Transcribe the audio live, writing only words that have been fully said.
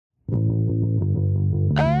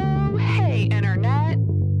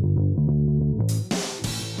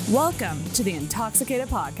Welcome to the Intoxicated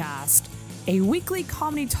Podcast, a weekly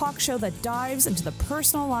comedy talk show that dives into the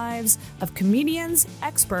personal lives of comedians,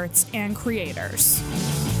 experts, and creators.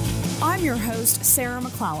 I'm your host, Sarah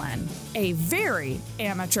McClellan, a very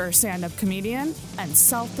amateur stand-up comedian and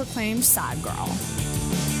self-proclaimed sad girl.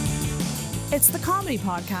 It's the comedy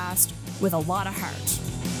podcast with a lot of heart.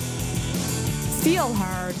 Feel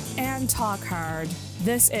hard and talk hard.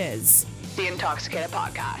 This is the Intoxicated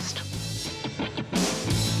Podcast.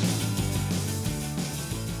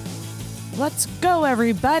 Let's go,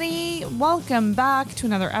 everybody. Welcome back to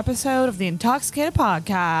another episode of the Intoxicated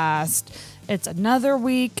Podcast. It's another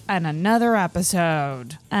week and another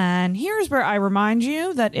episode. And here's where I remind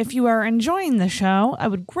you that if you are enjoying the show, I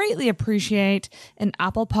would greatly appreciate an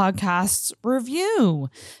Apple Podcasts review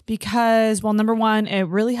because, well, number one, it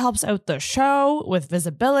really helps out the show with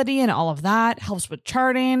visibility and all of that, helps with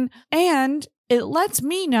charting, and it lets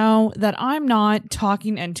me know that I'm not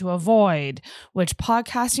talking into a void, which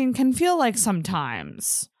podcasting can feel like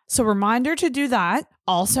sometimes. So reminder to do that.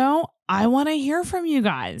 Also, I want to hear from you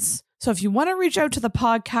guys. So if you want to reach out to the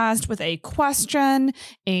podcast with a question,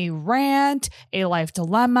 a rant, a life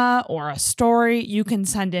dilemma, or a story, you can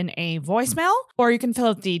send in a voicemail or you can fill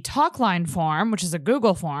out the talk line form, which is a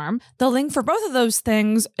Google form. The link for both of those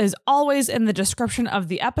things is always in the description of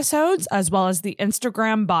the episodes as well as the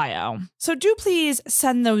Instagram bio. So do please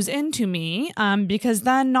send those in to me because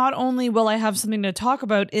then not only will I have something to talk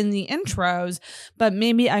about in the intros, but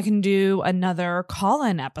maybe I can do another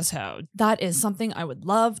call-in episode. That is something I would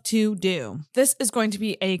love to do. This is going to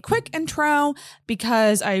be a quick intro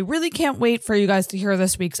because I really can't wait for you guys to hear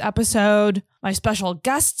this week's episode. My special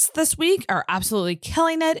guests this week are absolutely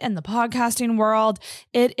killing it in the podcasting world.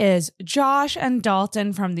 It is Josh and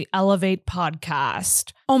Dalton from the Elevate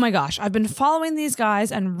podcast. Oh my gosh, I've been following these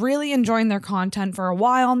guys and really enjoying their content for a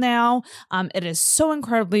while now. It is so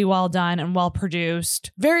incredibly well done and well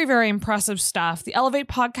produced. Very, very impressive stuff. The Elevate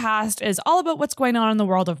podcast is all about what's going on in the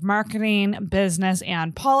world of marketing, business,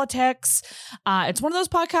 and politics. It's one of those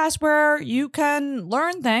podcasts where you can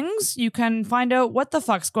learn things. You can find out what the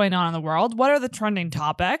fuck's going on in the world. What are the trending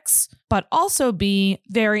topics? But also be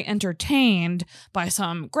very entertained by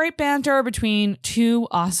some great banter between two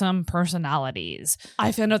awesome personalities.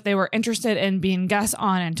 I found out they were interested in being guests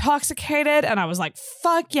on Intoxicated, and I was like,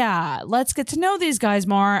 fuck yeah, let's get to know these guys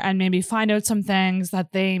more and maybe find out some things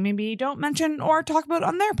that they maybe don't mention or talk about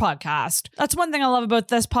on their podcast. That's one thing I love about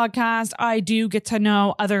this podcast. I do get to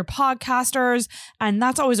know other podcasters, and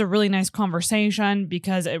that's always a really nice conversation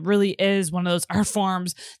because it really is one of those art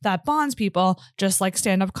forms that bonds people, just like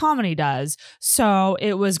stand-up comedy does. So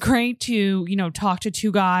it was great to, talk to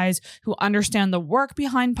two guys who understand the work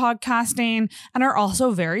behind podcasting and are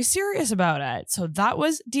also very serious about it. So that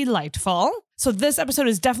was delightful. So this episode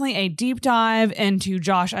is definitely a deep dive into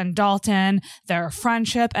Josh and Dalton, their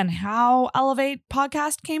friendship, and how Elevate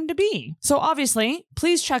podcast came to be. So obviously,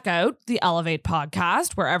 please check out the Elevate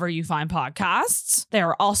podcast wherever you find podcasts. They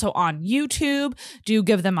are also on YouTube. Do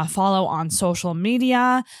give them a follow on social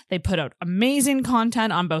media. They put out amazing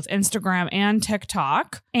content on both Instagram and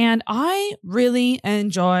TikTok. And I really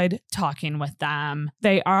enjoyed talking with them.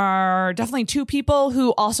 They are definitely two people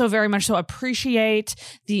who also very much so appreciate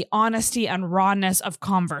the honesty and rawness of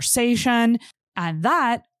conversation, and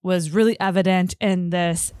that was really evident in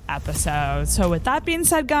this episode. So with that being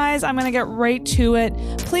said, guys, I'm going to get right to it.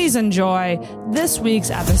 Please enjoy this week's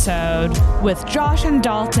episode with Josh and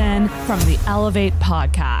Dalton from the Elevate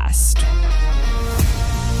podcast.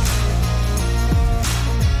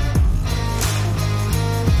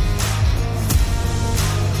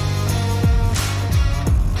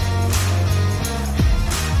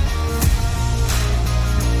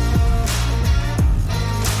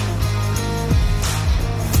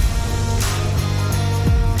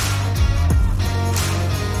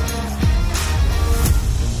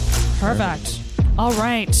 Perfect. All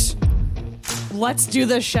right. Let's do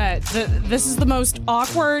this shit. This is the most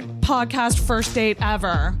awkward podcast first date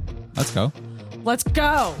ever. Let's go. Let's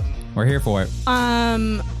go. We're here for it.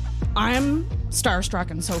 I'm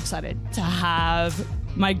starstruck and so excited to have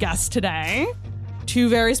my guests today. Two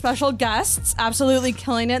very special guests, absolutely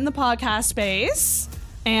killing it in the podcast space.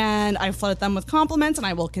 And I flooded them with compliments, and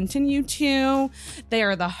I will continue to. They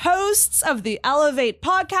are the hosts of the Elevate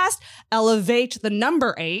podcast. Elevate the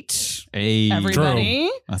number 8. Hey, everybody.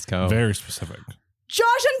 True. Let's go. Very specific. Josh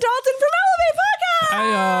and Dalton from Elevate podcast.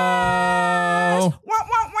 Heyo. Wow,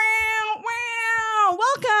 wow, wow, wow.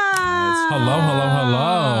 Welcome.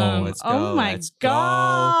 Hello. Let's go. Oh my Let's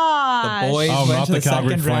God. Go. gosh. boys Oh, went not to the the Calgary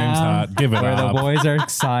second Flames round. hat. Give it Where the up. boys are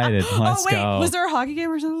excited. Let's Oh wait, go. was there a hockey game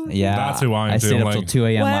or something? Yeah, That's who I'm I stayed doing, up till like- 2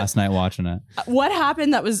 a.m. What? last night watching it. What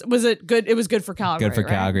happened? That was it good? It was good for Calgary. Good for right?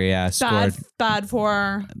 Calgary. Yeah, scored Bad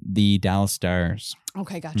for. the Dallas Stars.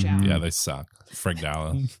 Okay, gotcha. Mhm. Yeah, they suck. Frig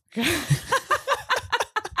Dallas.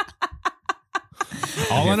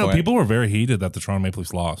 All I know, for it. people were very heated that the Toronto Maple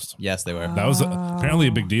Leafs lost. Yes, they were. That was apparently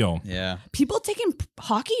a big deal. Yeah, People taking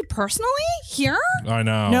hockey personally here? I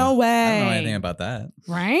know. No way. I don't know anything about that.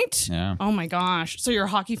 Right? Yeah, Oh my gosh. So you're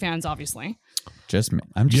hockey fans, obviously. just me.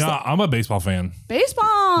 I'm just Yeah, like, I'm a baseball fan.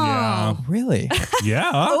 Baseball. Yeah. really.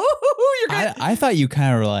 Yeah. Oh, you're good. I thought you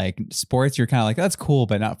kind of were like sports. You're kind of like that's cool,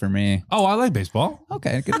 but not for me. Oh, I like baseball.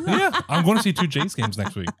 Okay, good. enough. Yeah, I'm going to see 2 Jays games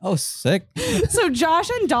next week. Oh, sick. So Josh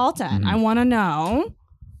and Dalton, I want to know.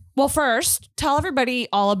 Well, first, tell everybody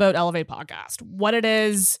all about Elevate Podcast. What it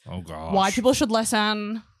is, Oh gosh. why people should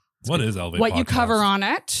listen, What is Elevate? what you Podcast? cover on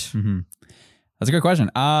it. That's a good question.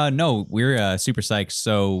 No, we're super psyched.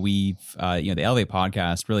 So we've, the Elevate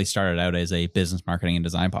podcast really started out as a business marketing and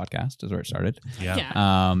design podcast, is where it started. Yeah.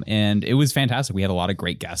 Yeah. And it was fantastic. We had a lot of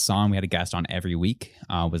great guests on. We had a guest on every week,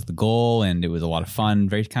 was the goal, and it was a lot of fun.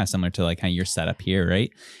 Very kind of similar to like kind of your setup here,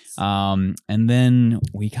 right? And then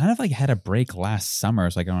we kind of like had a break last summer.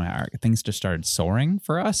 It's like things just started soaring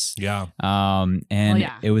for us. Yeah. And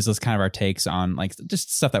yeah. it was just kind of our takes on like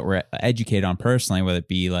just stuff that we're educated on personally, whether it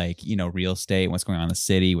be like, real estate, what's going on in the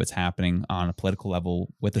city, what's happening on a political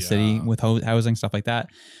level with the city, with housing, stuff like that.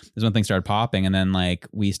 Is when things started popping. And then like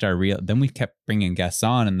we started then we kept bringing guests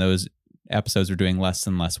on, and those episodes were doing less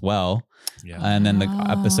and less well. Yeah. And then the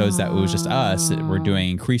episodes that was just us were doing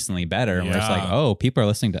increasingly better. And we're just like, Yeah. oh, people are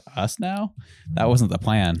listening to us now? That wasn't the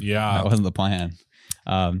plan. Yeah. That wasn't the plan.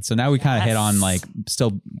 So now we kind of hit on like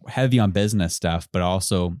still heavy on business stuff, but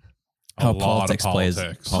also how A lot of politics plays.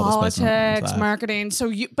 politics. plays into Politics, that. marketing. So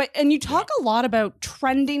you talk a lot about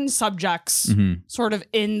trending subjects Mhm. sort of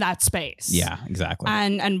in that space. Yeah, exactly.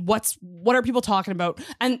 And what are people talking about?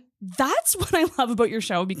 And that's what I love about your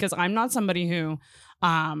show, because I'm not somebody who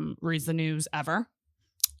reads the news ever.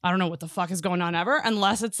 I don't know what the fuck is going on ever,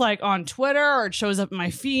 unless it's like on Twitter or it shows up in my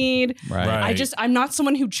feed. Right. Right. I'm not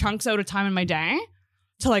someone who chunks out a time in my day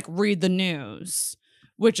to like read the news,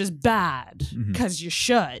 which is bad because you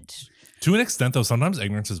should. To an extent, though, sometimes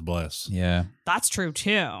ignorance is bliss. Yeah. That's true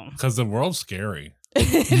too. Because the world's scary.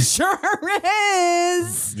 It sure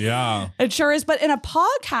is. Yeah. It sure is. But in a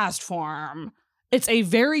podcast form, it's a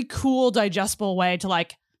very cool, digestible way to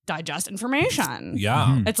like digest information. Yeah.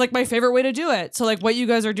 Mhm. It's like my favorite way to do it. So like what you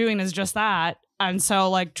guys are doing is just that. And so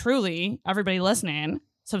like truly, everybody listening,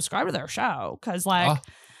 subscribe to their show. Cause like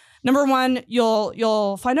number one,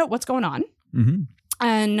 you'll find out what's going on. Mm-hmm.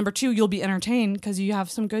 And number two, you'll be entertained because you have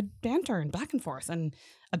some good banter and back and forth and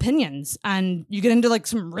opinions. And you get into like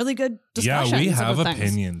some really good discussions. Yeah, we have about things.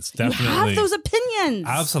 opinions. Definitely. You have those opinions.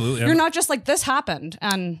 Absolutely. You're not just like, this happened.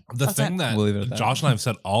 And The that's thing it. that We'll leave it at that. Josh and I have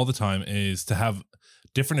said all the time is to have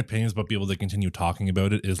different opinions, but be able to continue talking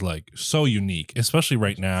about it is like so unique, especially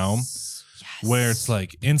right now, where it's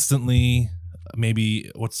like instantly, maybe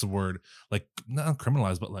what's the word? Like not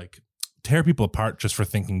criminalized, but like tear people apart just for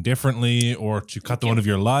thinking differently, or to cut the one of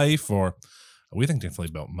your life, or we think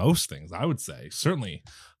differently about most things. I would say certainly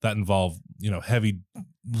that involve heavy,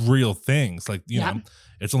 real things. Like know,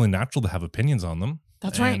 it's only natural to have opinions on them.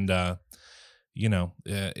 That's right. And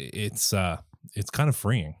it's kind of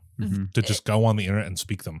freeing Mm-hmm. to just go on the internet and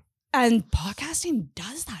speak them. And podcasting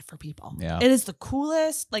does that for people. Yeah. It is the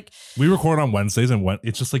coolest. Like, We record on Wednesdays, and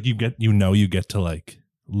it's just like you get to like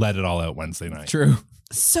let it all out Wednesday night. True.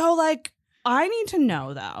 so like, I need to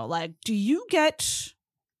know though, like, do you get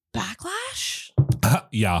backlash?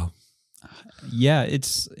 Yeah, Yeah,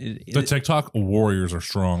 the the TikTok warriors are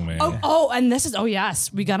strong, man. And this is,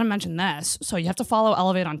 yes, we got to mention this. So you have to follow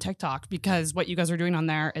Elevate on TikTok, because what you guys are doing on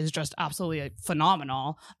there is just absolutely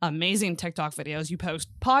phenomenal. Amazing TikTok videos. You post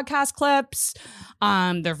podcast clips.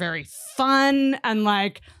 They're very fun. And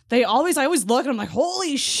like, I always look and I'm like,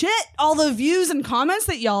 holy shit, all the views and comments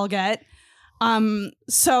that y'all get.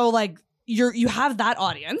 So like you have that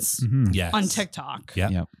audience Yes. on TikTok. Yeah.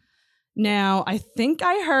 Yep. Now, I think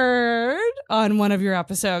I heard on one of your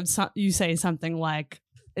episodes you say something like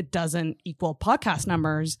it doesn't equal podcast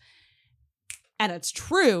numbers. And it's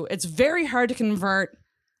true. It's very hard to convert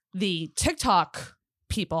the TikTok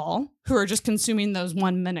people who are just consuming those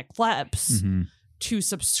 1 minute clips Mhm. to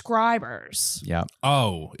subscribers. Yeah.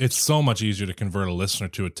 Oh, it's so much easier to convert a listener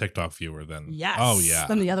to a TikTok viewer than Yes. Oh yeah.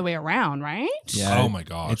 Than the other way around, right? Yeah. Oh my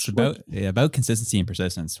gosh. It's about consistency and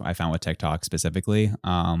persistence. I found with TikTok specifically.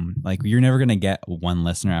 Like you're never gonna get one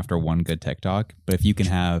listener after one good TikTok, but if you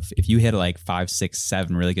hit like 5, 6,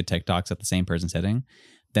 7 really good TikToks that the same person's hitting,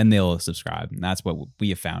 then they'll subscribe. And that's what we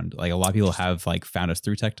have found. Like a lot of people have like found us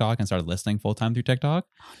through TikTok and started listening full time through TikTok.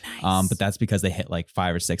 Oh, nice. But that's because they hit like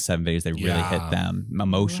 5 or 6, 7 videos. They really hit them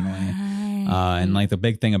emotionally. Right. And like the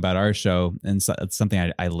big thing about our show, and so it's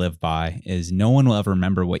something I live by, is no one will ever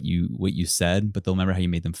remember what you said, but they'll remember how you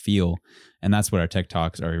made them feel. And that's what our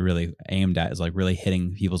TikToks are really aimed at, is like really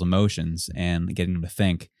hitting people's emotions and getting them to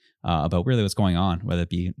think about really what's going on, whether it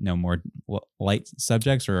be more light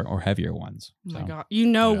subjects or heavier ones. Oh my God. You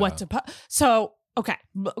know what to put. So, okay.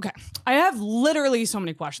 I have literally so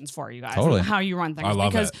many questions for you guys. Totally. On how you run things. I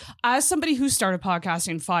love because it. as somebody who started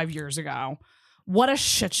podcasting 5 years ago, what a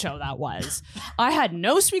shit show that was. I had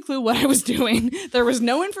no sweet clue what I was doing. There was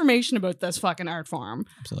no information about this fucking art form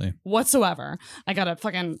Absolutely. whatsoever. I got a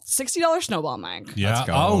fucking $60 snowball mic. Yeah. Let's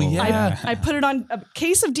go. Oh yeah. I put it on a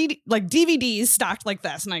case of DVDs stacked like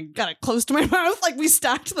this, and I got it close to my mouth. Like we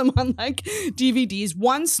stacked them on like DVDs.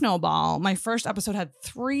 One snowball. My first episode had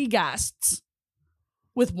 3 guests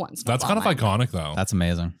with one snowball. That's kind of mic. iconic though. That's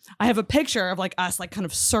amazing. I have a picture of like us like kind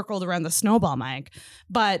of circled around the snowball mic,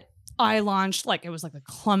 but I launched like it was like the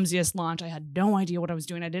clumsiest launch. I had no idea what I was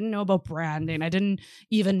doing. I didn't know about branding. I didn't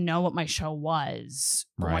even know what my show was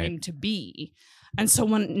going to be. And so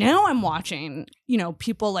now I'm watching,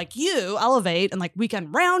 people like you, Elevate, and like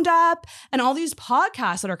Weekend Roundup and all these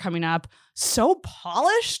podcasts that are coming up, so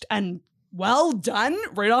polished and well done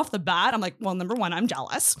right off the bat. I'm like, well, number one, I'm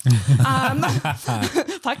jealous.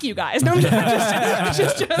 Fuck you guys. No,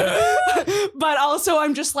 just but also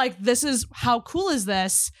I'm just like, this is how cool is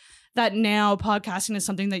this? That now podcasting is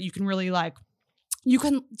something that you can really you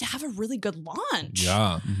can have a really good launch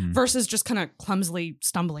versus just kind of clumsily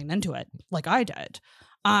stumbling into it like I did.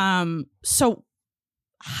 So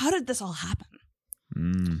how did this all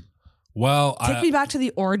happen? Well, take me back to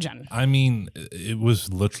the origin. I mean, it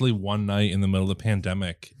was literally one night in the middle of the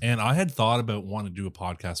pandemic, and I had thought about wanting to do a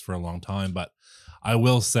podcast for a long time, but I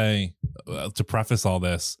will say, to preface all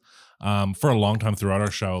this, for a long time throughout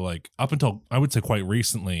our show, like up until I would say quite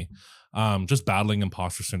recently, just battling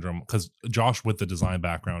imposter syndrome, because Josh, with the design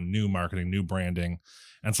background, new marketing, new branding,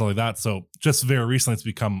 and stuff like that. So just very recently, it's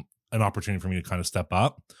become an opportunity for me to kind of step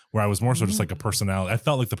up, where I was more so just like a personality. I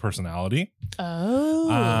felt like the personality.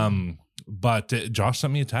 Oh. But Josh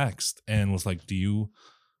sent me a text and was like, have you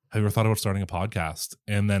ever thought about starting a podcast?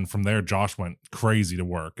 And then from there, Josh went crazy to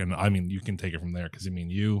work. And I mean, you can take it from there, because I mean,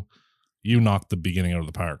 you knocked the beginning out of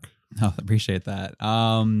the park. Oh, appreciate that.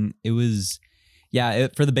 It was,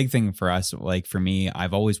 for the big thing for us, like for me,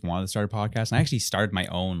 I've always wanted to start a podcast. And I actually started my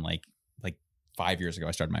own, like 5 years ago,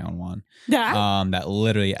 I started my own one. Yeah. That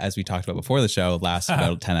literally, as we talked about before the show, lasted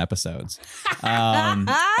about 10 episodes.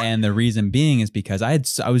 And the reason being is because I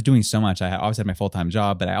was doing so much. I obviously had my full-time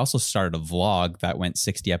job, but I also started a vlog that went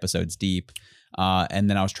 60 episodes deep. And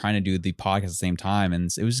then I was trying to do the podcast at the same time, and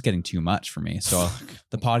it was just getting too much for me. So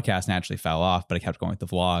the podcast naturally fell off, but I kept going with the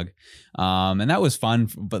vlog. And that was fun,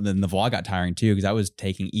 but then the vlog got tiring too, because I was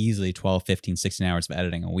taking easily 12, 15, 16 hours of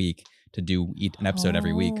editing a week to do an episode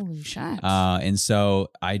every week. Holy shit. And so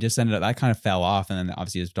I just ended up, that kind of fell off. And then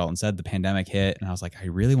obviously, as Dalton said, the pandemic hit, and I was like, I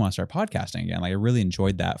really want to start podcasting again. Like I really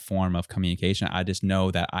enjoyed that form of communication. I just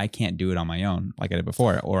know that I can't do it on my own like I did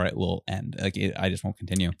before, or it will end. I just won't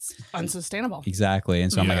continue. It's unsustainable. Exactly.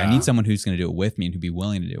 And so I'm like, I need someone who's going to do it with me and who'd be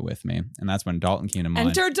willing to do it with me. And that's when Dalton came to mind.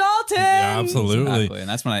 Enter Dalton. Yeah, absolutely. Exactly. And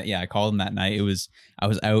that's when I called him that night. I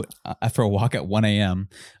was out for a walk at 1 a.m.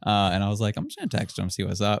 And I was like, I'm just going to text him, see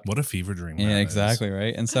what's up. What a fever dream. Yeah, that is. exactly.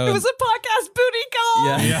 Right. And so It was a podcast booty call.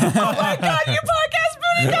 Yeah. Oh my God, you podcast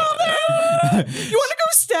booty call there. You want to go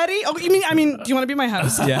steady? Oh, do you want to be my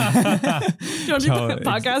host? Yeah. Do you want to be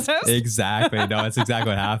my podcast host? Exactly. No, that's exactly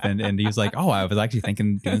what happened. And he was like, oh, I was actually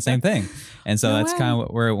thinking doing the same thing. And so that's kind of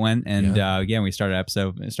where it went. And again, we started on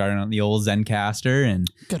the old Zencaster, and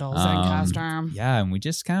good old Zencaster. Yeah. And we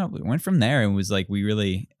just kind of went from there, and was like, we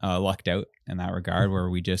really lucked out in that regard, where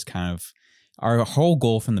we just kind of, our whole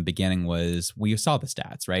goal from the beginning was, we saw the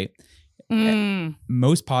stats, right?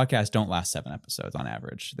 Most podcasts don't last 7 episodes on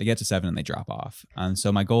average. They get to 7 and they drop off. And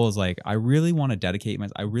so my goal is like, I really want to dedicate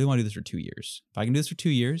I really want to do this for 2 years. If I can do this for 2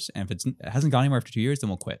 years, and if it hasn't gone anywhere after 2 years, then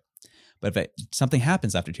we'll quit. But if something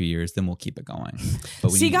happens after 2 years, then we'll keep it going.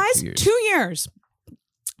 But we See, need guys, 2 years,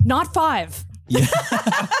 not 5. Yeah. Give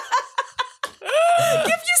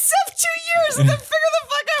yourself 2 years and then figure the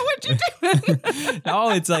fuck out what you're doing. Oh,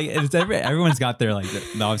 it's like everyone's got their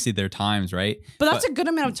obviously their times, right? But that's a good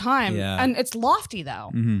amount of time, Yeah. and it's lofty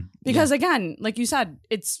though, Mhm. because again, like you said,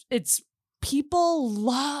 it's people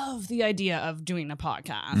love the idea of doing a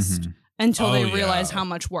podcast Mhm. until Oh, they realize yeah. how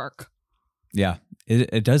much work Yeah,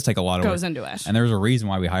 it does take a lot of goes work. into it. And there was a reason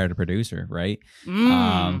why we hired a producer, right?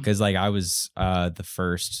 Because like I was the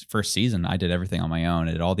first season, I did everything on my own.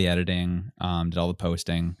 I did all the editing, did all the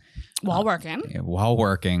posting While working. while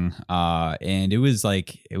working, and it was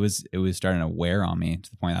starting to wear on me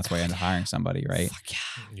to the point that's why I ended up hiring somebody, right? Fuck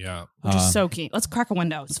yeah. Yeah. Which is so key. Let's crack a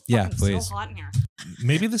window. It's Yeah, fucking please. so hot in here.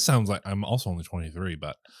 Maybe this sounds like I'm also only 23,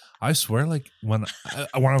 but I swear, like when I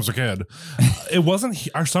was a kid, it wasn't.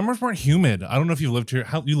 Our summers weren't humid. I don't know if you lived here.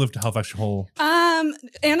 You lived in Halifax your whole.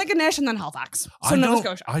 Antigonish and then Halifax. So Nova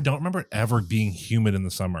Scotia. I don't remember it ever being humid in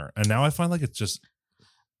the summer, and now I find like it just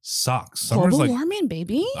sucks. Summer's Global like warming,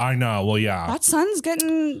 baby. I know. Well, yeah, That sun's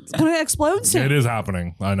gonna explode soon. it is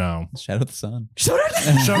happening. I know. Shout out the sun. Shut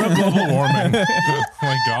up. Shut up, global warming. Oh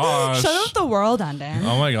my gosh. Shut up the world ending.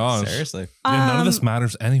 Oh my gosh. Seriously. Yeah, none of this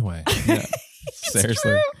matters anyway. Yeah.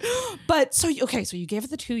 Seriously. But so you gave it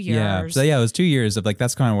the 2 years. Yeah. So yeah, it was 2 years of like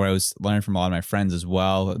that's kind of what I was learning from a lot of my friends as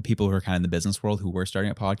well. People who are kind of in the business world who were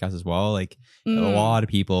starting a podcast as well. Like a lot of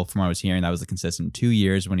people from what I was hearing, that was the consistent 2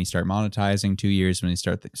 years when you start monetizing, 2 years when you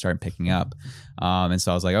start picking up. And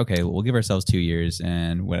so I was like, okay, we'll give ourselves 2 years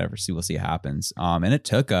and whatever. We'll see what happens. And it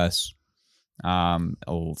took us a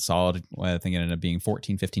solid, I think it ended up being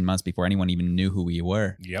 14, 15 months before anyone even knew who we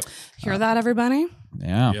were. Yep. Hear that, everybody?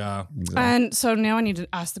 Yeah. Yeah. Exactly. And so now I need to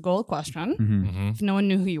ask the gold question. Mm-hmm. If no one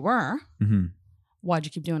knew who you were, Mm-hmm. why'd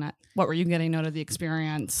you keep doing it? What were you getting out of the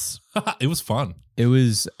experience? It was fun. It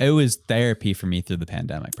was therapy for me through the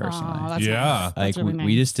pandemic personally. Oh, that's Yeah. nice. That's Like really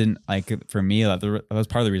we nice. just didn't like for me that was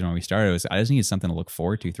part of the reason why we started was I just needed something to look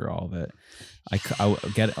forward to through all of it. I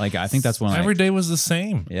get like I think that's when Every day was the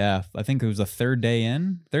same. yeah, I think it was the third day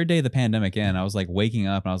of the pandemic in. I was like waking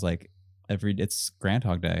up and I was like it's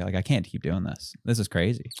Groundhog Day. Like I can't keep doing this. This is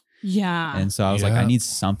crazy. Yeah. And so I was like Yeah. I need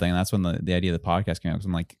something. And that's when the idea of the podcast came out because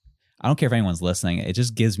I'm like I don't care if anyone's listening. It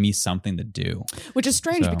just gives me something to do. Which is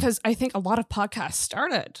strange So- because I think a lot of podcasts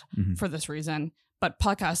started Mhm. for this reason, but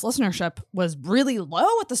podcast listenership was really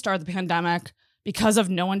low at the start of the pandemic because of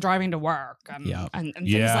no one driving to work and, Yeah. and things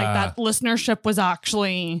Yeah. like that. Listenership was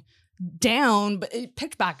actually down, but it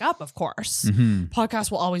picked back up, of course. Mm-hmm. Podcasts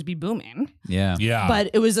will always be booming, Yeah. Yeah. but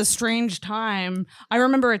it was a strange time. I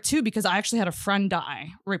remember it too because I actually had a friend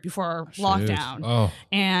die right before lockdown. Oh.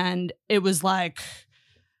 And it was like,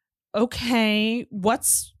 okay,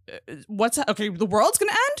 what's okay, the world's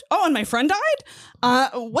gonna end? Oh, and my friend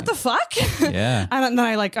died? What the fuck? Yeah. And then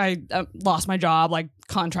I lost my job, like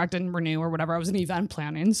contract didn't renew or whatever. I was in event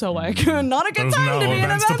planning, so like not a good There's time no to be an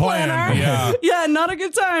events event to plan. planner. Yeah. Yeah, not a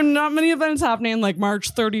good time. Not many events happening like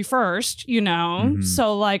March 31st, you know? Mhm.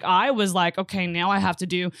 So like I was like, okay, now I have to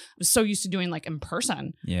do, I was so used to doing like in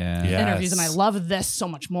person Yeah. Yeah. interviews and I Yes. love this so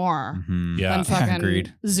much more Mhm. Yeah. than fucking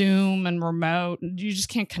Agreed. Zoom and remote. You just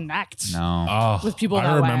can't connect. No. Oh, With people I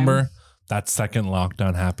that way. remember that second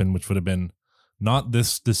lockdown happened, which would have been not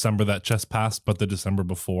this December that just passed, but the December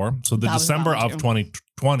before. So the That was December that one of too.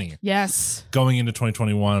 2020 Yes. going into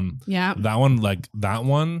 2021. Yeah. That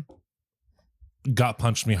one got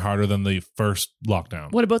punched me harder than the first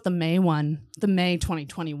lockdown. What about the May one? The May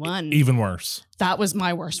 2021. Even worse. That was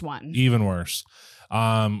my worst one. Even worse.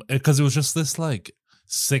 Because it was just this like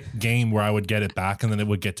sick game where I would get it back and then it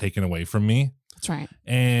would get taken away from me. That's right.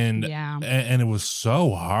 And Yeah. and it was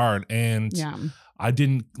so hard. And Yeah. I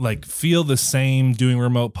didn't like feel the same doing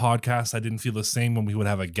remote podcasts. I didn't feel the same when we would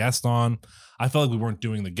have a guest on. I felt like we weren't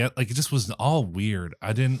doing the get. Like it just was all weird.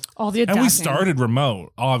 I didn't. All the And we adapting. started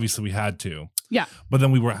remote. Obviously, we had to. Yeah. But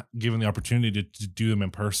then we were given the opportunity to do them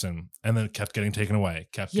in person, and then it kept getting taken away.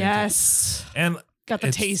 Yes. And Got the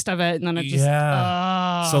it's- taste of it, and then it just.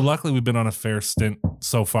 So luckily, we've been on a fair stint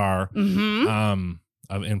so far. hmm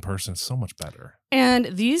Of in person, it's so much better. And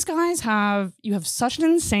these guys you have such an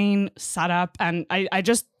insane setup, and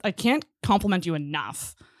I can't compliment you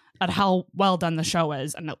enough at how well done the show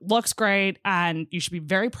is, and it looks great, and you should be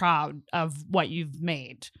very proud of what you've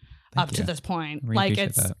made up to you. this point. Really Like appreciate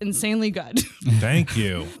it's that. insanely good. Thank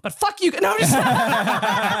you. But fuck you. No, I'm just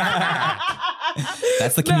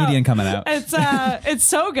That's the comedian coming out. It's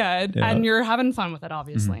so good, Yeah. and you're having fun with it,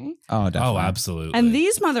 obviously. Oh, definitely. Oh, absolutely. And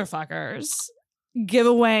these motherfuckers give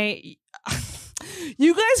away.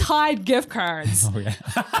 You guys hide gift cards. Oh, yeah.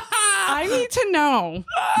 I need to know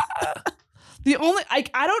The only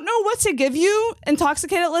I don't know what to give you,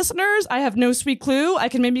 intoxicated listeners. I have no sweet clue. I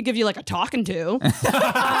can maybe give you like a talking to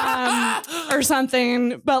or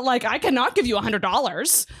something, but like I cannot give you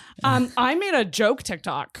 $100. I made a joke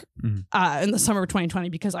TikTok in the summer of 2020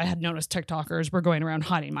 because I had noticed TikTokers were going around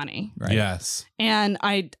hiding money. Right. Yes. And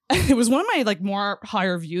it was one of my like more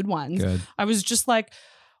higher viewed ones. Good. I was just like,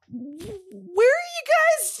 where are you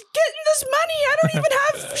guys getting this money? I don't even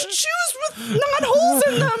have shoes with not holes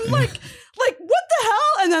in them. Like what the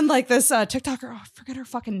hell? And then like this TikToker, I forget her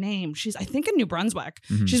fucking name. She's I think in New Brunswick.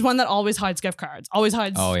 She's one that always hides gift cards. Always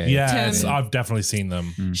hides. Oh yeah. Yes, 10. I've definitely seen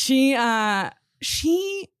them. She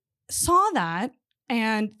saw that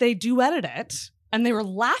and they duetted it and they were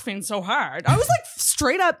laughing so hard. I was like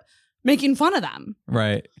straight up making fun of them.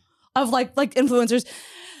 Right. Of like influencers.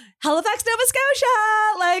 Halifax, Nova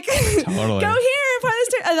Scotia, like Totally. go here, find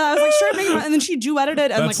this. And I was like straight making fun, and then she duetted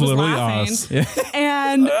it and That's like was literally laughing, us.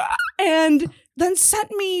 Yeah. and then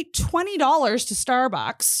sent me $20 to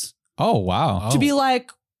Starbucks Oh wow. to be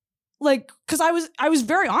like because I was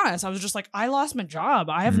very honest. I was just like, I lost my job.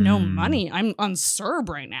 I have no money. I'm on CERB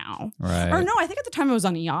right now. Right. Or no, I think at the time I was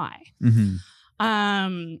on EI. Mm-hmm.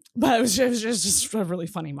 But it was just a really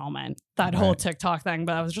funny moment, that whole Right. TikTok thing.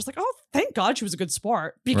 But I was just like, oh, thank God she was a good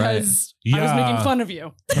sport because I was Yeah. making fun of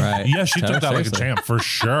you. Right. Yeah, she took that like a Seriously. champ for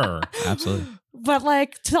sure. Absolutely. But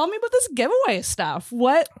like, tell me about this giveaway stuff.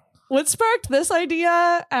 What sparked this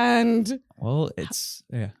idea? And Well, it's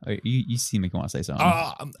You seem like you want to say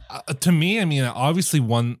something. To me, I mean, obviously,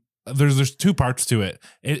 there's two parts to it.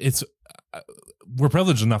 It's we're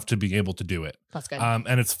privileged enough to be able to do it, that's good.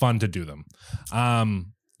 and it's fun to do them.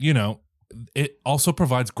 It also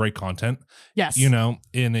provides great content. Yes.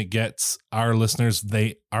 And it gets our listeners.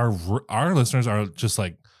 Our listeners are just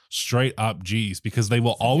like straight up G's because they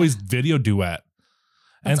will always video duet,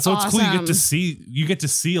 and That's so it's cool. awesome. You get to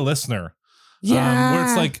see a listener. Yeah. Where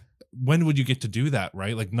it's like, when would you get to do that,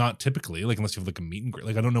 right? Like, not typically, like, unless you have like a meet and greet.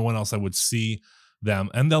 Like, I don't know when else I would see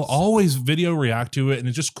them. And they'll always video react to it. And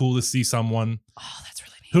it's just cool to see someone. Oh, that's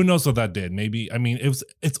really neat. Who knows what that did? Maybe, I mean, it's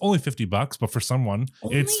only $50, but for someone,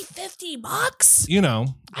 Only it's, $50.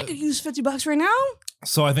 I could use $50 right now.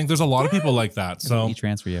 So I think there's a lot of people like that. So,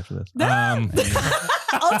 e-transfer you after this.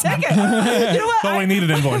 I'll take it. You know what? but we need an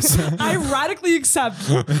invoice. I radically accept.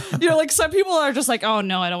 Like some people are just like, oh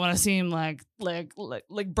no, I don't want to seem like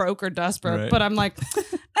broke or desperate. Right. But I'm like,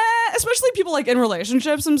 especially people like in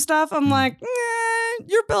relationships and stuff. I'm like,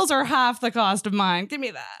 your bills are half the cost of mine. Give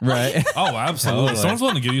me that. Right. Oh, absolutely. Totally. Someone's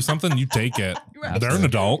willing to give you something, you take it. Right. They're an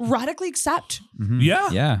adult. Radically accept. Mhm. Yeah.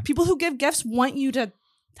 Yeah. People who give gifts want you to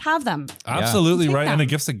have them. Absolutely Take right. And a them.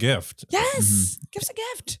 gift's a gift. Yes, gift's a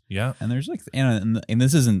gift. Yeah. And there's like, and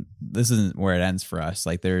this isn't where it ends for us.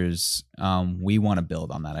 Like there's, we want to build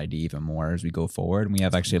on that idea even more as we go forward. And we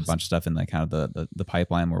have actually a bunch of stuff in the kind of the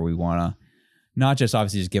pipeline where we want to not just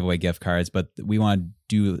obviously just give away gift cards, but we want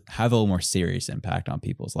to have a little more serious impact on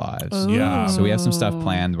people's lives. Yeah. So we have some stuff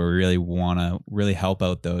planned where we really want to help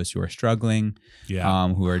out those who are struggling, Yeah.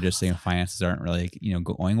 who are just finances aren't really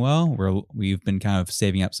going well. We've been kind of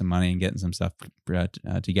saving up some money and getting some stuff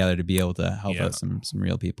together to be able to help out some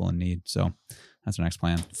real people in need. So that's our next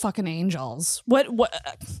plan. Fucking angels. What?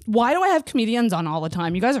 Why do I have comedians on all the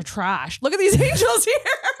time? You guys are trash. Look at these angels here.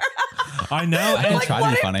 I know. I And try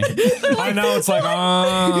to be funny. I know. It's like,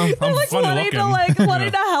 I'm They're like funny wanting looking. to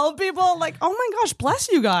wanting to help people. Like, oh my gosh, bless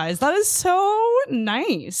you guys. That is so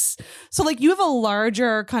nice. So like you have a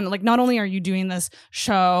larger kind of like, not only are you doing this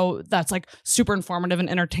show that's like super informative and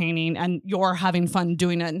entertaining and you're having fun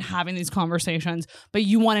doing it and having these conversations, but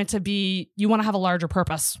you want to have a larger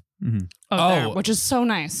purpose out there, which is so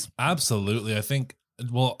nice. Absolutely. I think,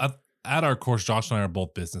 well, at our course, Josh and I are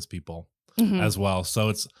both business people as well.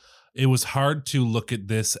 So it was hard to look at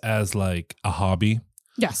this as like a hobby.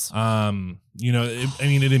 Yes.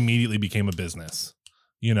 It immediately became a business,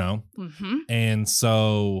 Mm-hmm. and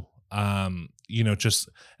so, just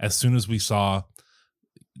as soon as we saw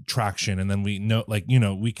traction and then we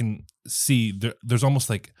know, we can see there's almost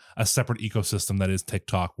like a separate ecosystem that is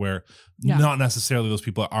TikTok where not necessarily those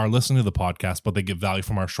people are listening to the podcast, but they get value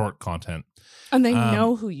from our short content. And they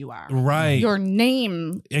know who you are. Right. Your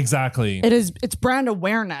name. Exactly. It's brand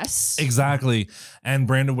awareness. Exactly. And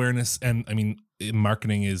brand awareness. And I mean,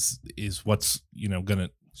 marketing is what's, gonna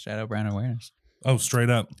Shadow brand awareness. straight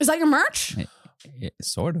up. Is that your merch?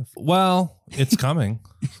 Sort of. Well, it's coming.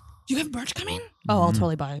 Do You have merch coming? Oh, I'll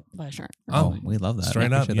totally buy a shirt. Oh, we love that.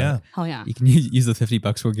 Straight I up, appreciate yeah. that. Hell yeah. You can use the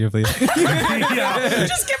 $50 we'll give you. Yeah.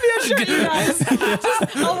 Just give me a shirt, you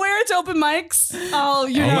guys. I'll wear it to open mics. Oh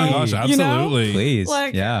my gosh, you know? absolutely. Please.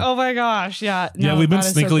 Like, yeah. oh my gosh, yeah. Yeah, No, we've been that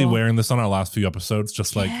is so sneakily cool. wearing this on our last few episodes,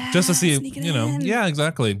 just to see, sneak it you know, in. yeah,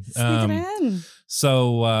 exactly. Sneak it in.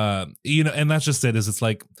 So, you know, and that's just it. Is it's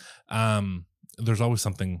like, there's always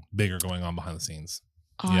something bigger going on behind the scenes.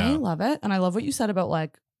 I Yeah. love it. And I love what you said about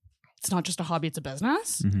like, it's not just a hobby, it's a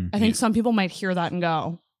business. Mhm. I think some people might hear that and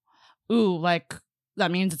go, ooh, like that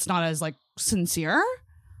means it's not as like sincere.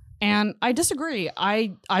 And I disagree.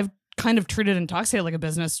 I've kind of treated Intoxicated like a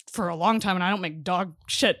business for a long time, and I don't make dog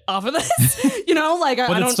shit off of this. You know, like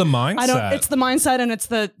But I don't. it's the mindset. I don't. It's the mindset and it's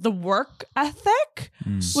the work ethic,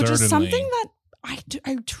 which is something Certainly. that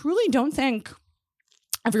I truly don't think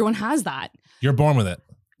everyone has that. You're born with it.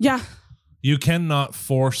 Yeah. You cannot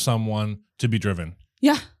force someone to be driven.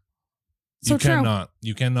 Yeah. So you true. cannot.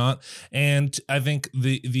 You cannot. And I think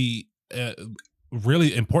the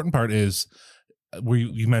really important part is where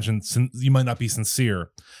you mentioned you might not be sincere,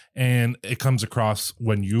 and it comes across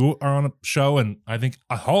when you are on a show, and I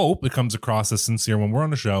hope it comes across as sincere when we're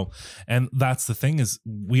on a show. And that's the thing, is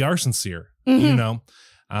we are sincere. Mhm. You know,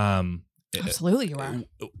 Absolutely, you are.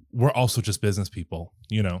 we're also just business people.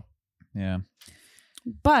 You know. Yeah.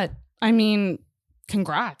 But I mean,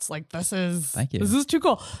 congrats! Like this is Thank you. This is too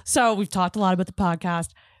cool. So we've talked a lot about the podcast.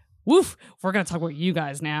 Woof! We're gonna talk about you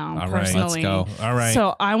guys now. All right, personally. let's go. All right.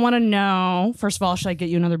 So I want to know. First of all, should I get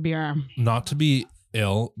you another beer? Not to be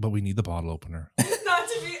ill, but we need the bottle opener. Not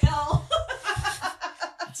to be ill.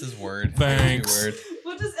 That's his word. Thanks. Word.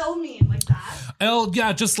 What does ill mean? Like that? Ill,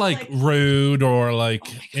 yeah, just like Like- rude or like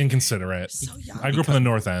inconsiderate. So young. I grew up in the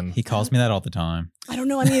North End. He calls me that all the time. I don't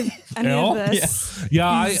know any Ill? of this.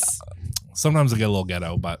 Yeah, He's- sometimes I get a little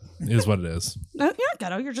ghetto, but it is what it is. No, you're not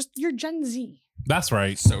ghetto. You're Gen Z. That's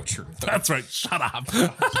right. So true. That's right. Shut up.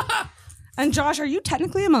 And Josh, are you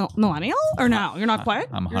technically a millennial or no? You're not quite.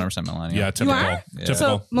 I'm 100% millennial. Yeah, typical. are? Typical.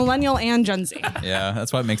 So millennial and Gen Z. Yeah,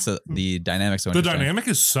 that's what makes the dynamic so The interesting. dynamic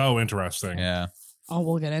is so interesting. Yeah. Oh,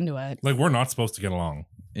 we'll get into it. Like, we're not supposed to get along.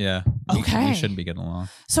 Yeah. Okay. You shouldn't be getting along.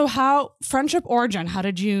 So how friendship origin? How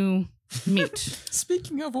did you meet?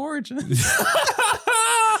 Speaking of origins.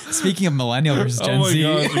 Speaking of millennial versus Gen Oh my Z.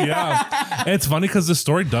 God, yeah. It's funny because the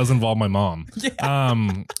story does involve my mom.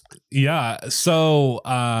 Yeah. So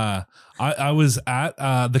I was at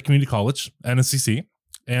the community college, NSCC,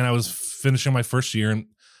 and I was finishing my first year, and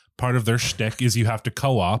part of their shtick is you have to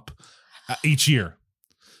co-op each year.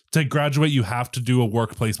 To graduate, you have to do a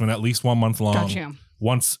work placement at least 1 month long. Gotcha.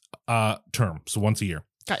 Once term, so once a year.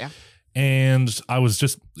 Got ya. And I was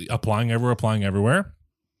just applying everywhere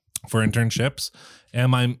for internships.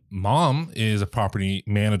 And my mom is a property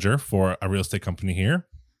manager for a real estate company here.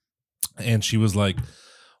 And she was like,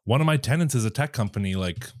 one of my tenants is a tech company.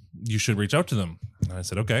 Like, you should reach out to them. And I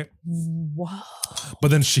said, okay. Whoa.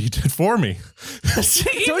 But then she did for me.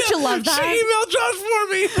 Don't you love that? She emailed Josh for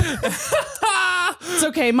me. It's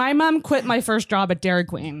okay. My mom quit my first job at Dairy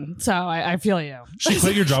Queen, so I feel you. She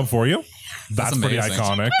quit your job for you? That's pretty amazing.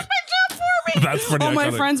 iconic. That's pretty Oh, my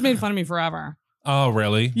iconic. friends made fun of me forever. Oh,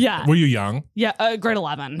 really? Yeah. Were you young? Yeah, grade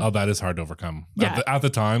 11. Oh, that is hard to overcome. Yeah. At the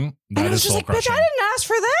time, and that I was is just soul like, bitch, crushing. I didn't ask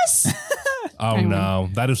for this. Oh Anyway. no,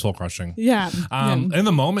 that is soul crushing. Yeah. In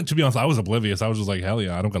the moment, to be honest, I was oblivious. I was just like, hell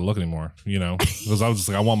yeah, I don't gotta look anymore, you know, because I was just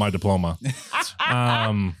like, I want my diploma.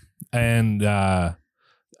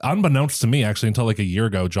 Unbeknownst to me, actually, until like a year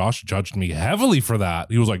ago, Josh judged me heavily for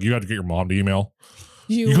that. He was like, you had to get your mom to email.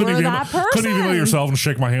 You couldn't were even that person. couldn't even email yourself and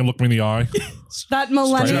shake my hand, look me in the eye. That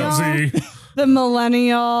millennial. Gen Z, The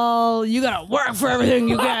millennial. You gotta work for everything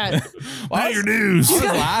you get. pay your dues. I was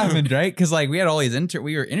laughing, right? Because like we had all these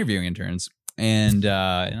we were interviewing interns, and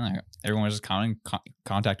everyone was just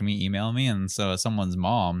contacting me, emailing me, and so someone's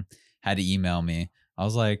mom had to email me. I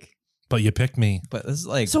was like, But you picked me. but this is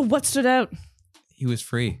like So what stood out? he was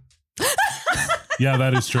free. Yeah,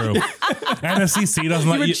 that is true. NSCC doesn't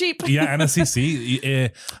You let were you. cheap. Yeah,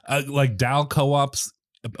 NSCC, like DAL co-ops.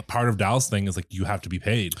 Part of DAL's thing is like you have to be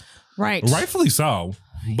paid, Right. rightfully so.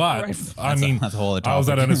 But I mean, That's a whole other I was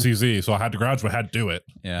at topic. NSCC, so I had to graduate, had to do it.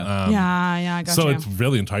 Yeah, Yeah, I got So you. it's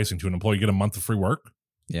really enticing to an employee. You get a month of free work.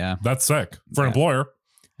 yeah. That's sick for an Yeah. employer.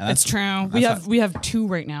 And It's true. We have 2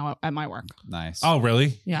 right now at my work. nice. Oh,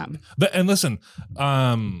 really? Yeah. And listen,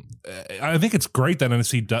 I think it's great that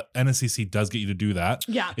NSCC does get you to do that.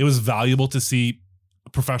 Yeah. It was valuable to see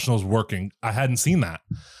professionals working. I hadn't seen that.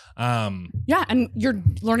 Yeah, and you're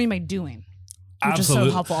learning by doing, which is so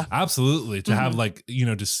helpful. Absolutely. To have like,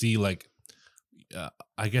 to see like,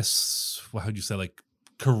 I guess, how would you say, like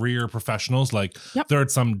career professionals. Like Yep. there are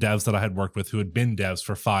some devs that I had worked with who had been devs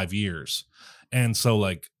for 5 years. And so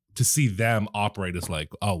like to see them operate is like,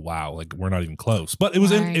 oh wow, like we're not even close. But it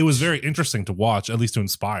was Right. it was very interesting to watch, at least to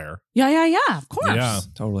inspire. Yeah, of course. Yeah.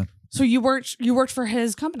 Totally. So you worked for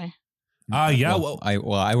his company. Yeah. Well, I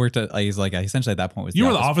worked at, I was like, I essentially at that point was You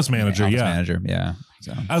were the office manager, office yeah. manager, yeah.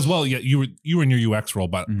 So As well, yeah, you were in your UX role,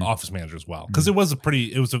 but Mhm. office manager as well. Because it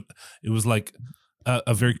was like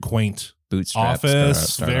a very quaint bootstrap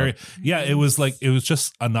office. startup. Very, yeah. It was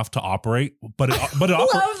just enough to operate, but it Love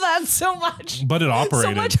that so much. but it So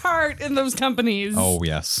operated. much heart in those companies. Oh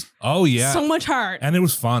yes. Oh yeah, So much heart. and it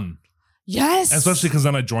was fun, Yes. especially because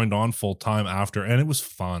then I joined on full time after, and it was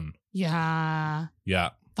fun. Yeah.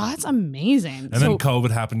 Yeah, That's amazing. and then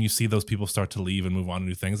COVID happened. You see those people start to leave and move on to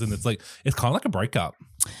new things, and it's kind of like a breakup.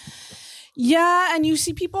 yeah, and you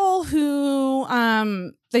see people who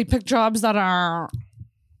they pick jobs that are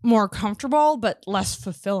more comfortable but less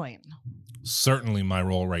fulfilling. Certainly, my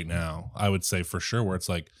role right now, I would say for sure, where it's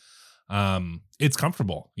like, it's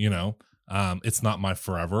comfortable. It's not my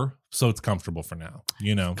forever, so it's comfortable for now.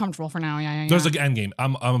 Comfortable for now. Yeah. There's like end game.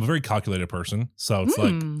 I'm a very calculated person, so it's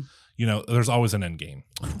like Mm. there's always an end game.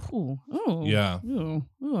 Ooh. Yeah. Ooh.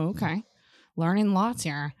 Okay. Learning lots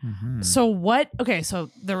here. Mhm. So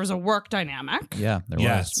there was a work dynamic. Yeah, there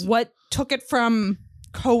Yes. was. What took it from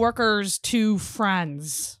coworkers to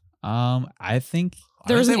friends? I think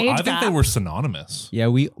There's an age I think they gap. were synonymous. yeah,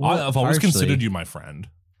 I've always partially- considered you my friend.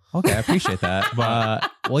 Okay, I appreciate that.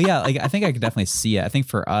 Well, yeah, like I think I could definitely see it. I think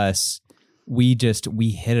for us, we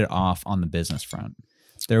hit it off on the business front.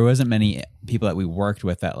 There wasn't many people that we worked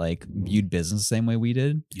with that like viewed business the same way we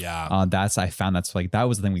did. Yeah. I found that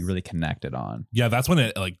was the thing we really connected on. Yeah, that's when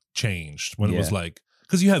it like changed. When it was Yeah. like,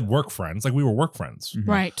 because you had work friends, like we were work friends. Mhm.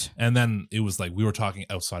 Right. And then it was like we were talking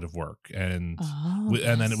outside of work, and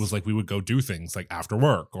and then it was like we would go do things like after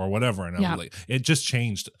work or whatever, and I Yeah. was like, it just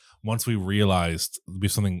changed once we realized we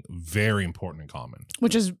have something very important in common.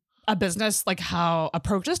 Which is a business, like how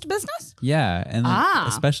approaches to business. Yeah, and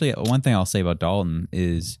especially one thing I'll say about Dalton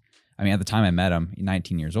is, I mean, at the time I met him,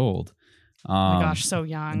 19 years old. Oh my gosh, so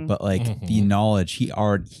young. But like the knowledge he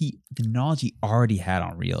already had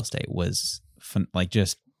on real estate was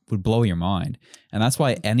just would blow your mind. And that's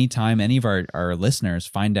why anytime any of our listeners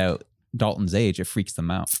find out Dalton's age, it freaks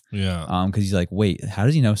them out. Yeah. Because he's like, wait, how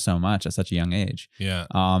does he know so much at such a young age? Yeah.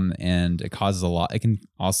 And it causes a lot. It can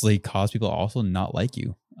also cause people also not like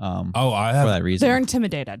you. Oh, I For have that reason. They're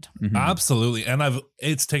intimidated. Mhm. absolutely, and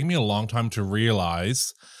it's taken me a long time to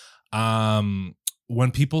realize,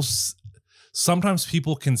 when people. Sometimes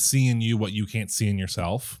people can see in you what you can't see in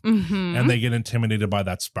yourself, Mm-hmm. and they get intimidated by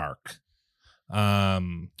that spark.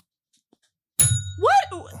 What?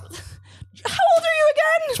 How old are you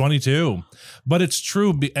again? 22, but it's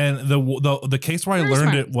true. And the case where I Where's learned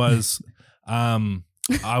mine? it was,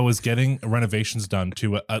 I was getting renovations done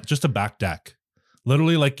to just a back deck,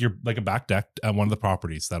 literally like a back deck at one of the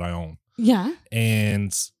properties that I own. Yeah.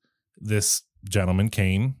 And this gentleman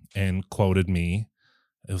came and quoted me.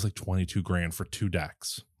 It was like 22 grand for 2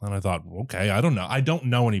 decks. And I thought, okay, I don't know. I don't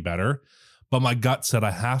know any better, but my gut said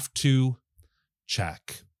I have to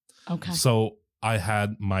check. Okay. So I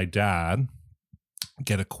had my dad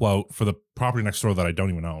get a quote for the property next door that I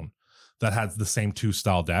don't even own that had the same 2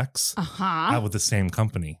 style decks Uh-huh. with the same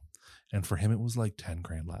company. And for him, it was like 10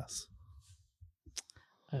 grand less.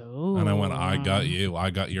 Oh. And I went, I got you.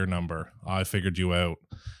 I got your number. I figured you out.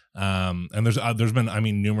 And there's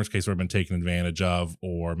been, numerous cases where I've been taken advantage of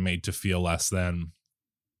or made to feel less than,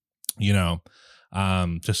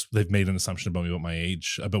 just they've made an assumption about me, about my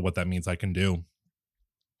age, about what that means I can do.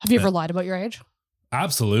 Have you ever lied about your age?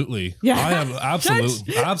 Absolutely. Yeah. I have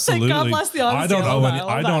absolutely. God bless the honesty. I don't owe I love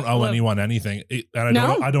I don't that. owe Love. anyone anything. And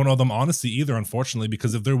I don't owe them honesty either, unfortunately,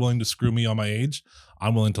 because if they're willing to screw me on my age,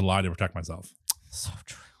 I'm willing to lie to protect myself. So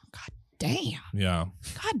true. God damn. Yeah.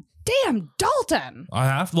 God damn, Dalton. I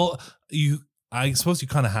have. Well, I suppose you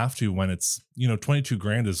kind of have to when it's 22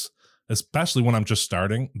 grand is, especially when I'm just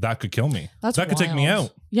starting, that could kill me. That's that could take me wild.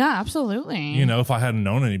 out. Yeah, absolutely. If I hadn't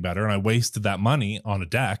known any better and I wasted that money on a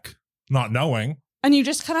deck, not knowing. And you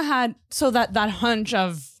just kind of had that hunch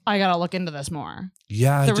of I gotta look into this more.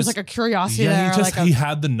 Yeah, There was like a curiosity yeah. there. He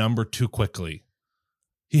had the number too quickly.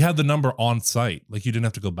 He had the number on site. Like you didn't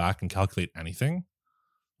have to go back and calculate anything.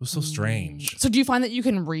 It was so strange. So do you find that you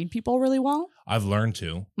can read people really well? I've learned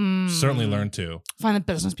to. Mm. Certainly learned to. I find that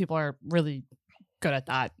business people are really good at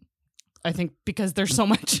that. I think because there's so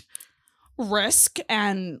much risk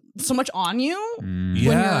and so much on you Mm.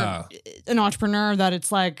 when Yeah, you're an entrepreneur that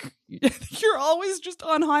it's like you're always just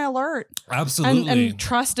on high alert. absolutely. And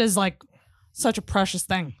trust is like such a precious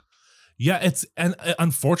thing. Yeah, and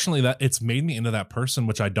unfortunately that it's made me into that person,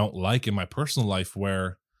 which I don't like in my personal life,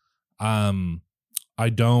 where I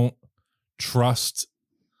don't trust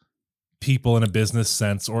people in a business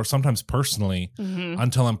sense or sometimes personally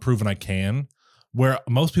until I'm proven I can, where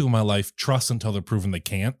most people in my life trust until they're proven they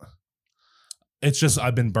can't. It's just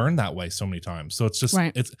I've been burned that way so many times. So it's just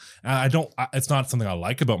it's not something I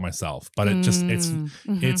like about myself, but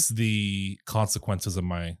it's the consequences of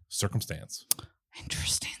my circumstance.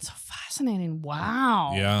 Interesting. So fascinating.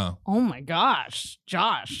 Wow. Yeah. Oh my gosh,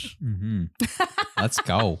 Josh. Let's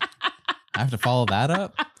go. I have to follow that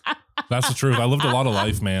up. That's the truth. I lived a lot of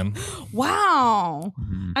life, man. Wow.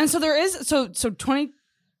 And so there is so 23?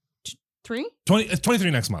 It's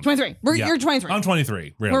 23 next month. 23. You're 23. I'm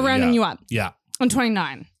 23. Really. We're rounding you up. Yeah. I'm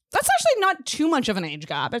 29. That's actually not too much of an age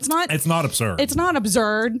gap. It's not absurd. It's not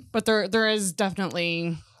absurd, but there is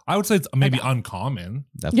definitely, I would say it's maybe uncommon.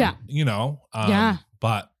 Definitely. Yeah. You know. Yeah.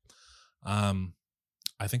 But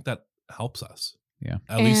I think that helps us. Yeah.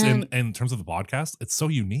 At least in terms of the podcast, it's so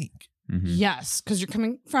unique. yes, because you're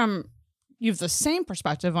coming from, you have the same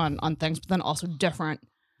perspective on things, but then also different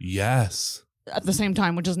Yes. at the same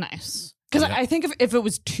time, which is nice. Because I think if it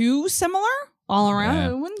was too similar all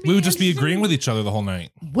around, it wouldn't be. We would just be agreeing with each other the whole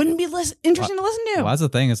night. Wouldn't be interesting to listen to. Well, that's the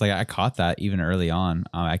thing is like I caught that even early on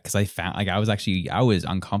because I found like I was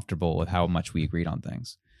uncomfortable with how much we agreed on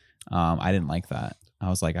things. I didn't like that. I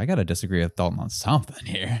was like, I got to disagree with Dalton on something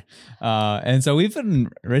here. And so we've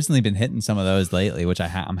recently been hitting some of those lately, which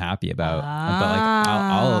I'm happy about.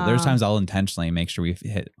 But like there's times I'll intentionally make sure we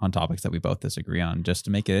hit on topics that we both disagree on just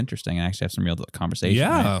to make it interesting and actually have some real conversation.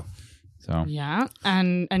 Yeah. Right? So yeah,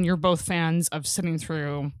 and you're both fans of sitting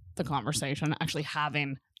through the conversation, actually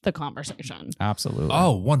having the conversation. absolutely.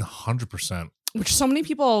 Oh, 100%. Which so many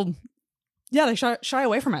people, they shy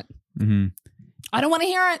away from it. I don't want to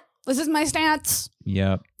hear it. This is my stance.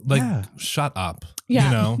 Yep. Like, shut up. Yeah.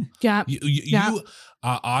 You know? Yeah.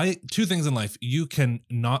 Two things in life. You can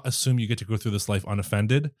not assume you get to go through this life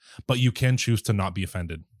unoffended, but you can choose to not be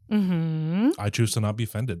offended. I choose to not be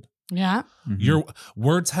offended. Yeah. Your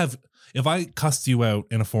words have, if I cussed you out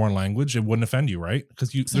in a foreign language, it wouldn't offend you, right?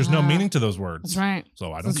 Because there's no meaning to those words. That's right.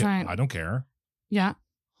 So I don't care. Yeah.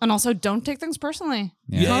 And also, don't take things personally.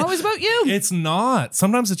 Yeah. It's not always about you. It's not.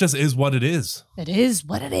 Sometimes it just is what it is. It is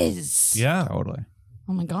what it is. Yeah. Totally.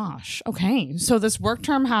 Oh my gosh. Okay. So this work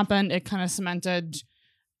term happened. It kind of cemented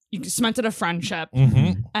a friendship.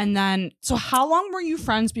 And then, so how long were you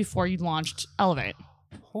friends before you launched Elevate?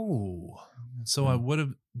 Oh, so I would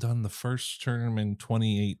have done the first term in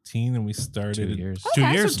 2018 and we started 2 years. 2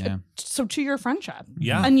 Okay, years. So 2 year friendship.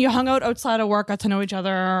 Yeah. And you hung out outside of work, got to know each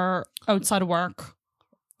other outside of work,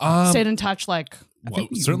 stayed in touch. Like, Well,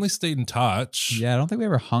 certainly stayed in touch. Yeah, I don't think we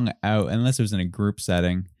ever hung out unless it was in a group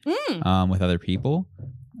setting with other people.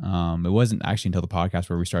 It wasn't actually until the podcast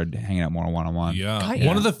where we started hanging out more one-on-one. Yeah. Yeah.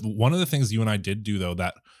 One of the things you and I did do though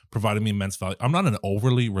that provided me immense value. I'm not an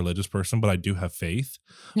overly religious person, but I do have faith.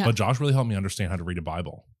 Yeah. But Josh really helped me understand how to read a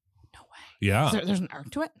Bible. no way. Yeah. There's an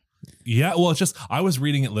arc to it? Yeah. Well, it's just I was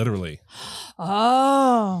reading it literally.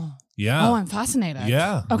 Oh. Yeah. Oh, I'm fascinated.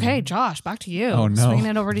 Yeah. Okay, Josh, back to you. Oh, no. Swinging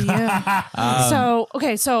it over to you.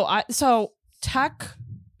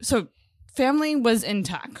 So family was in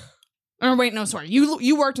tech. Or wait, no, sorry.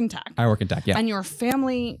 You worked in tech. I work in tech, yeah. And your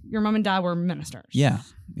family, your mom and dad were ministers. Yeah,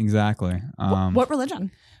 exactly. What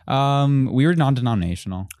religion? We were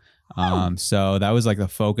non-denominational. So that was like the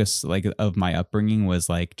focus like of my upbringing was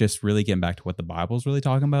like just really getting back to what the Bible's really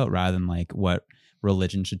talking about rather than like what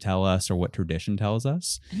religion should tell us or what tradition tells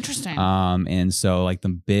us. Interesting. And so like the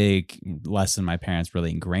big lesson my parents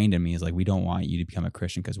really ingrained in me is like, we don't want you to become a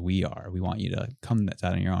Christian because we are. We want you to come to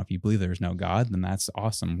that on your own. If you believe there's no God, then that's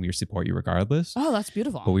awesome. We support you regardless. Oh, that's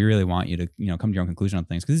beautiful. But we really want you to, come to your own conclusion on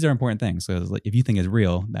things because these are important things. So like, if you think it's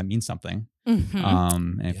real, that means something. Mm-hmm.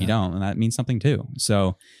 And if you don't, then that means something too.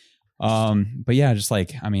 So, but yeah, just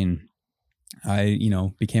like, I mean, I,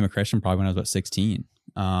 became a Christian probably when I was about 16.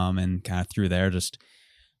 And kind of through there, just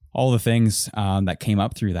all the things that came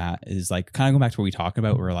up through that is like kind of go back to what we talked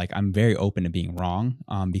about where like I'm very open to being wrong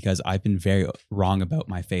because I've been very wrong about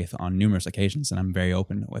my faith on numerous occasions and I'm very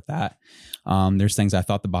open with that. There's things I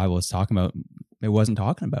thought the Bible was talking about it wasn't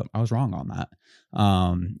talking about. I was wrong on that.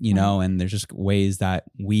 And there's just ways that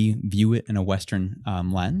we view it in a Western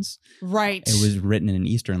lens. Right. It was written in an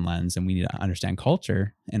Eastern lens and we need to understand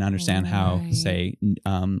culture and understand how, say,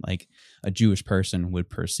 like a Jewish person would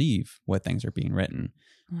perceive what things are being written.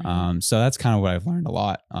 So that's kind of what I've learned a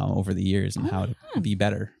lot over the years and how to be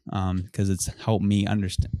better because it's helped me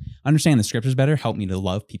understand the scriptures better, helped me to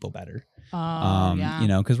love people better. Yeah. You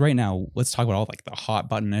know, because right now, let's talk about all like the hot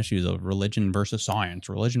button issues of religion versus science,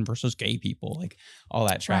 religion versus gay people, like all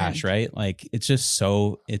that trash, right? Like it's just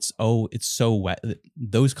so it's so wet.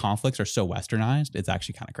 Those conflicts are so westernized. It's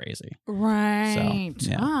actually kind of crazy. Right. So,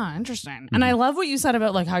 yeah. Ah, interesting. And I love what you said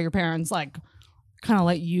about like how your parents like kind of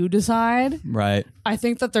let you decide. Right. I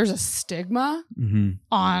think that there's a stigma Mm-hmm.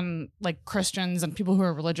 on like Christians and people who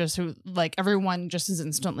are religious who like everyone just is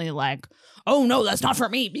instantly like, oh no, that's not for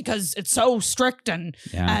me because it's so strict and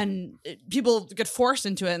people get forced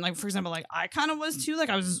into it. And like, for example, like I kind of was too,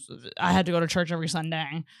 like I had to go to church every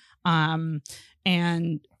Sunday.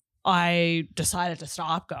 And I decided to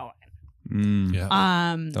stop going.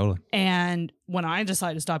 Totally. And when I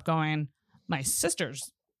decided to stop going, my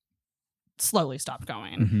sisters slowly stopped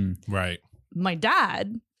going. Mm-hmm. Right. My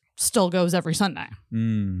dad still goes every Sunday.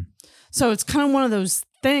 Mm. So it's kind of one of those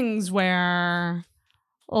things where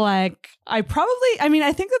like I think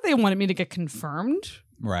that they wanted me to get confirmed.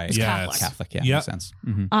 Right. Yes. Catholic. Yeah. Yep. Makes sense.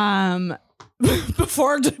 Mm-hmm.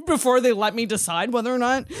 Before they let me decide whether or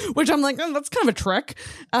not, which I'm like, oh, that's kind of a trick.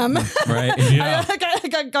 Right. Yeah.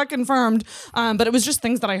 I got confirmed. But it was just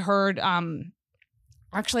things that I heard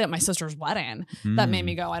actually at my sister's wedding that made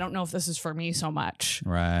me go, I don't know if this is for me so much.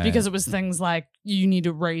 Right. Because it was things like you need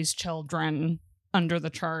to raise children under the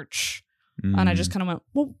church. And I just kind of went,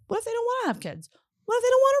 well, what if they don't want to have kids? What if they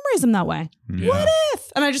don't want to raise them that way? Yeah. What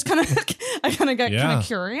if? And I just kind of got kind of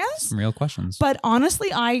curious. Some real questions. But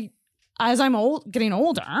honestly, as I'm getting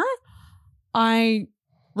older, I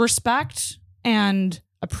respect and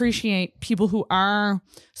appreciate people who are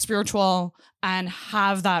spiritual and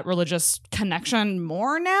have that religious connection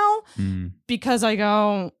more now because I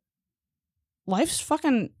go, life's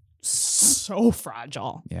fucking so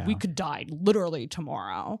fragile. Yeah. We could die literally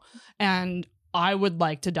tomorrow. And I would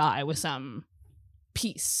like to die with some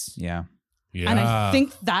peace. Yeah. Yeah. And I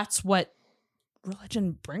think that's what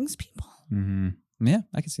religion brings people. Mm-hmm. Yeah,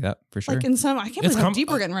 I can see that for sure. Like in some, I can't believe how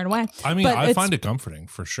deep we're getting right away. I mean, But I it's- find it comforting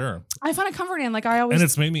for sure. I find it comforting. Like I always, And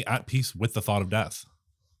it's made me at peace with the thought of death.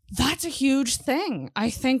 that's a huge thing.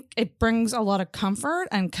 I think it brings a lot of comfort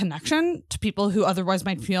and connection to people who otherwise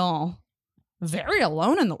might feel very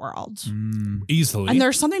alone in the world. Easily. And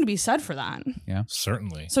there's something to be said for that.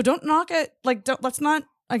 Certainly. So don't knock it. Like, let's not,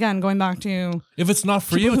 again, going back to If it's not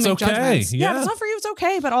for people you, who it's make okay. judgments. Yeah. If it's not for you, it's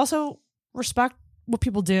okay. But also respect what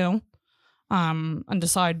people do. And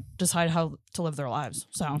decide how to live their lives.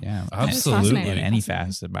 So Yeah, Absolutely. in any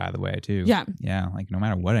facet, by the way, too. Yeah. Yeah, like no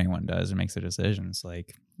matter what anyone does or makes their decisions,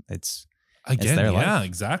 like it's Again, their yeah, life.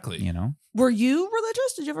 exactly. you know. were you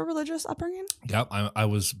religious? Did you have a religious upbringing? Yep. I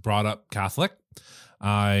was brought up Catholic.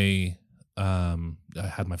 I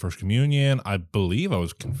had my first communion. I believe I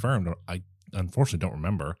was confirmed. I unfortunately don't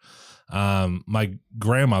remember. My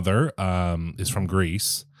grandmother is from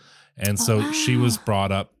Greece. And so she was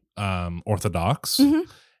brought up Orthodox. Mhm.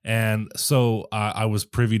 And so I was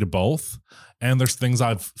privy to both. And there's things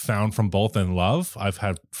I've found from both in love. I've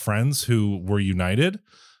had friends who were united,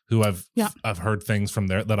 who I've heard things from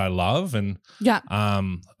there that I love. And Yeah.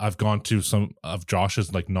 I've gone to some of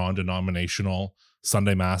Josh's like non-denominational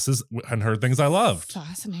Sunday masses and heard things I loved.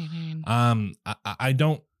 Fascinating. I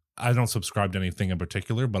don't subscribe to anything in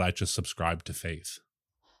particular, but I just subscribe to faith.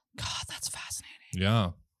 God, that's fascinating.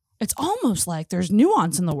 Yeah. It's almost like there's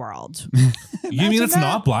nuance in the world. You mean it's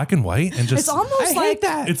not black and white and just It's almost like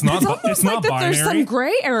that. It's not it's not like that binary. there's some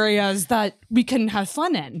gray areas that we can have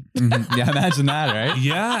fun in. Mhm. Yeah, imagine that, right?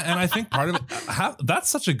 Yeah, and I think part of it that's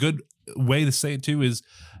such a good way to say it too is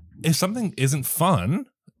if something isn't fun,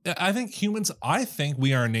 I think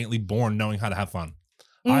we are innately born knowing how to have fun.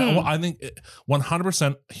 I think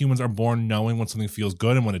 100% humans are born knowing when something feels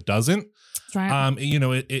good and when it doesn't. That's right.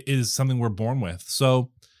 It is something we're born with.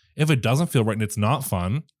 So if it doesn't feel right and it's not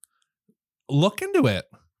fun, look into it.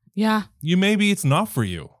 Yeah. Maybe it's not for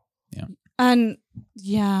you. And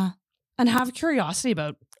have curiosity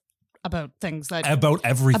about things that About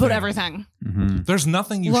everything. about everything. Mhm. There's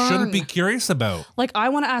nothing you shouldn't be Learn. curious about. Like I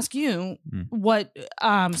want to ask you what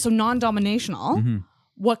so non-dominational, Mhm.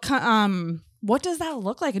 what does that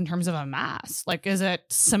look like in terms of a mass? Like is it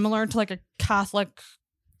similar to like a Catholic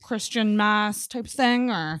Christian mass type thing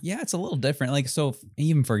or Yeah, it's a little different. Like, so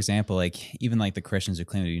even for example, like even like the Christians who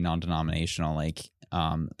claim to be non-denominational, like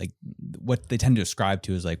what they tend to ascribe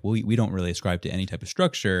to is like, well, we don't really ascribe to any type of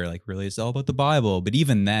structure. Like, really, it's all about the Bible. But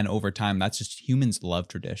even then, over time, that's just humans love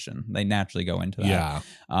tradition. They naturally go into that. Yeah.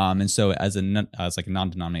 And so as like a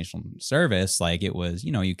non-denominational service, like it was,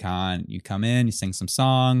 you come in, you sing some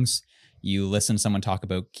songs, you listen to someone talk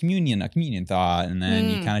about a communion thought, and then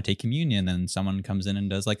you kind of take communion, then someone comes in and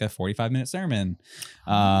does like a 45-minute sermon.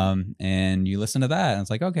 And you listen to that and it's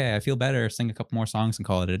like, okay, I feel better, sing a couple more songs and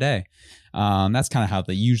call it a day. That's kind of how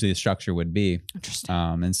usually the structure would be. Interesting.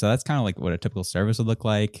 And so that's kind of like what a typical service would look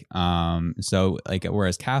like. So like,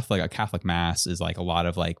 whereas a Catholic mass is like a lot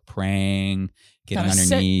of like praying, getting on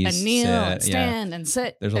your knees, and kneel and stand and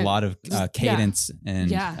sit. There's a lot of cadence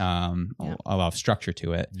and a lot of structure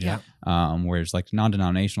to it. Yeah. Whereas like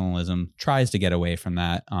non-denominationalism tries to get away from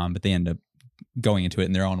that, but they end up going into it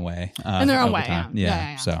in their own way. In their own way,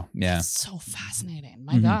 yeah. So That's so fascinating.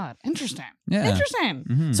 My God, interesting. Yeah. Interesting.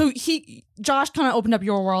 Mhm. So Josh kind of opened up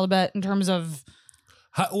your world a bit in terms of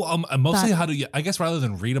Mostly how to, I guess, rather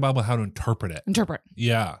than read about, but how to interpret it. interpret.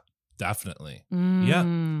 Yeah, definitely.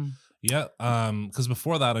 Mm. Yeah. Because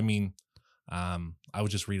before that, I mean, I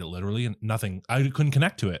would just read it literally and nothing. I couldn't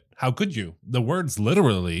connect to it. How could you? The words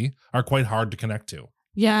literally are quite hard to connect to.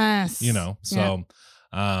 Yes. So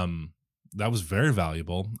that was very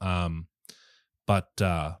valuable. But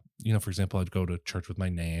for example, I'd go to church with my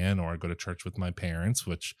nan, or I'd go to church with my parents,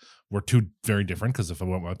 which were two very different, because if I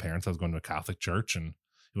went with my parents, I was going to a Catholic church, and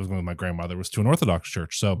if I was going with my grandmother, it was to an Orthodox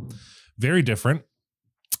church. So very different,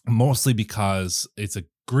 mostly because it's a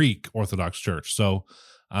Greek Orthodox church. So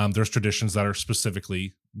there's traditions that are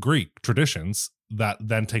specifically Greek traditions that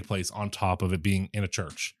then take place on top of it being in a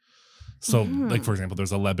church. So like, for example,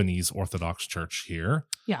 there's a Lebanese Orthodox church here.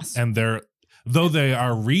 Yes. And though they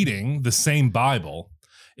are reading the same Bible,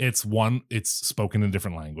 it's spoken in a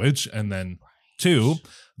different language. And then two,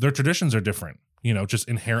 their traditions are different, just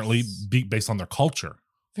inherently based on their culture.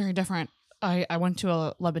 Very different. I went to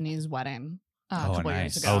a Lebanese wedding a couple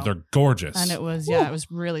years ago. Oh, they're gorgeous. And it was, it was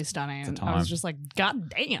really stunning. I was just like, God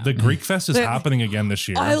damn. The Greek Fest is happening again this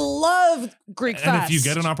year. I love Greek Fest. And if you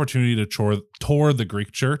get an opportunity to tour the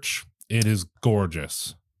Greek church, it is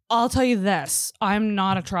gorgeous. I'll tell you this. I'm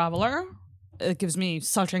not a traveler. It gives me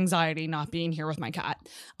such anxiety not being here with my cat.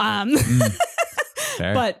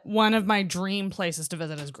 Fair. But one of my dream places to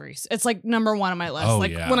visit is Greece. It's like number one on my list. Oh,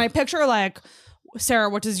 like when I picture like, Sarah,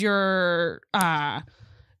 what does your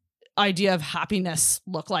idea of happiness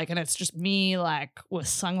look like? And it's just me like with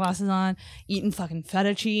sunglasses on, eating fucking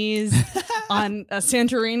feta cheese on a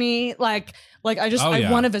Santorini. Like I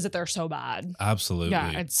want to visit there so bad. Absolutely.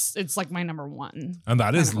 Yeah, it's like my number one. And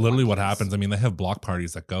that is literally what happens. I mean, they have block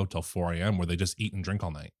parties that go till 4 a.m. where they just eat and drink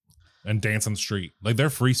all night and dance on the street. Like, they're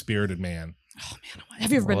free-spirited, man. Oh man,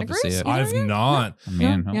 have you ever been to Greece? I've not.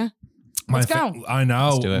 Man, Yeah. Let's go. I know.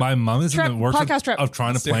 Let's do it. My mom is in the works podcast trip. of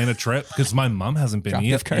trying to plan a trip, because my mom hasn't been Drop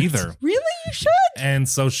gift cards. either. Really? You should. And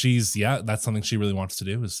so that's something she really wants to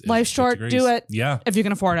do. Is Life's short. Greece. Do it. Yeah. If you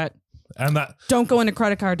can afford it. And that. Don't go into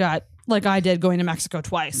credit card debt like I did going to Mexico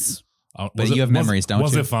twice. But you have memories, don't you?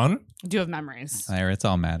 Was it fun? I do have memories. It's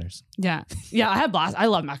all matters. Yeah. Yeah, I had blast. I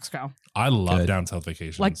love Mexico. I love Good. down south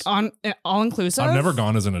vacations. Like on all inclusive. I've never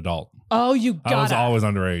gone as an adult. Oh, you gotta. I was always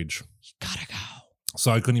underage. You gotta go.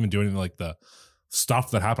 So I couldn't even do anything like the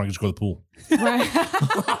stuff that happened. I could just go to the pool. Right.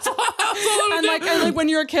 and like when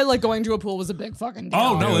you're a kid, like going to a pool was a big fucking deal.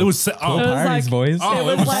 Oh no, it was sick. Pool It was parties, like- boys. Oh,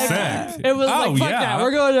 it was like sick. it was Oh, like fuck yeah. that.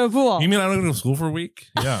 We're going to a pool. You mean I don't go to school for a week?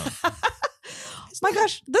 Yeah. My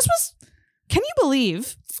gosh, this was. Can you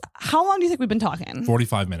believe? How long do you think we've been talking?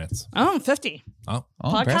 45 minutes. Oh, 50. Oh. Oh,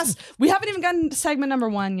 Podcast. impressive. We haven't even gotten to segment number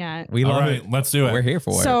 1 yet. We All love right, it. let's do it. We're here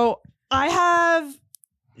for it. So I have.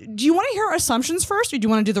 Do you want to hear our assumptions first, or do you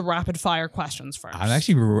want to do the rapid fire questions first?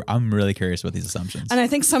 I'm really curious about these assumptions. And I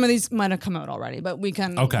think some of these might have come out already, but we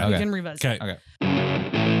can. Okay. We Okay. can revisit. Okay.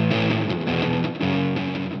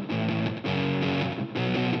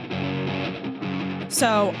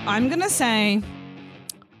 So I'm gonna say,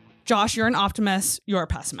 Josh, you're an optimist. You're a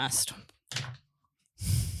pessimist.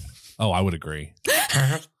 Oh, I would agree.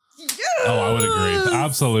 Oh, I would agree.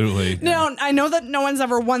 Absolutely. Now, I know that no one's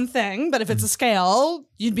ever one thing, but if it's a scale,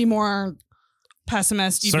 you'd be more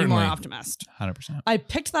pessimist. You'd be more Certainly. optimist. 100%. I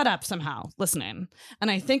picked that up somehow listening, and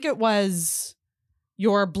I think it was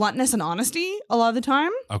your bluntness and honesty a lot of the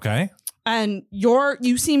time, Okay. and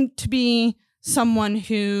you seem to be someone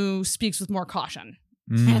who speaks with more caution.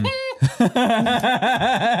 Mm.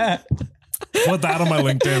 Put that on my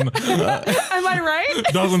LinkedIn. Am I right?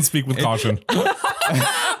 Doesn't speak with caution. we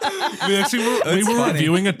were funny.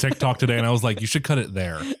 reviewing a TikTok today, and I was like, you should cut it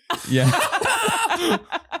there. Yeah.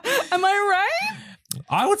 Am I right?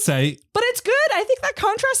 I would say, But it's good. I think that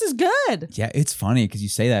contrast is good. Yeah, it's funny because you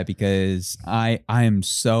say that, because I am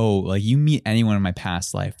so, like, you meet anyone in my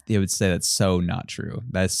past life, they would say that's so not true.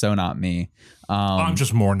 That's so not me. I'm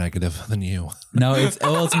just more negative than you. No,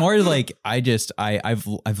 it's more like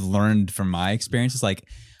I've learned from my experiences. Like,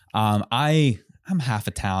 I'm half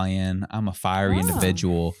Italian. I'm a fiery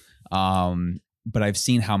individual. But I've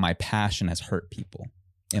seen how my passion has hurt people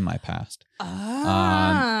in my past.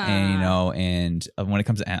 And when it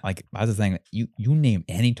comes to like, that's the thing, you name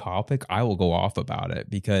any topic, I will go off about it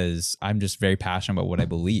because I'm just very passionate about what I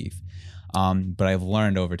believe. But I've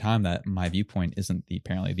learned over time that my viewpoint isn't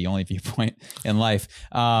apparently the only viewpoint in life.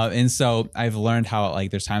 And so I've learned how like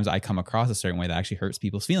there's times I come across a certain way that actually hurts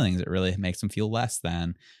people's feelings. It really makes them feel less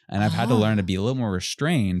than. And I've had to learn to be a little more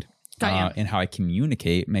restrained in how I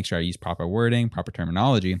communicate, make sure I use proper wording, proper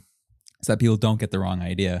terminology, so that people don't get the wrong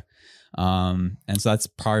idea. And so that's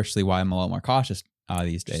partially why I'm a lot more cautious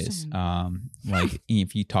these days. Like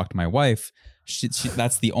if you talk to my wife, she,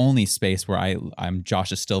 that's the only space where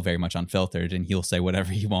Josh is still very much unfiltered and he'll say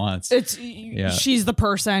whatever he wants. She's the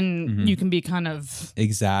person you can be kind of.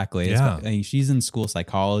 Exactly. Yeah. She's in school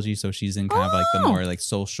psychology. So she's in kind of like the more like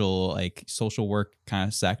social work kind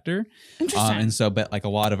of sector. Interesting. And so, but like a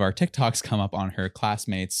lot of our TikToks come up on her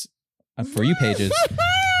classmates For You pages.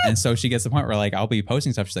 And so she gets to the point where like I'll be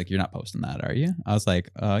posting stuff. She's like, "You're not posting that, are you?" I was like,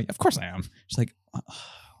 "Of course I am." She's like,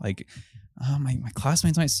 my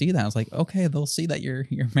classmates might see that. I was like, "Okay, they'll see that you're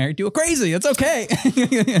married to a crazy. It's okay."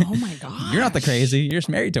 Oh my god, you're not the crazy. You're just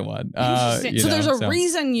married to one. So there's a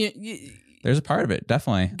reason you there's a part of it,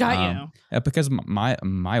 definitely. Got you. Because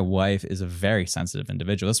my wife is a very sensitive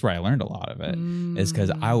individual. That's where I learned a lot of it. Is because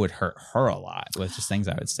I would hurt her a lot with just things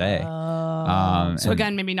I would say. So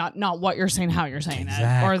again, maybe not what you're saying, how you're saying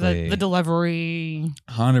exactly. it, or the delivery.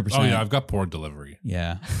 100%. Oh yeah, I've got poor delivery.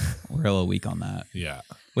 Yeah, we're a little weak on that. Yeah,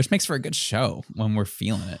 which makes for a good show when we're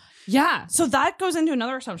feeling it. Yeah. So that goes into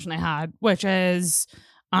another assumption I had, which is,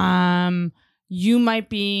 you might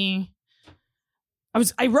be.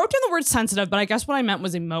 I wrote down the word sensitive, but I guess what I meant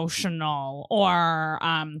was emotional or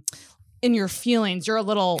in your feelings. You're a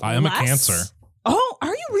little I am less. a Cancer. Oh, are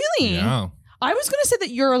you really? Yeah. I was going to say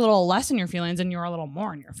that you're a little less in your feelings and you're a little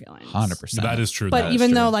more in your feelings. 100%. That is true. But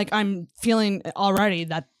even though like I'm feeling already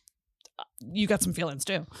that you got some feelings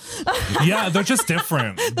too. Yeah, they're just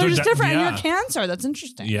different. They're just different. Yeah. And you're Cancer. That's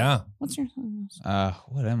interesting. Yeah. What's your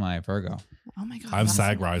what am I? Virgo. Oh my God. I'm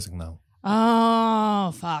Sag rising though.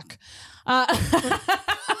 Oh, fuck. We're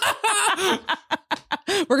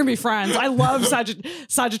going to be friends. I love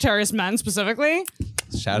Sagittarius men specifically.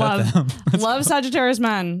 Shout out to them. Love Sagittarius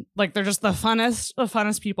men. Like they're just the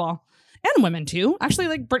funnest people. And women too. Actually,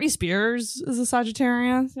 like Britney Spears is a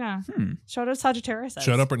Sagittarius. Yeah. Shout out Sagittarius.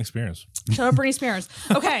 Shout out Britney Spears. Shout out Britney Spears.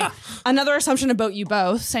 Okay. Another assumption about you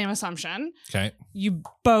both. Same assumption. Okay. You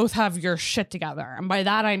both have your shit together. And by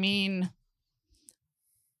that, I mean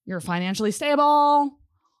you're financially stable.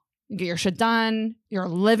 You get your shit done. You're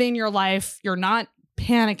living your life. You're not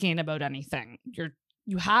panicking about anything.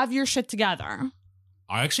 You have your shit together.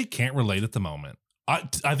 I actually can't relate at the moment.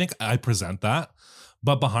 I think I present that,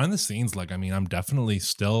 but behind the scenes, like, I mean, I'm definitely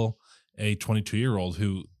still a 22-year-old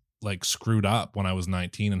who like screwed up when I was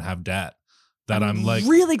 19 and have debt. That I'm like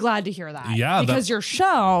really glad to hear that. Yeah, because your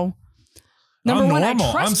show. Number one, I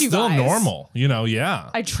trust I'm you still guys. normal,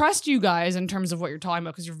 yeah. I trust you guys in terms of what you're talking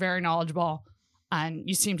about because you're very knowledgeable and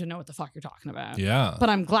you seem to know what the fuck you're talking about. Yeah. But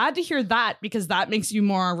I'm glad to hear that because that makes you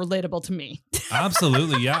more relatable to me.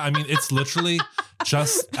 Absolutely. Yeah. I mean, it's literally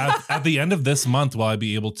just at the end of this month will I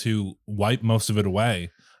be able to wipe most of it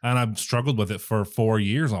away. And I've struggled with it for 4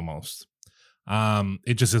 years almost.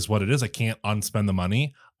 It just is what it is. I can't unspend the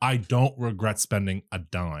money. I don't regret spending a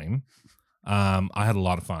dime. I had a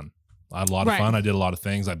lot of fun. I had a lot of fun. I did a lot of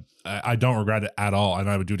things. I don't regret it at all. And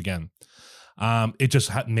I would do it again. It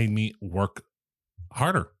just made me work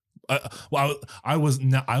harder. I will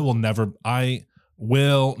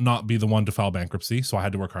not be the one to file bankruptcy. So I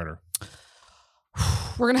had to work harder.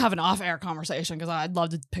 We're going to have an off-air conversation because I'd love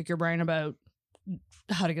to pick your brain about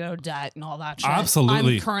how to get out of debt and all that shit.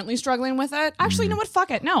 Absolutely. I'm currently struggling with it. Actually, you know what?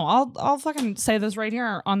 Fuck it. No, I'll fucking say this right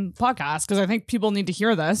here on the podcast because I think people need to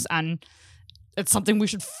hear this and it's something we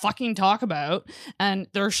should fucking talk about. And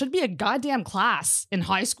there should be a goddamn class in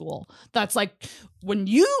high school that's like, when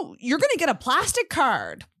you're going to get a plastic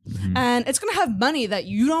card and it's going to have money that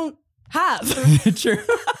you don't have. True.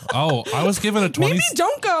 Oh, I was given a Maybe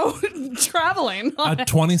don't go traveling. A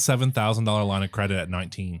 $27,000 line of credit at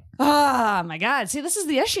 19. Oh my God. See, this is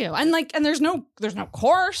the issue. And there's no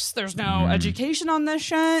course, there's no education on this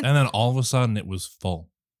shit. And then all of a sudden it was full.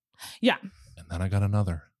 Yeah. And then I got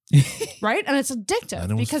another. Right? And it's addictive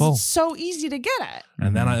and it because full. it's so easy to get it.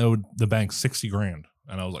 And then I owed the bank $60,000.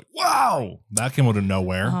 And I was like, wow, that came out of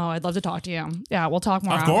nowhere. Oh, I'd love to talk to you. Yeah, we'll talk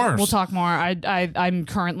more. Of course. We'll talk more. I'm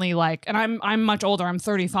currently like, and I'm much older. I'm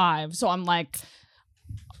 35. So I'm like,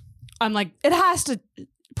 it has to,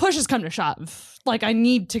 push has come to shove. Like I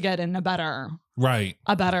need to get in a better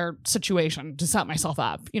situation to set myself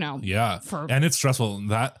up, you know. Yeah. And it's stressful.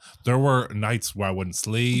 That there were nights where I wouldn't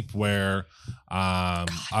sleep, where I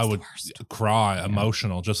would cry,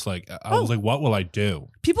 emotional, just like I was like, what will I do?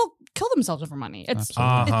 People kill themselves over money. It's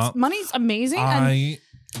money's amazing. I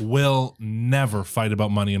will never fight about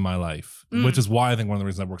money in my life, which is why I think one of the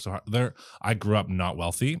reasons I work so hard. I grew up not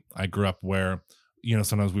wealthy. I grew up where, you know,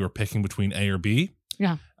 sometimes we were picking between A or B.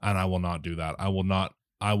 Yeah. And I will not do that. I will not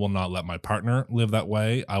let my partner live that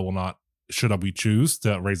way. I will not, should we choose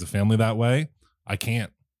to raise a family that way? I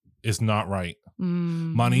can't. It's not right.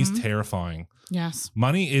 Mm-hmm. Money's terrifying. Yes.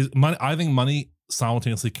 Money. I think money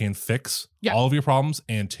simultaneously can fix all of your problems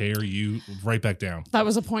and tear you right back down. That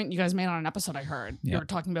was a point you guys made on an episode I heard. You were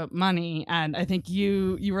talking about money, and I think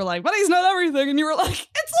you were like, money's not everything, and you were like,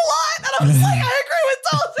 it's a lot. And I was like, I agree with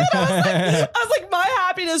Dalton. I was like, my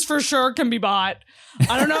happiness for sure can be bought.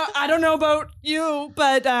 I don't know about you,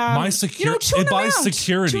 but my security, it buys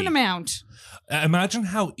security. To an amount. Imagine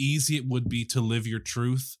how easy it would be to live your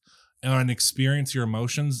truth and experience your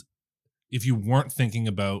emotions if you weren't thinking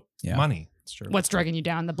about money. True. What's dragging you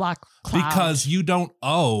down? The black cloud. Because you don't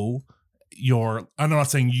owe I'm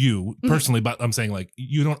not saying you personally, but I'm saying like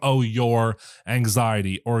you don't owe your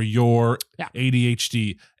anxiety or your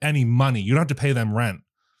ADHD any money. You don't have to pay them rent,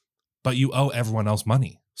 but you owe everyone else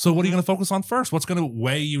money. So what are you going to focus on first? What's going to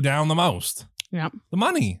weigh you down the most? Yeah. The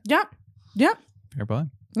money. Yeah. Yeah. Fair play.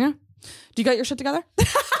 Yeah. Do you got your shit together?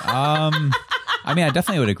 I mean, I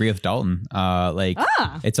definitely would agree with Dalton.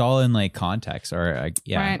 It's all in like context or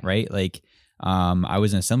right? Like, I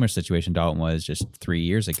was in a similar situation Dalton was just 3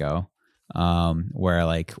 years ago, where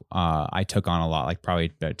like I took on a lot, like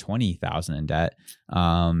probably about 20,000 in debt,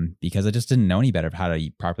 because I just didn't know any better of how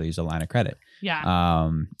to properly use a line of credit. Yeah.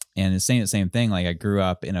 And it's saying the same thing. Like I grew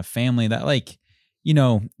up in a family that like, you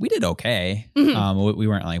know, we did okay. Mm-hmm. We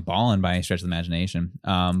weren't like balling by any stretch of the imagination.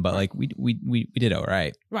 But like we did all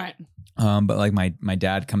right. Right. But like my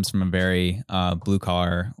dad comes from a very blue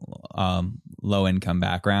collar, low income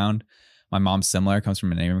background. My mom's similar, comes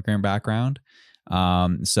from an immigrant background.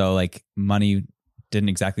 So like money didn't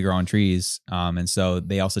exactly grow on trees. And so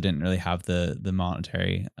they also didn't really have the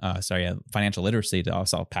financial literacy to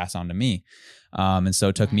also pass on to me. And so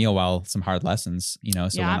it took me a while, some hard lessons, you know.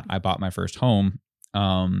 So when I bought my first home,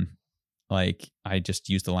 like I just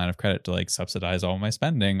used the line of credit to like subsidize all my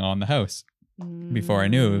spending on the house. Before I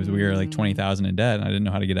knew we were like 20,000 in debt and I didn't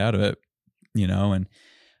know how to get out of it, you know, and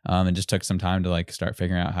it just took some time to like start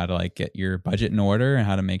figuring out how to like get your budget in order and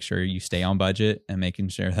how to make sure you stay on budget and making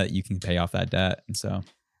sure that you can pay off that debt. And so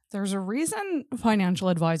there's a reason financial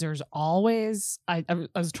advisors always, I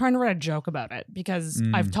was trying to write a joke about it because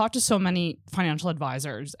I've talked to so many financial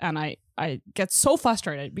advisors and I get so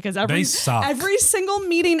frustrated because every single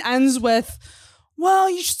meeting ends with,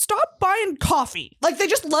 well, you should stop buying coffee. Like they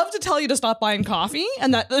just love to tell you to stop buying coffee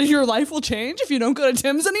and that your life will change if you don't go to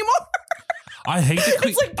Tim's anymore. I hate to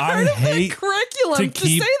it's like part of the curriculum to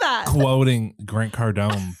say that. Quoting Grant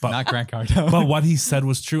Cardone, but not Grant Cardone. But what he said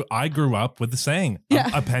was true. I grew up with the saying,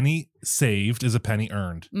 a penny saved is a penny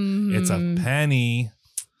earned. Mm-hmm. It's a penny.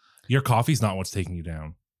 Your coffee's not what's taking you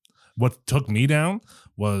down. What took me down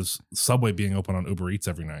was Subway being open on Uber Eats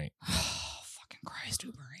every night. Fucking Christ,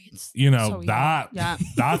 Uber Eats. You know, so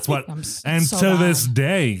that's what, and so to this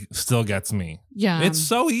day still gets me. Yeah. It's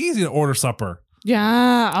so easy to order supper.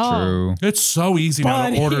 Yeah. Oh. True. It's so easy now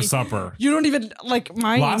to order supper. You don't even like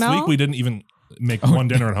my Last week we didn't even make one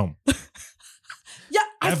dinner at home. Yeah,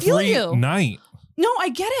 I feel you. Every night. No, I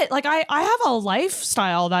get it. Like I have a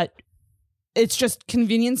lifestyle that it's just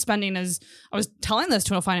convenient spending. As I was telling this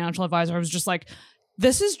to a financial advisor, I was just like,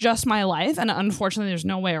 this is just my life. And unfortunately, there's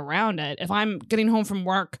no way around it. If I'm getting home from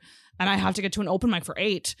work and I have to get to an open mic for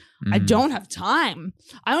 8, I don't have time.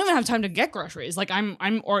 I don't even have time to get groceries. Like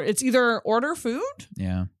or it's either order food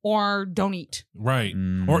or don't eat. Right.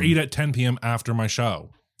 Or eat at 10 p.m. after my show.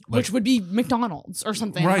 Like, which would be McDonald's or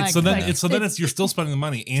something. Right. Like, so then you're still spending the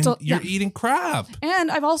money and you're eating crap. And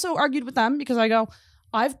I've also argued with them because I go,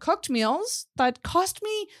 I've cooked meals that cost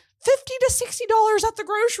me $50 to $60 at the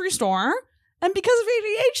grocery store. And because of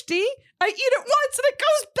ADHD, I eat it once and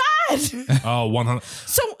it goes bad. Oh, 100.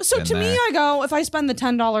 So to me, I go, if I spend the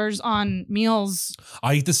 $10 on meals,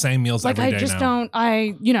 I eat the same meals every day. I just now. don't.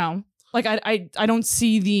 I don't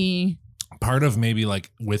see the part of maybe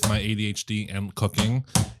like with my ADHD and cooking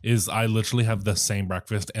is I literally have the same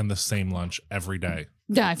breakfast and the same lunch every day.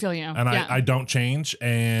 Yeah, I feel you. And I don't change,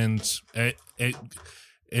 and it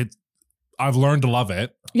I've learned to love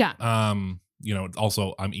it. Yeah. You know,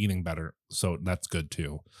 also I'm eating better, so that's good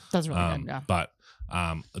too. That's really good. Yeah. But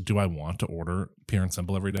Do I want to order Pure and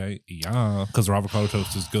Simple every day? Yeah, because their avocado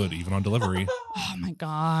toast is good even on delivery. Oh my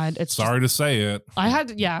God. It's Sorry to say it. I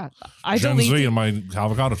Gen Z and my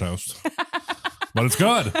avocado toast. But it's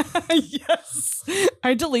good. Yes.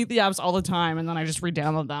 I delete the apps all the time and then I just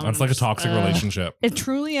re-download them. That's like a toxic relationship. It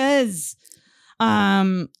truly is.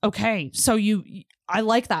 Okay. So I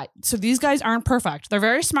like that. So these guys aren't perfect. They're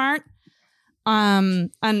very smart. And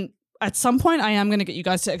at some point I am going to get you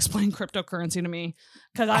guys to explain cryptocurrency to me.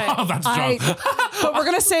 Cause but we're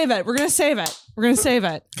going to save it. We're going to save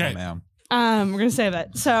it. Okay. Oh, We're going to save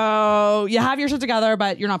it. So you have your shit together,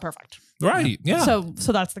 but you're not perfect. Right. Yeah. So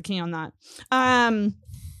that's the key on that.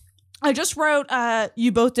 I just wrote,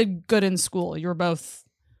 you both did good in school. You were both.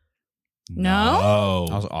 No?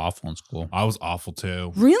 I was awful in school. I was awful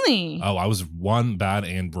too. Really? Oh, I was one bad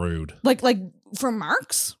and brood. Like for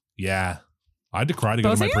marks? Yeah. I had to cry to go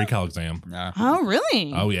Both to my of you? pre-cal exam. Yeah. Oh,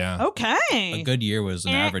 really? Oh, yeah. Okay. A good year was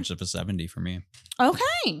an Eh. average of a 70 for me.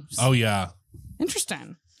 Okay. Oh, yeah.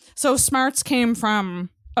 Interesting. So smarts came from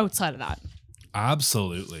outside of that.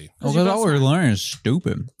 Absolutely. Well, you because both all we were smart. learning is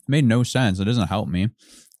stupid. It made no sense. It doesn't help me.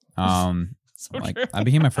 So Like true. I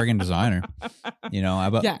became a friggin' designer. You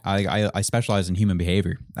know, Yeah. I specialize in human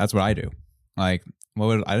behavior. That's what I do. Like,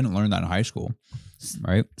 I didn't learn that in high school,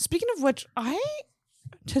 right? Speaking of which, I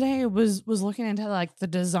today was looking into like the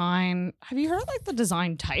design. Have you heard like the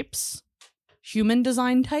design types? Human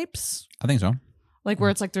design types? I think so. Like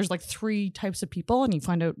where it's like there's like 3 types of people and you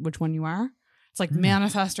find out which one you are. It's like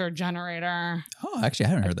manifestor, generator. Oh, actually, I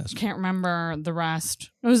haven't heard this. Can't remember the rest.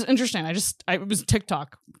 It was interesting. It was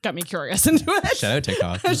TikTok got me curious into it. Shout out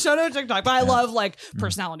TikTok. Shout out TikTok. But I love like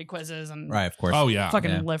personality quizzes and Right, of course. Oh, yeah.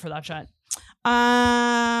 fucking live for that shit.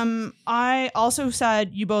 I also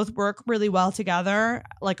said you both work really well together,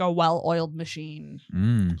 like a well-oiled machine.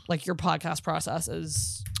 Like your podcast process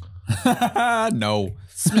is No.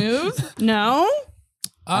 smooth. No?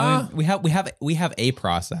 I mean, we have a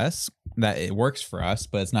process that it works for us,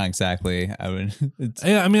 but it's not exactly. It's,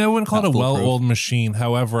 Yeah, I mean, I wouldn't call it a Not foolproof. well-oiled machine.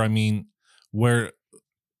 However, I mean, where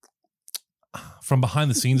from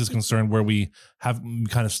behind the scenes is concerned, where we have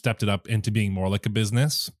kind of stepped it up into being more like a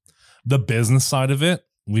business, the business side of it,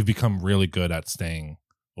 we've become really good at staying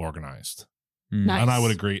organized. Nice. And I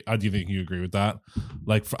would agree. Do you think you agree with that?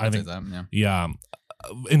 Like, I think, that, yeah. yeah.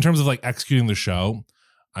 In terms of like executing the show,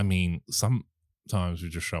 I mean, sometimes we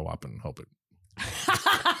just show up and hope it.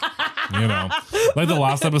 You know, like the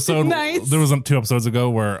last episode, Nice. there was 2 episodes ago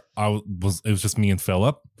where it was just me and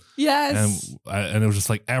Philip, Yes. and it was just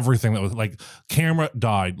like everything that was like camera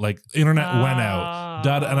died, like internet went out,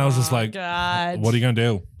 and I was just like, God. what are you gonna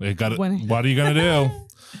do? What are you gonna do?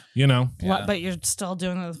 You know, What, but you're still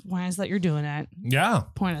doing the why is that you're doing it. yeah.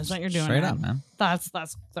 Point is that you're doing Straight it. up, man. That's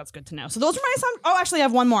good to know. So those are my assumptions. Oh, actually, I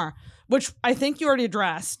have one more, which I think you already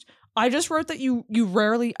addressed. I just wrote that you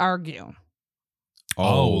rarely argue.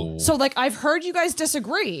 Oh, So like I've heard you guys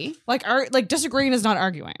disagree. Like disagreeing is not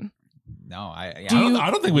arguing. no, I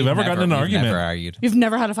don't think we've ever gotten in an argument. Never argued. You've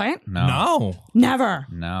never had a fight? No, Never.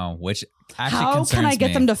 no. Which actually How concerns can I get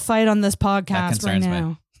me. them to fight on this podcast right concerns me.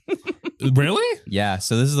 now? Really? Yeah.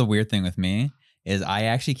 So this is the weird thing with me is I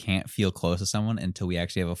actually can't feel close to someone until we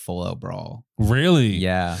actually have a full out brawl. Really?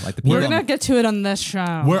 Yeah, like the people. We're gonna get to it on this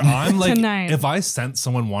show. Where I'm like, Tonight. if I sense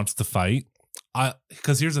someone wants to fight,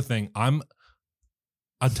 because here's the thing, I'm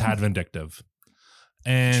a tad vindictive,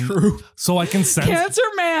 and True. so I can sense. Cancer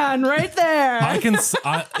man, right there. I can.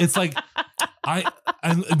 It's like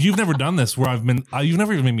and you've never done this where I've been. You've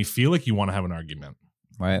never even made me feel like you want to have an argument.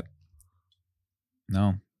 Right.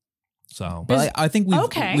 No. So, But I think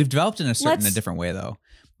okay. we've developed in a different way though.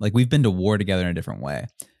 Like we've been to war together in a different way.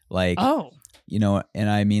 Like Oh. you know, and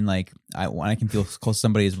I mean like when I can feel close to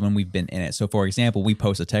somebody is when we've been in it. So for example, we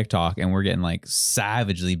post a TikTok and we're getting like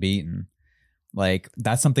savagely beaten. Like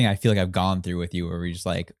that's something I feel like I've gone through with you where we're just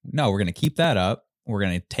like, no, we're gonna keep that up. We're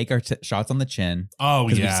gonna take our shots on the chin. oh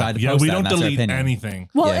 'Cause we yeah, decided to yeah. post We that, don't and that's our delete opinion. anything.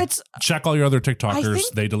 Well, Yeah. it's Check all your other I TikTokers;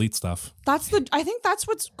 think- they delete stuff. I think that's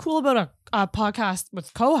what's cool about a podcast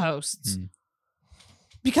with co-hosts.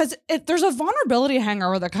 Because there's a vulnerability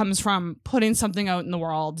hangover that comes from putting something out in the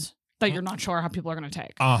world that you're not sure how people are going to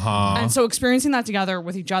take. And so experiencing that together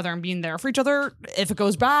with each other and being there for each other, if it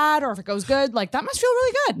goes bad or if it goes good, like that must feel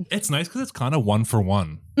really good. It's nice because it's kind of 1 for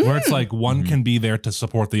 1, where it's like one can be there to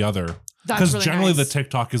support the other. That's Because really generally nice. the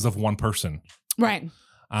TikTok is of one person. Right.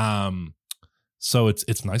 So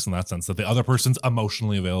it's nice in that sense that the other person's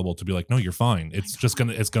emotionally available to be like, no, you're fine. It's just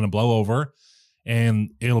gonna blow over, and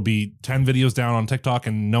it'll be 10 videos down on TikTok,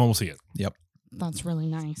 and no one will see it. Yep. That's really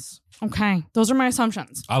nice. Okay. Those are my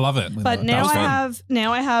assumptions. I love it. But That now was I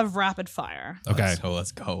fun. have rapid fire. Okay. So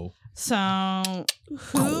let's go. So,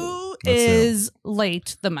 who Let's see. is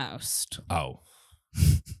late the most? Oh,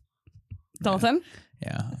 Dalton?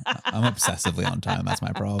 Yeah, I'm obsessively on time. That's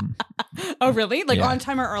my problem. Oh, really? Like Yeah. on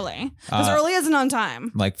time or early? Because Uh, early isn't on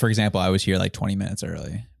time. Like, for example, I was here like 20 minutes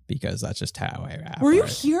early because that's just how I operate. Were you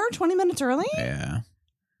here 20 minutes early? Yeah.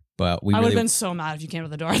 But we I would really, have been so mad if you came to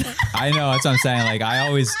the door. I know, that's what I'm saying. Like,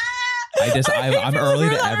 I'm early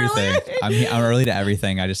to everything. I'm early to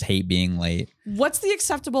everything. I just hate being late. What's the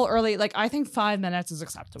acceptable early? Like, I think 5 minutes is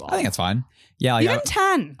acceptable. I think it's fine. Yeah, like Even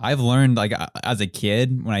 10. I've learned, like, as a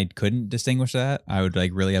kid, when I couldn't distinguish that, I would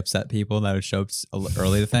like really upset people that would show up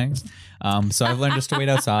early to things. So I've learned just to wait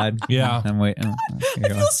outside. Yeah. and wait. I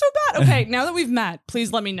feel so bad. Okay, now that we've met,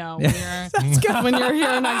 please let me know when you're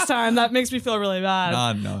here next time. That makes me feel really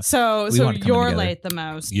bad. No. So We want to come you're together. late the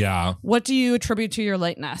most. yeah. What do you attribute to your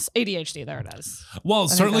lateness? ADHD, there it is. Well,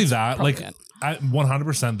 think certainly that's that. Like, probably I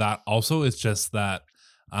 100% that. Also, it's just that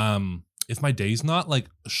if my day's not like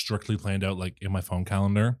strictly planned out, like in my phone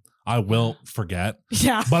calendar, I will forget,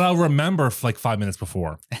 Yeah. but I'll remember like 5 minutes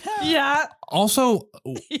before. Yeah. Also,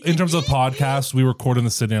 in terms of podcasts, we record in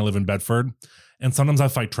the city. I live in Bedford, and sometimes I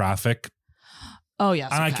fight traffic. Oh,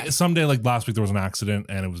 yes. And Okay. someday, like last week, there was an accident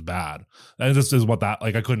and it was bad. And this is what that,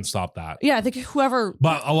 like, I couldn't stop that. Yeah, I think whoever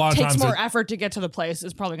But a lot of takes times, more effort to get to the place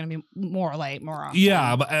is probably going to be more late, more often.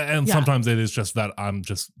 yeah, but and Yeah. sometimes it is just that I'm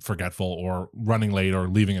just forgetful or running late or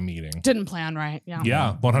leaving a meeting. Didn't plan right. Yeah.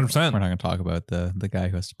 Yeah, We're 100%. not going to talk about the guy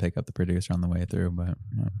who has to pick up the producer on the way through, but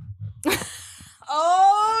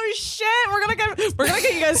Oh shit! We're gonna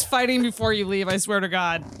get you guys fighting before you leave. I swear to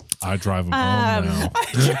God. I drive him home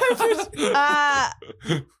now.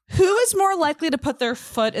 Who is more likely to put their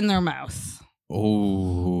foot in their mouth?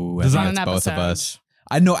 oh, Does I that- think it's An both of episode. us.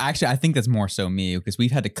 I know. Actually, I think that's more so me because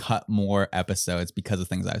we've had to cut more episodes because of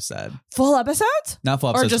things I've said. Full episodes, Not full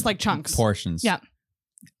or episodes, just like chunks? portions. Yeah.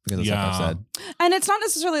 because of stuff I've Yeah. said. And it's not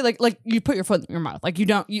necessarily like you put your foot in your mouth. Like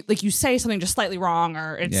you say something just slightly wrong,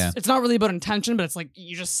 or it's not really about intention, but it's like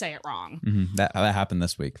you just say it wrong. Mm-hmm. That happened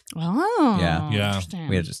this week. Oh, Yeah. Yeah. Interesting.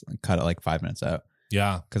 We had to just cut it like 5 minutes out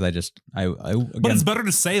Yeah. because I again, But it's better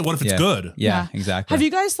to say it. What if it's Yeah. good? Yeah, Yeah. exactly. Have you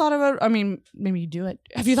guys thought about? I mean, maybe you do it.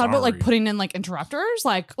 Have you thought about like Sorry. putting in like interrupters,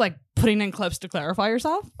 like putting in clips to clarify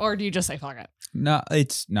yourself, or do you just say fuck it? No,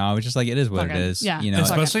 it's just like it is what Fuck it it. is. Yeah. You know, It's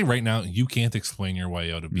like- Especially right now, you can't explain your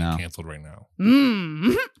way out of being No. canceled right now.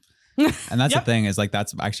 Mm. and that's Yep. the thing is like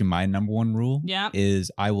that's actually my number one rule. Yeah. Is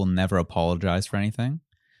I will never apologize for anything.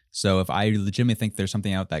 So if I legitimately think there's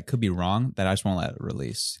something out that could be wrong, that I just won't let it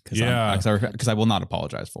release because I will not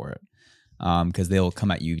apologize for it. Because they'll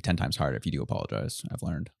come at you 10 times harder if you do apologize. I've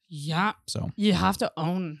learned. Yeah. So You have to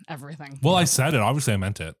own everything. Well, I said it. Obviously, I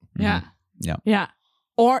meant it. Yeah. Yeah. Yeah.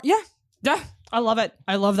 Or yeah. I love it.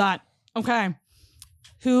 I love that. Okay.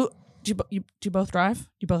 Who do you both drive?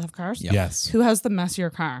 You both have cars? Yeah. Yes. Who has the messier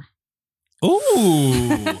car? Ooh.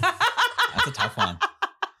 that's a tough one.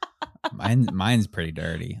 Mine's pretty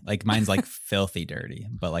dirty. Like mine's like filthy dirty.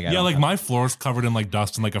 But like I Yeah, don't like have- my floor's covered in like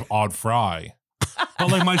dust and like an odd fry. But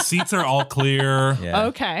like my seats are all clear. yeah.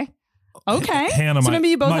 Okay. Okay. Hannah, So my, maybe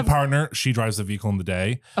you both my have- partner, she drives the vehicle in the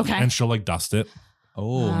day Okay. and she'll like dust it.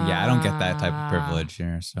 Oh yeah, I don't get that type of Ah. privilege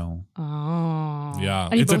here, so Oh. Yeah,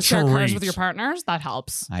 And you it's a both share cars treat. with your partners? That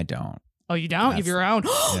helps. I don't. Oh, you don't? You have That's- your own.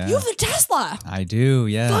 yeah. You have the Tesla. I do.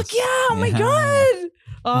 Yes. Fuck yeah. Oh my Yeah. God.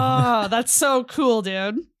 Oh, that's so cool,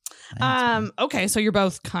 dude. Thanks, Okay, so you're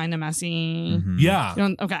both kind of messy. Mhm. Yeah. You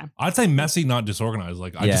don't, okay. I'd say messy, not disorganized.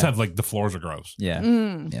 Like I just Yeah. have like the floors are gross. Yeah.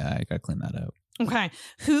 Mm. Yeah, I gotta clean that out. Okay.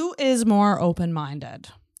 Who is more open-minded?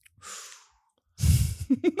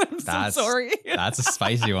 I'm That's- so sorry. That's a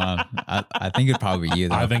spicy one. I think it'd probably be you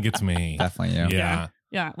though. I think it's me. Definitely you. Yeah.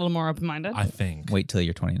 Yeah, a little more open-minded. I think. Wait till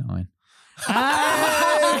you're 29.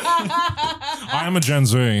 I am a Gen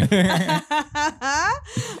Z.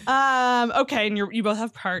 Okay, and you both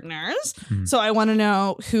have partners. Mhm. So I want to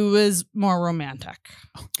know who is more romantic.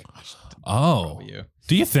 Oh gosh. Oh. Probably you.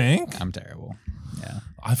 Do you think? I'm terrible. Yeah.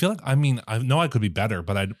 I feel like I know I could be better,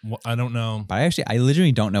 but I don't know. But I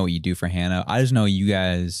literally don't know what you do for Hannah. I just know you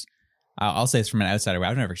guys. I'll say this from an outsider.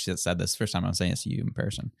 I've never said this. First time I'm saying this to you in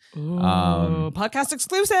person. Ooh, podcast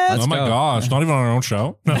exclusive. Let's Oh my go. gosh, not even on our own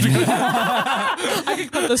show. No, I'm just kidding. I can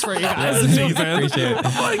clip this for you guys. Appreciate it.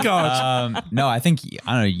 Oh my gosh. No, I think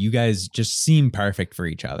I don't know. You guys just seem perfect for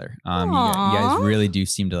each other. You guys Aw. really do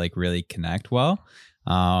seem to like really connect well.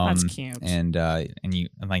 That's cute. And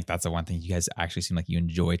like that's the one thing you guys actually seem like you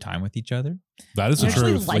enjoy time with each other, That is You the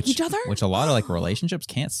actually truth. like each other? which a lot of like relationships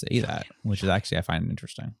can't say that. Which is actually I find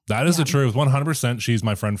interesting. That is Yeah. the truth. 100%. She's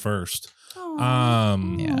my friend first. Aw.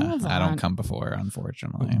 Um, Yeah, love I don't that. come before,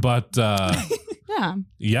 unfortunately. But Yeah.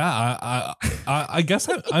 Yeah, I guess.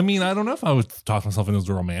 I mean, I don't know if I would talk myself into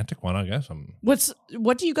the romantic one. I guess I'm.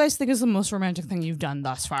 What do you guys think is the most romantic thing you've done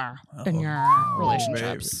thus far in your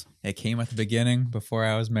relationships? It came at the beginning before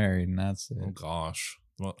I was married, and that's it. Oh gosh.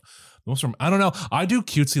 Well, I don't know. I do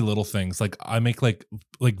cutesy little things. Like I make like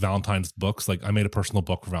Valentine's books. Like I made a personal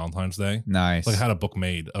book for Valentine's Day. Nice. Like I had a book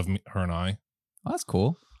made of me, her and I. Oh, that's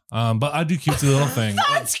cool. But I do cutesy little things.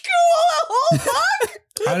 That's cool.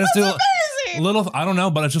 I just do amazing. little. I don't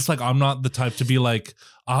know, but it's just like I'm not the type to be like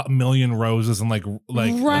a million roses and like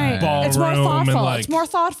right. ballroom It's more thoughtful. and like It's more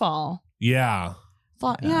thoughtful. yeah.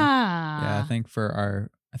 Yeah. Yeah, I think it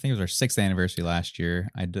was our 6th anniversary last year.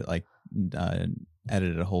 I did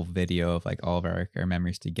edited a whole video of like all of our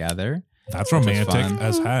memories together. That's Which was romantic fun.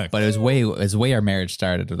 as heck. But it was way our marriage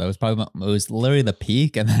started. That was literally the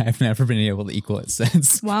peak, and then I've never been able to equal it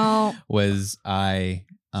since. Well, was I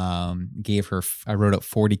gave her I wrote up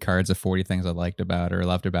 40 cards of 40 things I liked about her or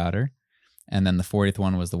loved about her, and then the 40th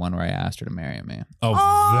one was the one where I asked her to marry me.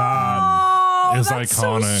 That is that's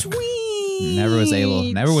iconic. So sweet. Never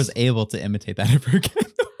was able to imitate that ever again.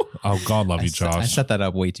 Oh, God love you, I Josh. set that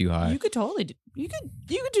up way too high. You could totally do, you could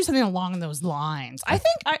do something along those lines. I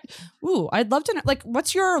think I'd love to know, like,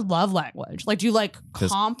 what's your love language? Like, do you like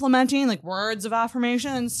complimenting, like words of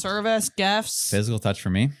affirmation, service, gifts? Physical touch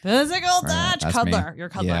for me. Physical touch. That's Cuddler. me. You're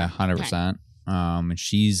a cuddler. Yeah, 100%. And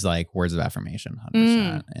she's like words of affirmation,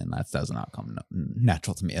 100%. And that does not come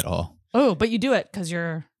natural to me at all. Oh, but you do it because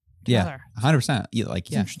you're together. Yeah, 100%. Yeah,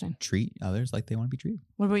 Interesting. treat others like they want to be treated.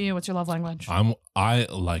 What about you? What's your love language? I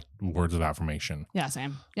like words of affirmation. Yeah,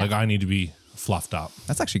 same. Yeah. Like I need to be fluffed up.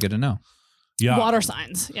 That's actually good to know. Yeah. Water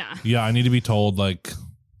signs. Yeah. Yeah, I need to be told like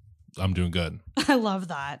I'm doing good. I love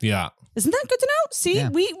that. Yeah. Isn't that good to know? See, Yeah.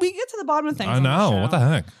 we get to the bottom of things. I on know. the What the show.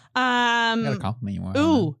 heck? I gotta compliment you more.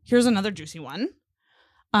 Ooh, here's another juicy one.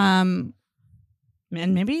 And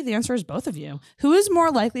maybe the answer is both of you. Who is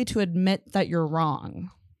more likely to admit that you're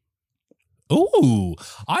wrong? Ooh,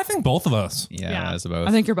 I think both of us. Yeah, that's about.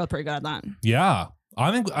 I think you're both pretty good at that. Yeah.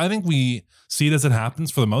 I think we see it as it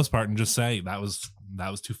happens for the most part and just say that was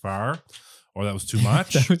too far or that was too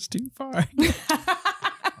much. that was too far.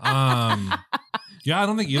 Yeah, I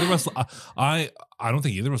don't think either of us I don't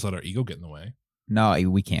think either of us let our ego get in the way. No,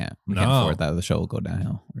 we can't. We can't No. afford that. The show will go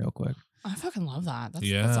downhill real quick. I fucking love that. That's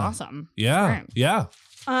Yeah. awesome. Yeah. Great. Yeah.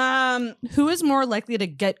 Who is more likely to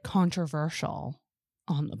get controversial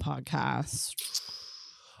on the podcast?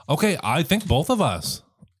 Okay, I think both of us.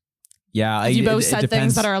 Yeah, You both it said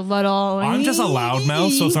depends. things that are a little. I'm just a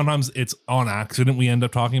loudmouth, so sometimes it's on accident we end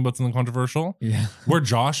up talking about something controversial. Yeah, Where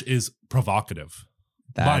Josh is provocative.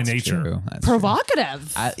 that's nature. true. That's true.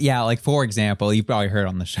 provocative. Yeah, like for example, you probably heard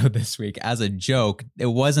on the show this week as a joke. It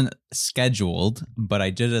wasn't scheduled, but I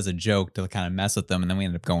did it as a joke to kind of mess with them, and then we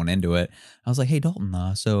ended up going into it. I was like, "Hey, Dalton,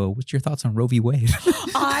 so what's your thoughts on Roe v. Wade?"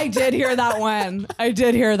 I did hear that one. I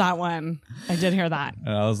did hear that. And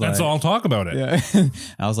I was like, And so I'll talk about it. "Yeah." And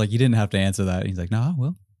I was like, "You didn't have to answer that." And he's like, "No, I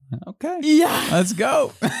will." Okay, Yeah. let's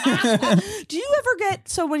go. Do you ever get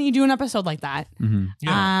so when you do an episode like that, hmm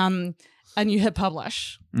Yeah. and you hit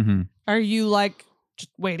publish, hmm are you like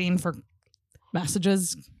just waiting for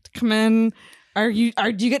messages to come in? Do you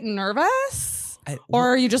get nervous, or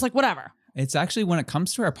are you just like whatever? It's actually when it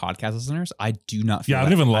comes to our podcast listeners, I do not feel Yeah, I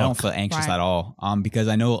don't even I don't look. feel anxious Right. at all. Because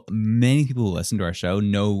I know many people who listen to our show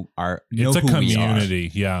know It's a who we are. community.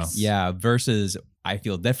 Yeah. Yeah, versus I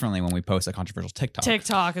feel differently when we post a controversial TikTok.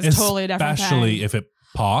 TikTok is totally a different Especially thing. if it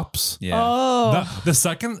pops. Yeah. Oh, The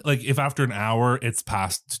second, like if after an hour it's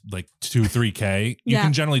past like 2-3K, you Yeah.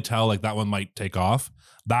 can generally tell like that one might take off.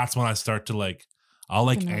 That's when I start to like, I'll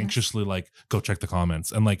like Nervous. anxiously like go check the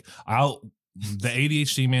comments and like the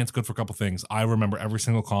ADHD man's good for a couple things. I remember every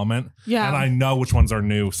single comment yeah. and I know which ones are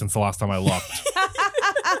new since the last time I looked.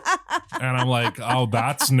 And I'm like, oh,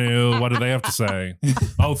 that's new. What do they have to say?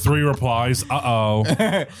 Oh, 3 replies. Oh,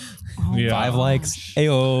 Yeah. 5 likes. gosh.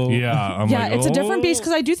 Ayo. Yeah. I'm Yeah, like, it's a different beast oh.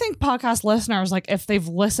 because I do think podcast listeners, like if they've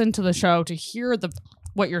listened to the show to hear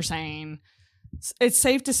what you're saying, it's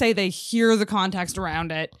safe to say they hear the context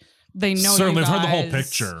around it. They know Certainly, you I've heard the whole guys.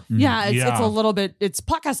 picture. Yeah, it's Yeah. a little bit. It's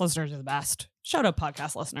podcast listeners are the best. Shout out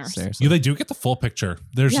podcast listeners. Seriously. Yeah, they do get the full picture.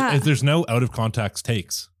 Yeah. There's no out of context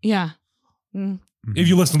takes. Yeah. Mm. If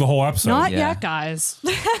you listen to the whole episode. Not yeah. yet, guys.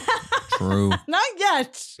 True. Not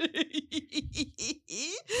yet.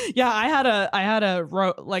 Yeah, I had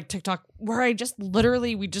a like TikTok where I just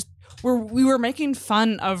literally we were making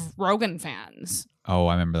fun of Rogan fans. Oh,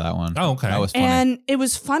 I remember that one. Oh, okay. That was funny. And it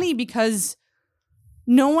was funny because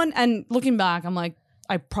no one, and looking back, I'm like,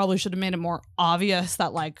 I probably should have made it more obvious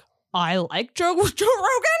that like I like Joe Rogan,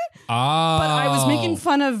 but I was making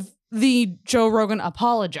fun of the Joe Rogan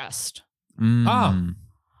apologist.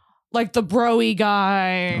 Like the bro-y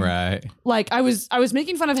guy. Right. Like I was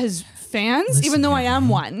making fun of his fans, even though I am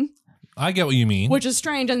one. I get what you mean. Which is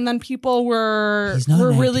strange. And then people were He's not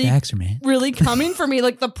really, man. really coming for me.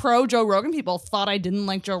 Like the pro Joe Rogan people thought I didn't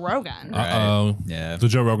like Joe Rogan. Uh-oh. Yeah. The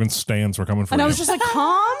Joe Rogan stands were coming for And you. I was just like,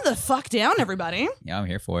 calm the fuck down, everybody. Yeah, I'm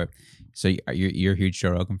here for it. So you're a huge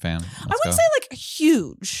Joe Rogan fan. I wouldn't say like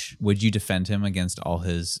huge. Would you defend him against all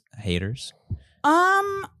his haters?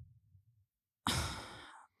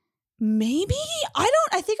 Maybe.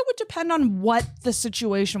 I think it would depend on what the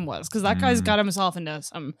situation was, because that guy's got himself into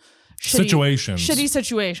some shitty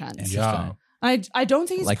situations. Yeah. I don't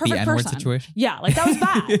think he's Like a perfect the N-word person. situation? Yeah, like that was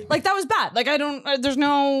bad. Like that was bad. Like I don't. There's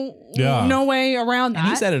no way around that. And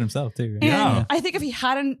he said it himself too. Right? And Yeah. I think if he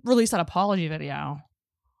hadn't released that apology video,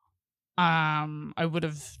 I would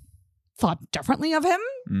have thought differently of him.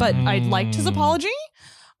 But I liked his apology.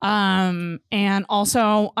 And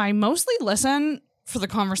also I mostly listen for the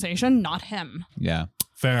conversation, not him. Yeah.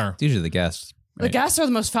 Fair. It's usually the guests. The Right? guests are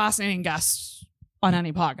the most fascinating guests on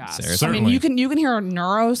any podcast. Seriously? I mean, you can hear a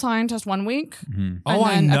neuroscientist one week Mhm. and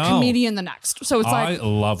I then know. a comedian the next. So it's I like,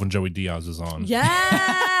 love when Joey Diaz is on.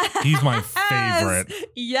 yeah, He's my favorite.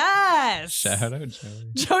 Yes, Shout out,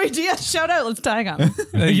 Joey. Joey Diaz, shout out. Let's tag him.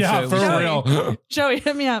 Yeah, for Joey. real. Joey,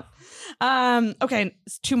 hit me up. Okay,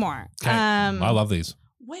 it's two more. Okay. I love these.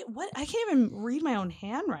 Wait, what? I can't even read my own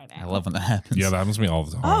handwriting. I love when that happens. Yeah, that happens to me all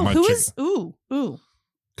the time. Oh, My who chick- is? Ooh.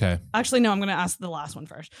 Okay. Actually, no. I'm going to ask the last one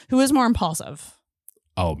first. Who is more impulsive?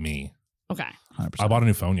 Oh, me. Okay. 100%. I bought a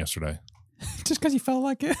new phone yesterday. Just because you felt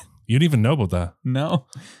like it? You didn't even know about that. No.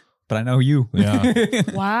 But I know you. Yeah.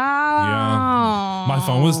 Wow. My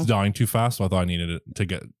phone was dying too fast, so I thought I needed it to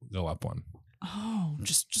go up one. Oh,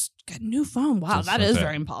 just get a new phone. Wow, Just that like is that.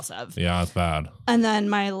 very impulsive. Yeah, it's bad. And then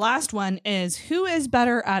my last one is, who is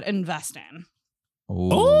better at investing?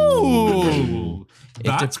 Oh, It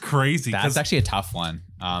that's crazy. That's 'cause- actually a tough one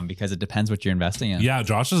because it depends what you're investing in. yeah,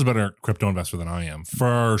 Josh is a better crypto investor than I am,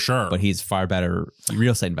 for sure. But he's far better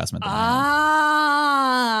real estate investment than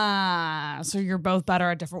I So you're both better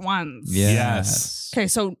at different ones. am. Yes. Okay,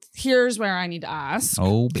 so here's where I need to ask.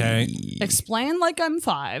 Oh, Okay. baby. Explain like I'm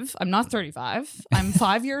 5. I'm not 35. I'm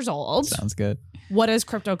 5 years old. Sounds good. What is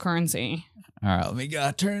cryptocurrency? All right, let me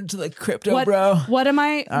turn to the crypto, What, bro. What am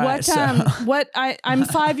I? All What right, I'm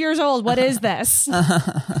 5 years old. What is this? Yeah,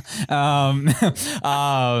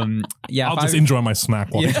 I'll just enjoy my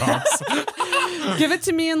snack while he talks. Give it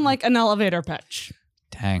to me in like an elevator pitch.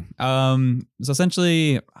 Dang. So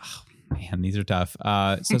essentially, oh, man, these are tough.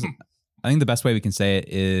 So I think the best way we can say it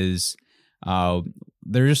is,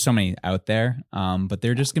 there are just so many out there, but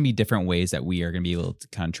there are just going to be different ways that we are going to be able to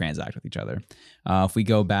kind of transact with each other. If we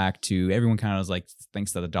go back to, everyone kind of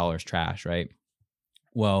thinks that the dollar is trash, right?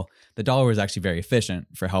 Well, the dollar is actually very efficient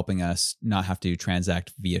for helping us not have to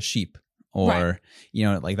transact via sheep. Or,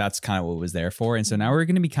 Right. that's kind of what it was there for. And so now we're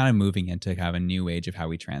going to be kind of moving into kind of a new age of how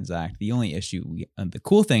we transact. The only issue, the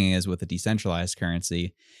cool thing is with a decentralized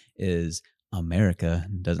currency is America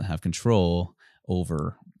doesn't have control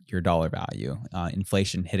over your dollar value.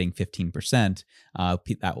 Inflation hitting 15%,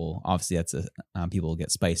 that will obviously people will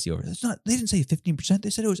get spicy over. It's not. They didn't say 15%. They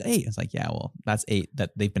said it was 8%. It's like, yeah, well, that's 8%.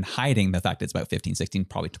 That they've been hiding the fact that it's about 15, 16,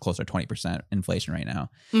 probably closer to 20% inflation right now.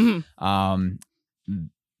 Mm-hmm.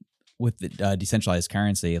 With the decentralized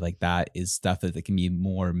currency, like that is stuff that can be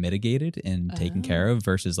more mitigated and taken care of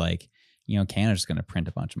versus like, Canada's just going to print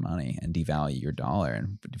a bunch of money and devalue your dollar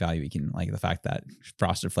and devalue the fact that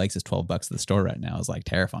Frosted Flakes is $12 at the store right now is like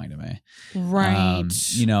terrifying to me. Right.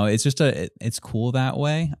 It's just it's cool that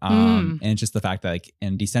way. And it's just the fact that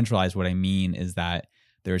and decentralized, what I mean is that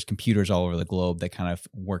there's computers all over the globe that kind of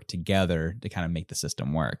work together to kind of make the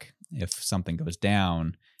system work. If something goes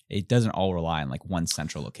down, it doesn't all rely on like one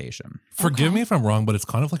central location. Forgive me if I'm wrong, but it's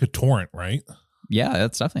kind of like a torrent, right? Yeah,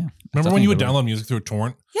 that's definitely. Remember when you would definitely download music through a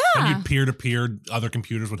torrent? Yeah. And you peer-to-peer, other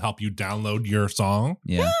computers would help you download your song?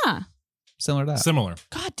 Yeah. Yeah. Similar to that. Similar.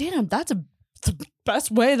 God damn, that's the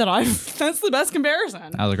best way that that's the best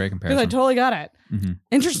comparison. That was a great Because comparison. I totally got it. Mhm.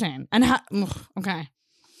 Interesting. And okay.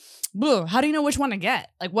 Boo, how do you know which one to get?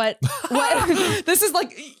 Like what this is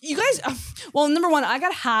like, you guys, well, number one, I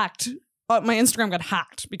got hacked. My Instagram got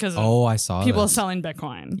hacked because of Oh, I saw people this. selling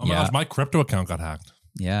Bitcoin. Oh my Yeah. gosh, my crypto account got hacked.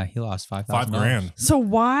 Yeah, he lost $5,000. $5,000. So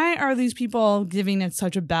why are these people giving it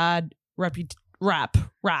such a bad rap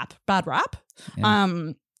Yeah.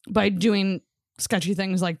 by doing sketchy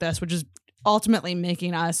things like this, which is ultimately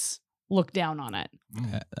making us look down on it?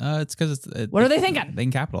 It's because What are they thinking? They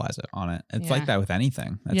can capitalize it on it. It's Yeah. like that with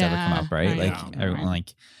anything that's ever come Yeah, up, right? right. Like Yeah. everyone,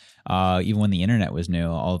 Right. Even when the internet was new,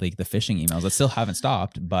 all the phishing emails that still haven't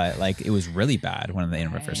stopped, but like it was really bad when the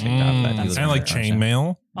internet first picked up. And like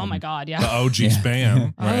chainmail. Oh my God, The yeah. OG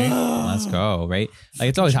spam, right? Let's go, right? Like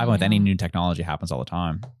it's always happened with any new technology, happens all the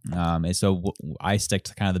time. And so I stick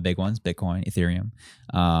to kind of the big ones, Bitcoin, Ethereum.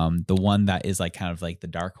 The one that is like kind of like the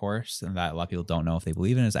dark horse and that a lot of people don't know if they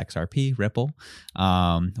believe in is XRP, Ripple,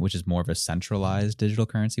 which is more of a centralized digital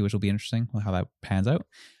currency, which will be interesting how that pans out.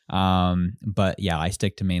 But yeah, I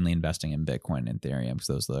stick to mainly investing in Bitcoin and Ethereum because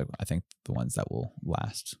those are, I think, the ones that will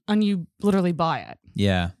last. And you literally buy it.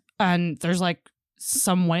 Yeah. And there's like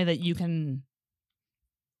some way that you can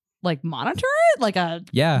like monitor it, like a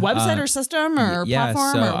website or system or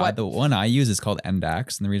platform so, or what? The one I use is called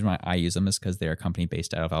Endax, and the reason why I use them is because they're a company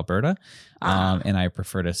based out of Alberta, and I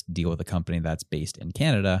prefer to deal with a company that's based in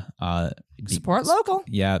Canada. Support local.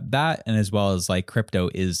 Yeah, that, and as well as like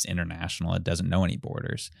crypto is international; it doesn't know any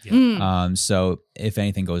borders. Yeah. So if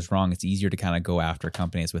anything goes wrong, it's easier to kind of go after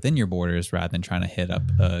companies within your borders rather than trying to hit up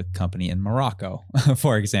a company in Morocco,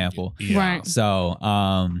 for example. Yeah. Right. So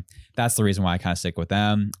that's the reason why I kind of stick with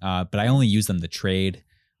them. But I only use them to trade.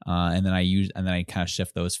 And then I kind of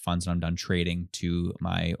shift those funds when I'm done trading to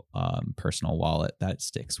my personal wallet that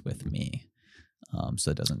sticks with me.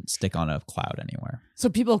 So it doesn't stick on a cloud anywhere. So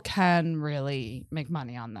people can really make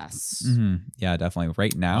money on this. Mm-hmm. Yeah, definitely.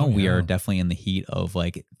 Right now, we are definitely in the heat of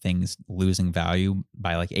like things losing value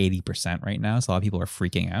by like 80% right now. So a lot of people are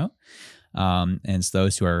freaking out. And so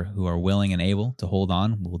those who are willing and able to hold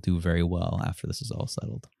on will do very well after this is all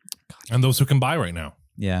settled. And those who can buy right now.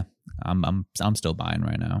 Yeah, I'm still buying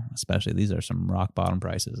right now. Especially these are some rock bottom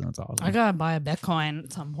prices, and it's awesome. I gotta buy a Bitcoin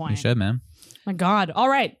at some point. You should, man. My God. All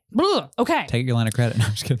right. Okay. Take your line of credit. No,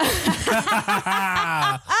 I'm just kidding.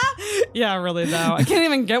 Yeah, really though. I can't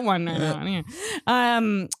even get one right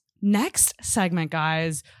now. Next segment,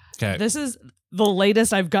 guys. Okay. This is the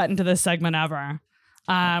latest I've gotten to this segment ever.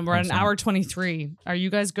 We're at an hour 23. Are you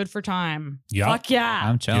guys good for time? Yeah. Fuck yeah.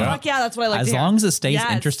 I'm chilling. Fuck yeah, that's what I like As to hear. long as it stays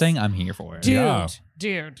Yes. interesting, I'm here for it.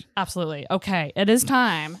 Dude, absolutely. Okay, it is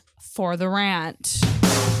time for the rant.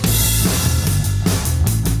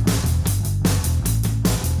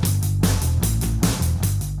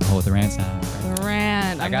 Oh, the rant sound. The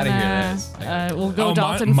rant. I gotta hear this. We'll go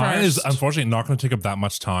Dalton mine first. is unfortunately not going to take up that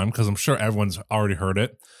much time because I'm sure everyone's already heard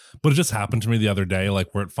it. But it just happened to me the other day,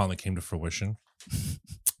 like where it finally came to fruition.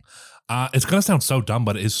 It's going to sound so dumb,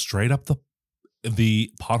 but it is straight up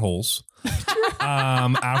the potholes.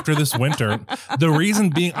 After this winter, the reason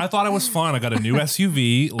being, I thought I was fine. I got a new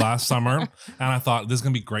SUV last summer, and I thought this is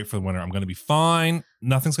gonna be great for the winter. I'm gonna be fine.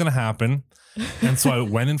 Nothing's gonna happen. And so I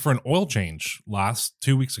went in for an oil change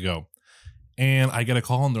 2 weeks ago, and I get a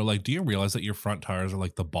call, and they're like, "Do you realize that your front tires are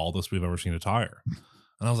like the baldest we've ever seen a tire?"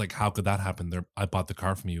 And I was like, "How could that happen? I bought the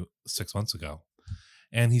car from you 6 months ago."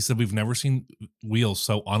 And he said, "We've never seen wheels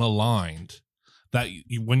so unaligned that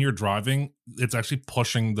when you're driving, it's actually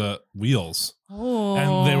pushing the wheels." Oh.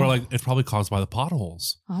 And they were like, it's probably caused by the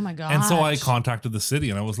potholes. Oh my God. And so I contacted the city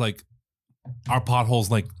and I was like, our potholes,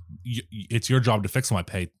 like, it's your job to fix them. I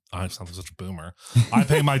pay. I sound like such a boomer. I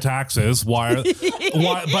pay my taxes. Why?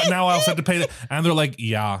 But now I also have to pay. And they're like,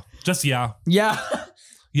 yeah,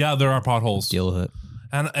 there are potholes. Deal with it.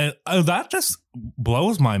 And that just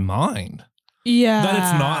blows my mind. Yeah. That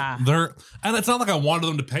it's not there. And it's not like I wanted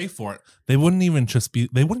them to pay for it. They wouldn't even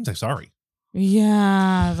they wouldn't say sorry.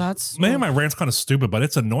 Yeah, that's Maybe my rant's kind of stupid, but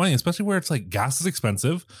it's annoying, especially where it's like gas is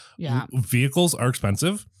expensive. Yeah. Vehicles are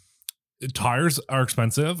expensive. Tires are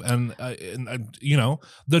expensive. And you know,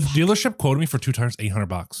 the dealership quoted me for 2 tires,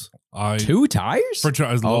 $800. 2 tires? For 2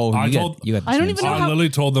 tires. I don't even know I literally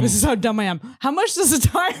told them. This is how dumb I am. How much does a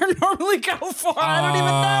tire normally go for? I don't even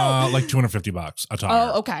know. Like $250 a tire.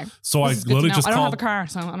 Oh, okay. So This I is good to literally know. just I don't called. have a car,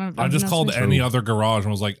 so I don't. I just called switch. any other garage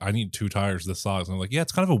and was like, I need 2 tires this size. And they're like, yeah,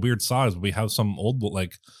 it's kind of a weird size. But we have some old,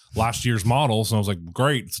 like last year's models. And I was like,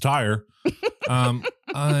 great, it's a tire.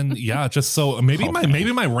 And yeah, just so maybe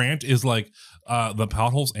my rant is like the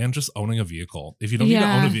potholes and just owning a vehicle. If you don't need to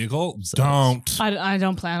own a vehicle, don't. I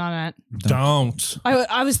don't plan on it. Don't.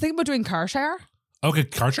 I was thinking about doing car share. Okay,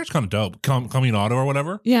 car share's kind of dope. Coming Auto or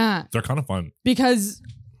whatever. Yeah, they're kind of fun. Because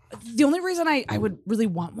the only reason I would really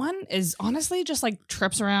want one is honestly just like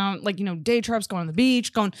trips around, like, you know, day trips, going to the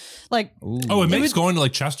beach, going like. Ooh. Oh, it makes going to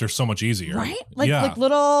like Chester so much easier, right? Like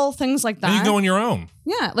little things like that. And you go on your own.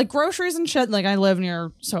 Yeah, like groceries and shit. Like I live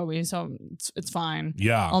near Sobe, so it's fine.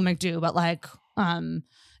 Yeah, I'll make do. But like,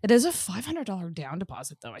 it is a $500 down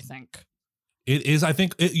deposit though. I think it is. I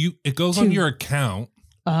think it goes on your account.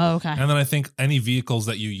 Oh, okay. And then I think any vehicles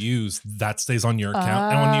that you use, that stays on your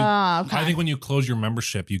account. And when you, okay. I think when you close your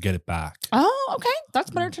membership, you get it back. Oh, okay.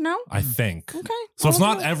 That's better to know. I think. Okay. So it's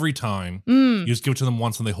Well, not every time. Mm. You just give it to them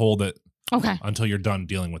once and they hold it Okay. until you're done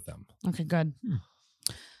dealing with them. Okay, good.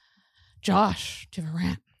 Josh, do you have a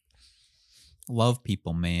rant? Love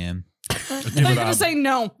people, man. Give You're it going to up. say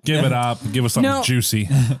no. Give it up. Give us something No. juicy.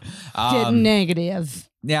 Get negative.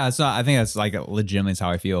 Yeah, it's not. I think that's like legitimately is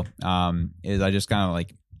how I feel. Is I just kind of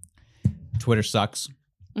like Twitter sucks.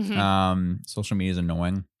 Mhm. Social media is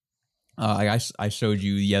annoying. Like I showed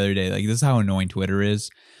you the other day. Like this is how annoying Twitter is.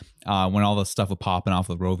 When all the stuff was popping off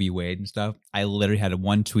with Roe v. Wade and stuff, I literally had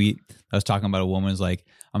one tweet that was talking about a woman who's like,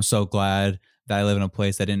 "I'm so glad that I live in a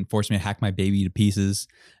place that didn't force me to hack my baby to pieces."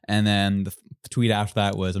 And then the tweet after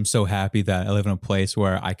that was, "I'm so happy that I live in a place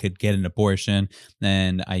where I could get an abortion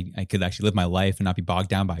and I could actually live my life and not be bogged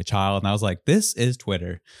down by a child." And I was like, this is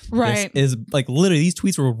Twitter. Right. This is like literally these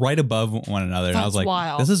tweets were right above one another. And I was That's like,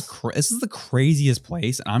 wild. this is the craziest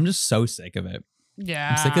place. And I'm just so sick of it.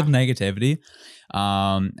 Yeah. I'm sick of negativity.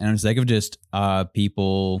 And I'm sick of just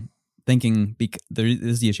people thinking, this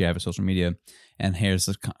is the issue I have with social media. And here's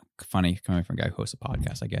this funny coming from a guy who hosts a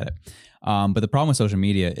podcast. I get it. But the problem with social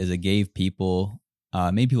media is it gave people,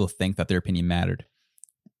 made people think that their opinion mattered.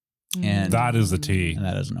 And That is the tea. And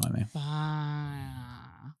that doesn't annoy me.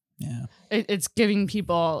 Yeah. It's giving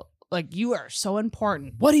people like, you are so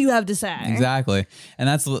important. What do you have to say? Exactly. And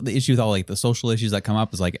that's the issue with all like the social issues that come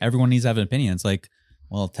up is like everyone needs to have an opinion. It's like,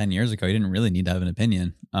 well, 10 years ago, you didn't really need to have an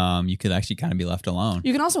opinion. You could actually kind of be left alone.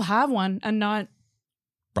 You can also have one and not.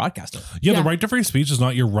 Broadcast it. Yeah, Yeah. the right to free speech is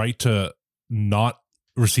not your right to not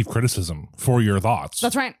receive criticism for your thoughts.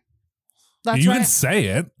 That's right. That's you right. can say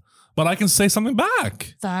it, but I can say something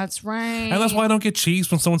back. That's right. And that's why I don't get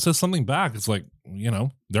cheesed when someone says something back. It's like,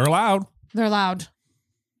 they're allowed. They're loud.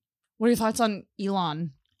 What are your thoughts on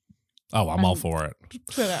Elon Oh, I'm all for it.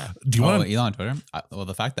 Twitter? Do you want to? Elon Twitter? Well,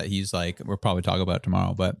 the fact that he's like, we'll probably talk about it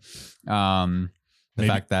tomorrow, but the Maybe.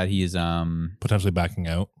 fact that he's, Potentially backing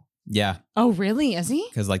out. yeah, Oh, really? Is he?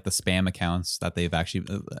 because like the spam accounts that they've actually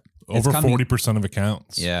Over coming- 40% of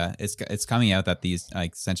accounts. Yeah, it's coming out that these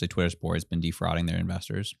like essentially Twitter's board has been defrauding their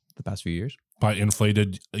investors the past few years. By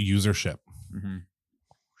inflated usership. Mm-hmm.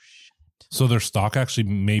 So their stock actually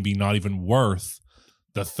maybe not even worth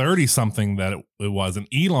the 30 something that it was. And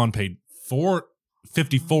Elon paid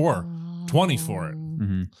 $4.54.20 for it.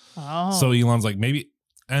 Mm-hmm. Oh. So Elon's like, maybe,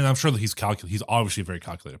 and I'm sure that he's obviously a very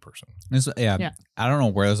calculated person. Yeah, I don't know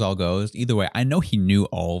where this all goes. Either way, I know he knew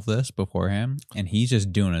all of this beforehand, and he's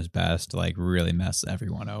just doing his best to like really mess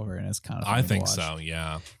everyone over, and it's kind of I think so,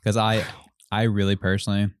 yeah. because I really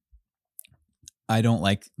personally, I don't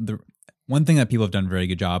like the one thing that people have done a very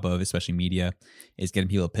good job of, especially media, is getting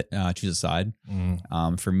people to choose a side.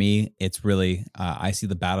 For me, it's really I see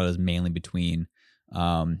the battle as mainly between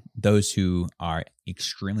those who are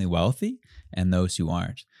extremely wealthy and those who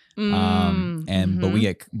aren't. But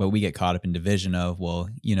we get caught up in division of, well,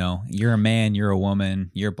 you're a man, you're a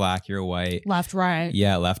woman, you're black, you're white, left, right.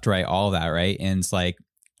 yeah, left, right, all that, right? And it's like,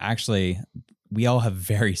 actually, we all have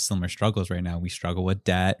very similar struggles right now. We struggle with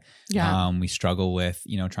debt. Yeah. We struggle with,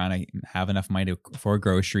 trying to have enough money for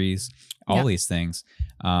groceries, all these things.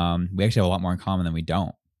 We actually have a lot more in common than we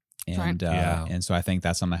don't. And and so I think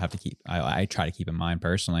that's something I have to keep. I try to keep in mind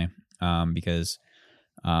personally, because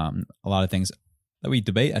a lot of things that we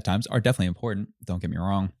debate at times are definitely important. Don't get me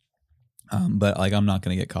wrong, but like I'm not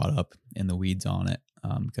going to get caught up in the weeds on it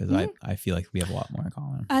because I feel like we have a lot more in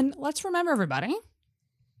common. And let's remember, everybody,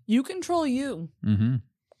 you control you. Mm-hmm.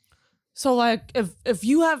 So like if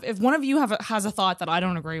one of you has a thought that I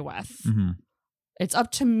don't agree with, Mm-hmm. it's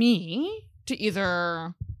up to me to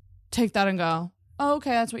either take that and go, oh,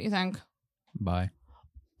 okay, that's what you think, Bye.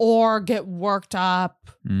 or get worked up,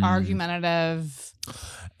 Mm. argumentative,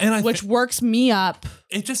 And which works me up.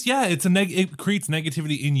 it just, it creates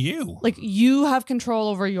negativity in you. Like, you have control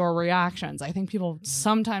over your reactions. I think people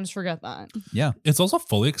sometimes forget that. Yeah. It's also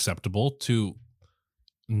fully acceptable to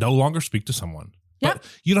no longer speak to someone. Yep.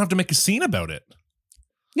 But you don't have to make a scene about it.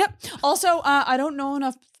 Yep. Also, I don't know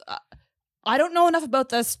enough. I don't know enough about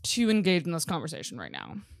this to engage in this conversation right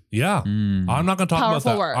now. Yeah. Mm. I'm not going to talk about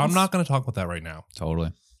Powerful that. words. I'm not going to talk about that right now.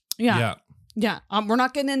 Totally. Yeah. We're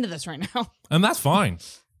not getting into this right now. And that's fine.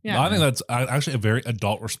 Yeah. I think that's actually a very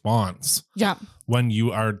adult response Yeah. when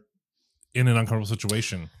you are in an uncomfortable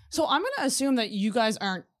situation. So I'm going to assume that you guys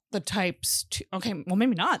aren't the types to, okay, well,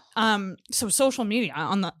 maybe not. So social media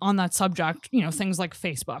on that subject, things like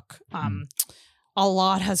Facebook, a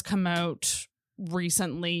lot has come out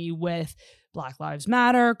recently with Black Lives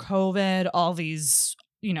Matter, COVID, all these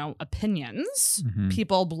opinions,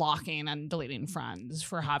 people blocking and deleting friends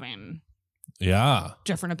for having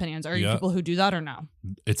different opinions. Are you people who do that or no?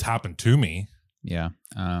 It's happened to me. Yeah.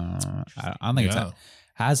 I don't think it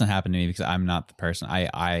hasn't happened to me because I'm not the person.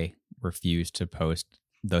 I refuse to post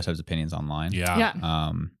those types of opinions online.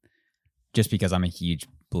 Yeah. Just because I'm a huge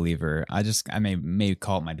believer. I may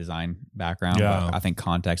call it my design background, but I think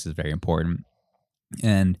context is very important.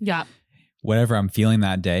 And whatever I'm feeling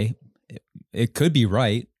that day, it could be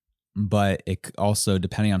right, but it also,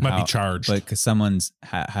 depending on might be charged. But because someone's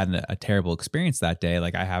had a terrible experience that day,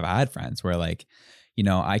 like I had friends where like,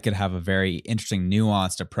 I could have a very interesting,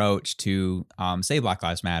 nuanced approach to, say, Black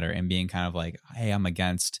Lives Matter and being kind of like, hey, I'm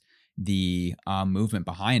against the movement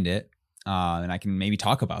behind it. And I can maybe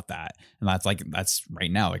talk about that. And that's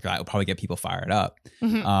right now, like that will probably get people fired up.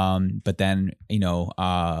 But then,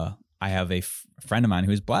 I have a friend of mine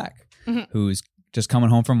who's Black, who's just coming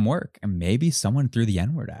home from work and maybe someone threw the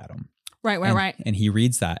N-word at him. Right. And he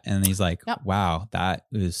reads that and he's like, wow, that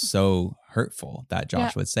is so hurtful that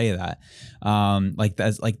Josh would say that. Like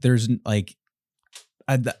that's like, there's like,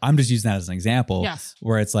 I'm just using that as an example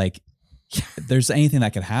where it's like, there's anything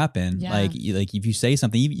that could happen. Like if you say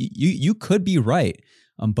something, you could be right.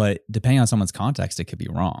 But depending on someone's context, it could be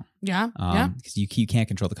wrong. Because you can't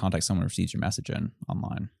control the context someone receives your message in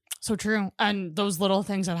online. So true. And those little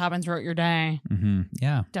things that happen throughout your day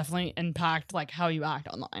definitely impact like how you act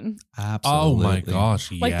online. Absolutely. Oh my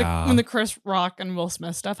gosh. Like when the Chris Rock and Will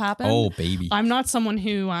Smith stuff happened. Oh baby. I'm not someone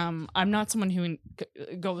who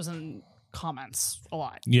goes in comments a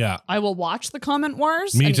lot. Yeah. I will watch the comment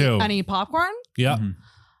wars. Me too. And eat popcorn. Yeah.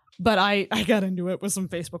 But I got into it with some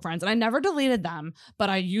Facebook friends and I never deleted them,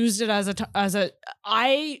 but I used it I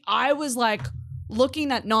was like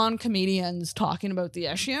looking at non-comedians talking about the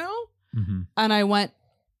issue and I went,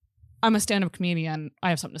 I'm a stand-up comedian. I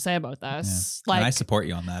have something to say about this. Yeah. And I support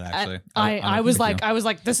you on that actually. I was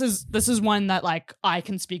like, this is one that like I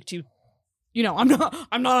can speak to. I'm not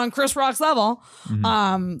on Chris Rock's level,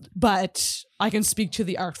 but I can speak to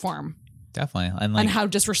the art form. Definitely. And how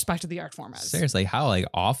disrespected the art form is. Seriously, how like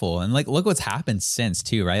awful. And like look what's happened since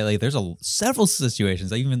too, right? Like there's several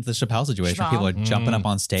situations, like even the Chappelle situation where people are jumping up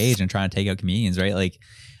on stage and trying to take out comedians, right? Like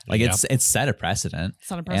it's set a precedent.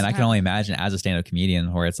 And I can only imagine as a stand-up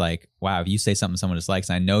comedian where it's like, wow, if you say something someone dislikes,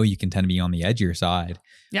 and I know you can tend to be on the edge of your side.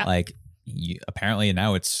 Yeah. Like apparently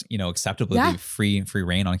now it's, acceptable to be free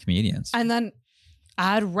reign on comedians. And then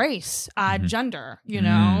add race, add gender,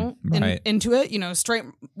 into it. Straight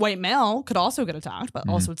white male could also get attacked, but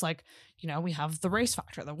also it's like, we have the race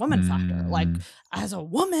factor, the woman factor. Like as a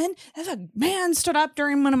woman, if a man stood up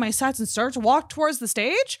during one of my sets and started to walk towards the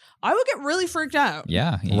stage, I would get really freaked out.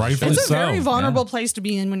 Yeah. It's a very vulnerable place to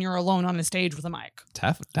be in when you're alone on a stage with a mic.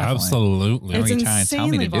 Definitely. Absolutely. It's trying to tell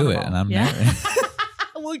me to do it and I'm nervous.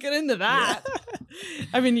 We'll get into that.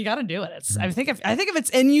 I mean, you got to do it. I think if it's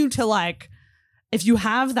in you to like, if you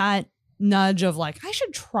have that nudge of like, I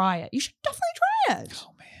should try it, you should definitely try it.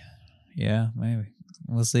 Oh man. Yeah, maybe.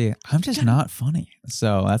 We'll see. I'm just not funny.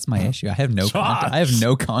 So that's my issue. I have no content. I have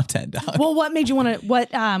no content, dog. Well, what made you want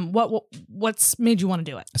to what's made you want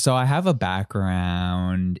to do it? So I have a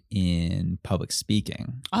background in public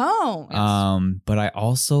speaking. Oh. Yes. But I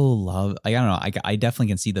also love, I don't know, I definitely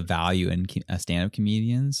can see the value in stand-up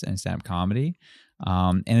comedians and stand-up comedy.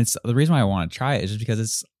 And it's the reason why I want to try it is just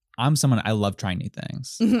because I'm someone, I love trying new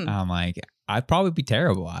things. I'm like, I'd probably be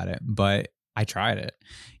terrible at it, but I tried it.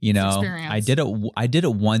 I did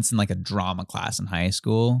it once in like a drama class in high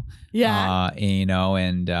school. Yeah.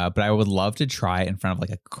 But I would love to try it in front of like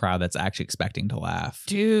a crowd that's actually expecting to laugh.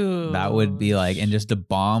 Dude. That would be like, and just to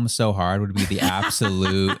bomb so hard would be the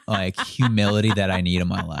absolute like humility that I need in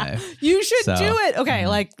my life. You should do it. Okay.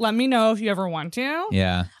 Like, let me know if you ever want to.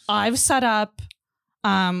 Yeah. I've set up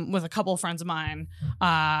with a couple of friends of mine.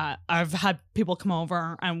 I've had people come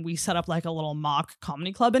over and we set up like a little mock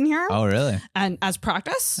comedy club in here. Oh, really? And as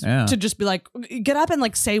practice to just be like, get up and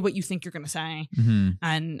like say what you think you're going to say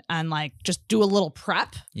and like just do a little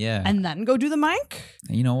prep. Yeah. And then go do the mic.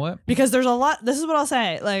 You know what? Because there's a lot, this is what I'll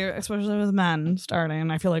say, like, especially with men starting,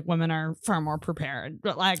 I feel like women are far more prepared,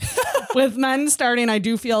 but like with men starting, I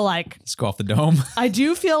do feel like let's go off the dome. I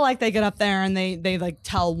do feel like they get up there and they like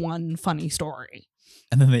tell one funny story.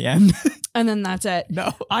 And then the end. And then that's it.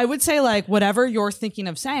 No. I would say like whatever you're thinking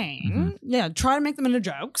of saying, try to make them into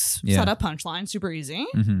jokes. Yeah. Set up punchlines, super easy.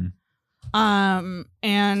 And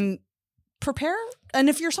prepare. And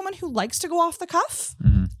if you're someone who likes to go off the cuff,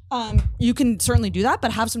 you can certainly do that,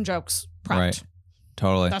 but have some jokes prepped. Right.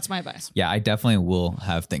 Totally. That's my advice. Yeah, I definitely will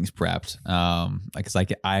have things prepped. Because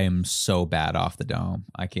I am so bad off the dome.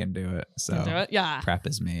 I can't do it. So Can do it? Yeah. prep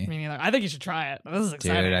is me. Me neither. I think you should try it. This is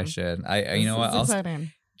exciting. Dude, I should. You know what?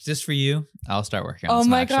 Exciting. Just for you, I'll start working on Oh some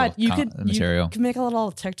my actual god, you material. could make a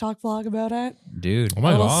little TikTok vlog about it. Dude. Oh my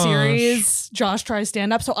A little gosh. series. Josh tries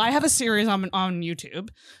stand up. So I have a series on YouTube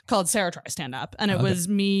called Sarah Tries Stand Up, and it Okay. was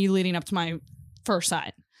me leading up to my first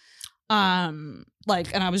set. And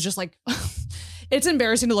I was just like, it's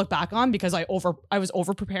embarrassing to look back on because I was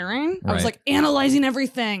over preparing. I was Right. like analyzing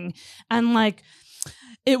everything, and like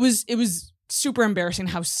it was super embarrassing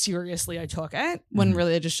how seriously I took it when Mhm.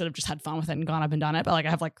 really I just should have just had fun with it and gone up and done it. But like I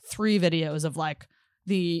have like 3 videos of like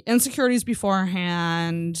the insecurities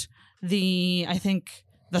beforehand, I think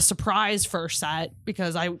the surprise first set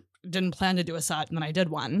because I didn't plan to do a set and then I did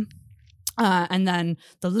one. And then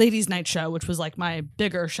the ladies' night show, which was like my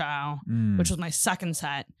bigger show, which was my second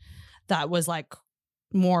set that was like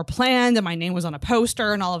more planned and my name was on a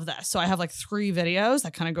poster and all of this. So I have like 3 videos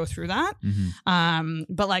that kind of go through that.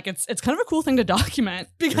 But like it's kind of a cool thing to document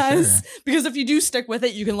because if you do stick with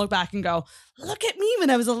it, you can look back and go, look at me when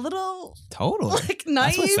I was a little Totally. like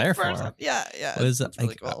naive. That's what it's there person." for. Yeah, yeah. What is That's it?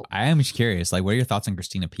 really Like, cool. I am just curious. Like, what are your thoughts on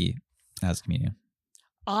Christina P as a comedian?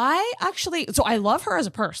 I actually, so I love her as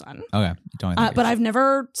a person, Okay. Don't but I've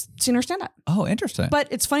never seen her stand up. Oh, interesting. But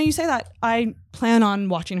it's funny you say that. I plan on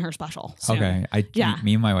watching her special soon. okay. Yeah.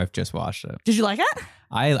 Me and my wife just watched it. Did you like it?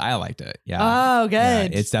 I liked it. Yeah. Oh,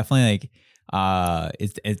 good. Yeah, it's definitely like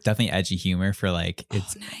it's definitely edgy humor for like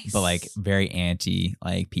it's nice. but like very anti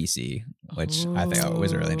like PC, which I think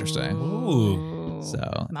was really interesting. Ooh.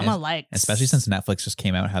 So Mama and- likes. especially since Netflix just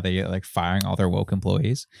came out how they like firing all their woke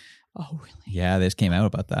employees. Oh, really? Yeah, they just came out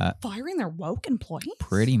about that. Firing their woke employees?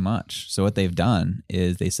 Pretty much. So what they've done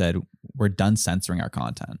is they said we're done censoring our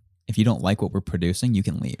content. If you don't like what we're producing, you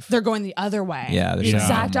can leave. They're going the other way. Yeah, they're the shutting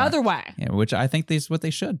exact down more. other way. Yeah, which I think is what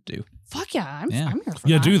they should do. Fuck yeah. I'm Yeah. here for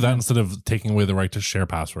Yeah, that. do that instead of taking away the right to share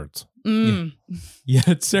passwords. Mm. Yeah,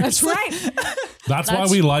 That's right. That's why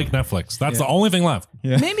That's- we like Netflix. That's the only thing left.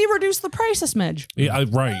 Maybe reduce the price a smidge. Yeah,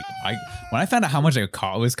 right. When I found out how much it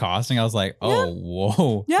was costing, I was like, oh,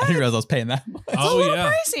 whoa. Yeah. I didn't realize I was paying that much. It's a Oh little yeah.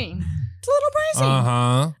 pricey. It's a little pricey. Uh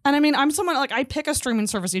huh. And I mean, I'm someone like I pick a streaming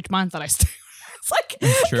service each month that I stay. It's like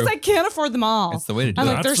True. because I can't afford them all. It's the way to do And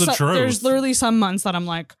it. like That's there's the truth. there's literally some months that I'm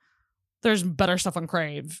like, there's better stuff on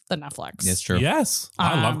Crave than Netflix. It's true. Yes,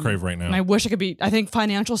 I love Crave right now. And I wish it could be. I think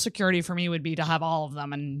financial security for me would be to have all of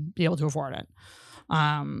them and be able to afford it.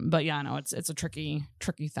 But yeah, no, it's a tricky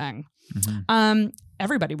thing. Mhm.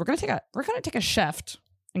 Everybody, we're gonna take a shift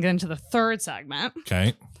and get into the third segment.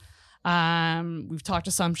 Okay. We've talked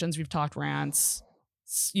assumptions, we've talked rants.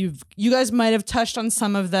 You guys might have touched on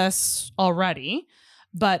some of this already,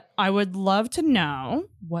 but I would love to know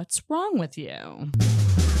what's wrong with you.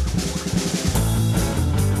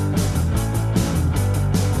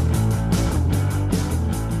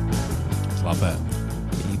 Love it.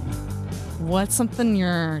 What's something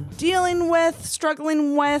you're dealing with,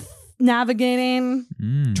 struggling with, navigating,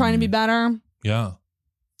 trying to be better? Yeah.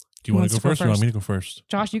 Do you want to go first or you want me to go first?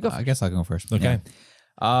 Josh, you go. I guess I'll go first. Okay.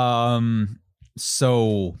 Yeah.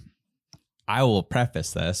 So I will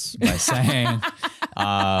preface this by saying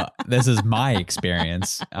this is my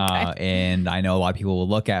experience. And I know a lot of people will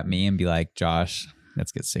look at me and be like, Josh,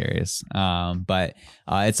 let's get serious. But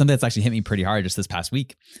it's something that's actually hit me pretty hard just this past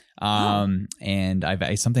week. And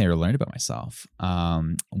it's something I learned about myself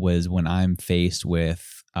was when I'm faced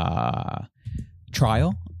with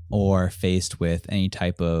trial or faced with any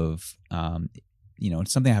type of,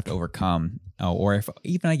 something I have to overcome, or if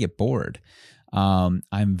even I get bored,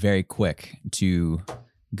 I'm very quick to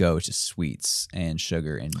go to sweets and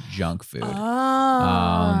sugar and junk food.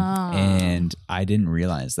 And I didn't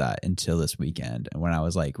realize that until this weekend. And when I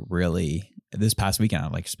was like this past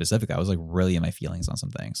weekend, like specifically, I was like really in my feelings on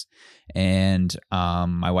some things. And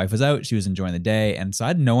my wife was out, she was enjoying the day. And so I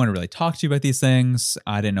had no one to really talk to about these things.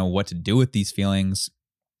 I didn't know what to do with these feelings.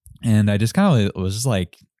 And I just kind of was just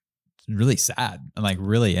like really sad and like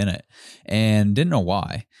really in it and didn't know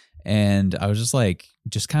why. And I was just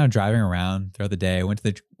kind of driving around throughout the day. I went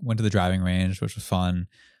to the driving range, which was fun.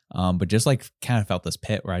 But just like kind of felt this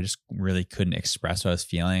pit where I just really couldn't express what I was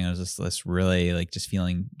feeling. I was just this really like just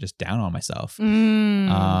feeling just down on myself.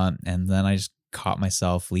 And then I just caught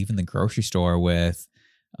myself leaving the grocery store with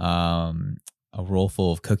a roll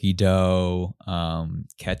full of cookie dough,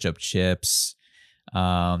 ketchup chips,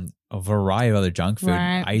 a variety of other junk food,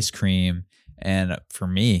 Right. ice cream. And for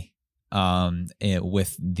me,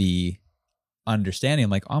 with the understanding, I'm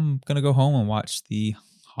like, I'm going to go home and watch the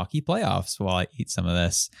hockey playoffs while I eat some of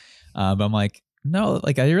this. But I'm like, no,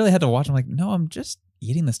 like I really had to watch. I'm like, no, I'm just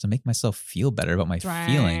eating this to make myself feel better about my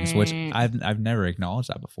feelings, which I've never acknowledged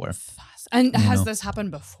that before. And has this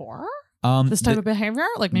happened before? This type of behavior,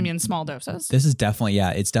 like maybe in small doses. This is definitely,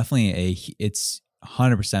 it's definitely it's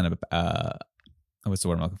 100% of what's the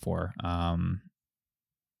word I'm looking for?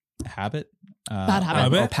 Habit? Bad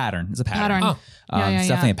habit. Or pattern. It's a pattern. Oh. It's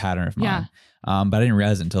definitely a pattern of mine. But I didn't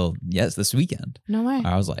realize it until this weekend. No way.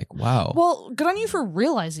 I was like, wow. Well, good on you for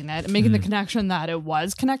realizing it and making the connection that it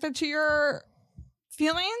was connected to your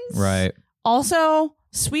feelings. Right. Also,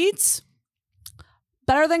 sweets,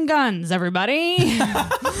 better than guns, everybody.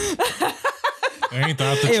 Ain't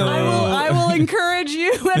that the truth? I will encourage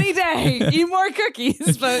you any day. Eat more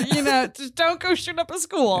cookies, but just don't go shoot up a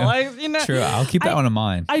school. True. I'll keep that one in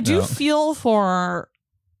mind. I do feel for,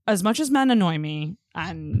 as much as men annoy me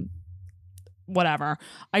and whatever,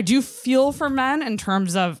 I do feel for men in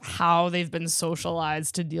terms of how they've been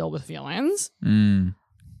socialized to deal with feelings.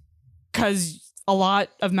 Because a lot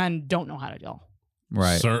of men don't know how to deal.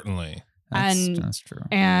 Right. Certainly. That's true.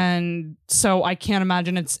 And so I can't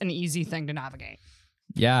imagine it's an easy thing to navigate.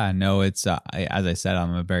 Yeah, no, it's as I said,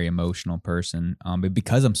 I'm a very emotional person. But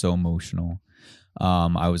because I'm so emotional,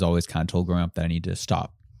 I was always kind of told growing up that I need to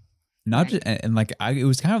stop. Not just, and like it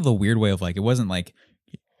was kind of the weird way of like, it wasn't like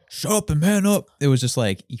shut up and man up. It was just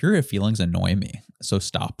like, your feelings annoy me, so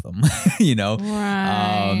stop them.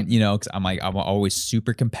 Right. Because I'm always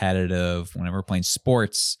super competitive whenever we're playing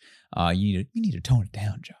sports. You need to tone it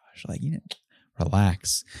down, Josh. Like,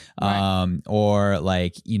 relax. Right. Or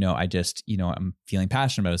like, I just, I'm feeling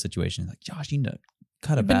passionate about a situation. Like, Josh, you need to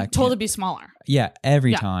cut it back. Told to be smaller. Yeah,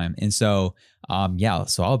 every time. And so,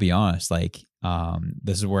 so I'll be honest, like,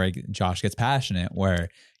 this is where Josh gets passionate, where,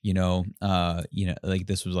 like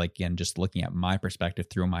this was like, again, just looking at my perspective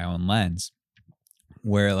through my own lens,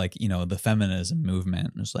 where like, the feminism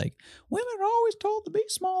movement was like, women are always told to be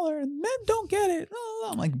smaller and men don't get it.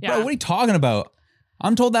 I'm like, bro, what are you talking about?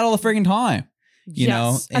 I'm told that all the friggin' time, you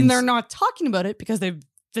know? And they're not talking about it because they've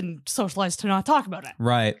been socialized to not talk about it.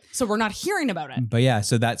 Right. So we're not hearing about it. But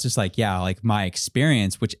so that's just like, like my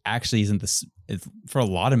experience, which actually isn't for a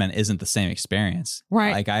lot of men, isn't the same experience.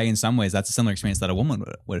 Right. Like in some ways, that's a similar experience that a woman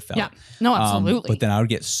would have felt. Yeah. No, absolutely. But then I would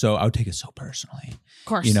take it so personally. Of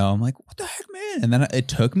course. I'm like, what the heck, man? And then it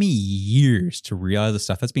took me years to realize the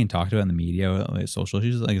stuff that's being talked about in the media, like social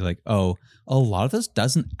issues, like, oh, a lot of this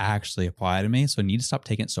doesn't actually apply to me. So I need to stop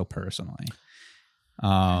taking it so personally.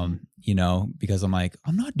 Because I'm like,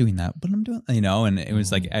 I'm not doing that, but I'm doing, and it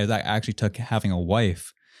was like, I actually took having a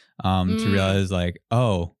wife, to realize like,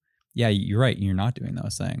 oh yeah, you're right. You're not doing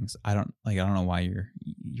those things. I don't know why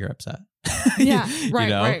you're upset. Yeah.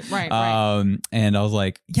 Right. And I was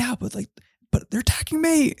like, yeah, but they're attacking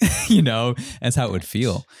me, that's how it would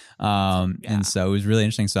feel. And so it was really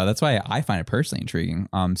interesting. So that's why I find it personally intriguing,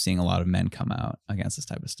 seeing a lot of men come out against this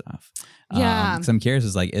type of stuff. Yeah. Because I'm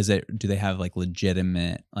curious, do they have like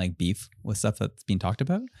legitimate like beef with stuff that's being talked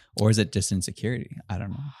about, or is it just insecurity? I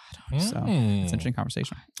don't know. So it's an interesting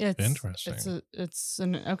conversation. It's interesting.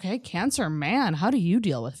 Cancer, man. How do you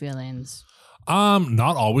deal with feelings?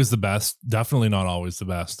 Not always the best. Definitely not always the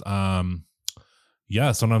best.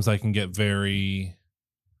 Sometimes I can get very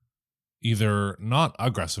either not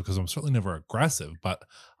aggressive, because I'm certainly never aggressive, but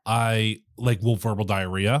I will verbal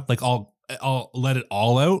diarrhea. Like I'll let it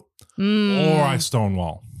all out, or I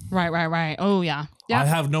stonewall. Right. Oh yeah. I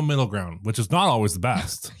have no middle ground, which is not always the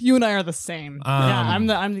best. You and I are the same. I'm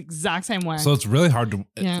the exact same way. So it's really hard to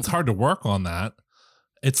it's hard to work on that.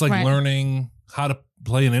 It's like learning how to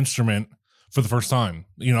play an instrument for the first time.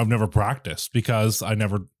 I've never practiced because I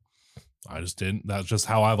just didn't. That's just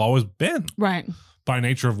how I've always been. Right. By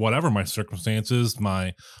nature of whatever my circumstances,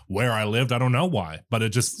 where I lived, I don't know why, but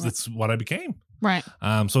it's what I became. Right.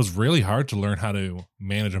 So it's really hard to learn how to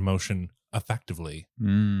manage emotion effectively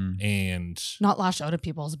and not lash out at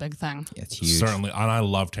people is a big thing. It's huge. Certainly. And I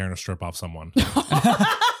love tearing a strip off someone.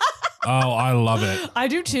 Oh, I love it. I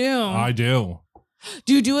do too. I do.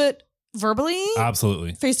 Do you do it verbally?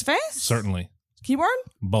 Absolutely. Face to face? Certainly. Keyboard?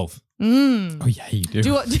 Both. Oh yeah, you do.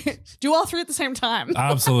 Do all three at the same time.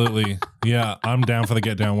 Absolutely. Yeah, I'm down for the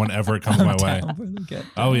get down whenever it comes my way.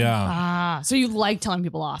 Oh yeah. So you like telling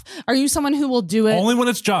people off. Are you someone who will do it only when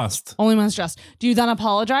it's just? Only when it's just. Do you then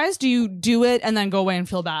apologize? Do you do it and then go away and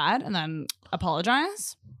feel bad and then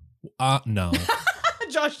apologize? No.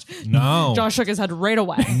 Josh. No. Josh shook his head right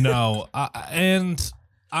away. No. It's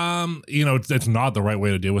not the right way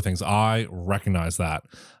to deal with things. I recognize that.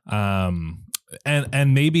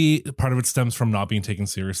 And maybe part of it stems from not being taken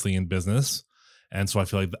seriously in business. And so I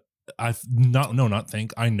feel like I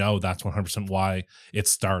know that's 100% why it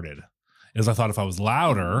started. is I thought if I was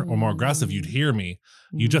louder or more aggressive, you'd hear me.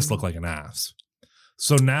 You just look like an ass.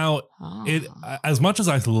 So now as much as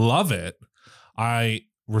I love it, I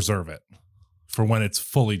reserve it for when it's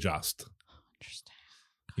fully just. Interesting.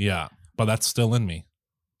 Yeah. But that's still in me.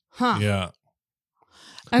 Huh. Yeah.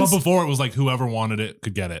 And but before it was like whoever wanted it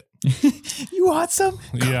could get it. You want some?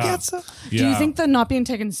 Come Yeah. get some. do you think the not being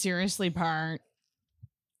taken seriously part,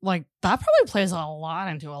 like that probably plays a lot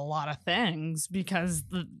into a lot of things, because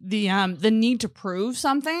the need to prove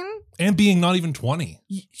something. And being not even 20,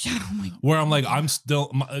 Yeah, oh my where I'm like, I'm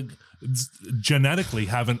still genetically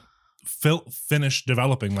haven't finished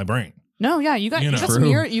developing my brain. No, yeah, you got You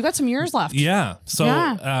know. you got some years left. Yeah. So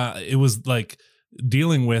Yeah. it was like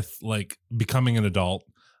dealing with like becoming an adult.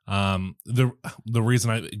 The reason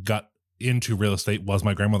I got into real estate was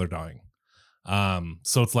my grandmother dying.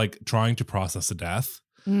 So it's like trying to process a death.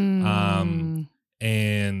 And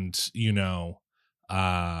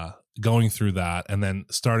going through that and then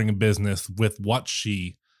starting a business with what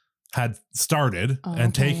she had started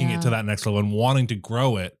and taking it to that next level and wanting to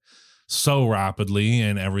grow it so rapidly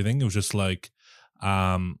and everything. It was just like,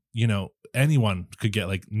 anyone could get,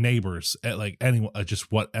 like neighbors, like anyone,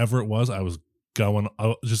 just whatever it was, I was going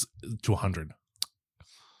just to 100.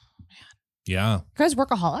 Yeah. You guys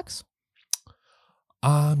workaholics?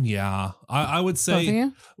 Yeah. I would Both of say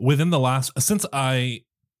you? within the last, since I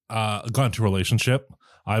got into a relationship,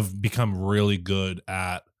 I've become really good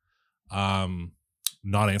at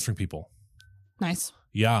not answering people. Nice.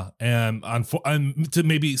 Yeah. And to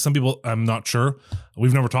maybe some people, I'm not sure.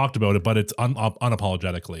 We've never talked about it, but it's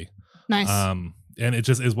unapologetically. Nice. And it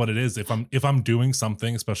just is what it is. If I'm doing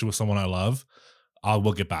something, especially with someone I love, I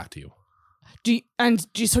will get back to you. Do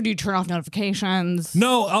you turn off notifications?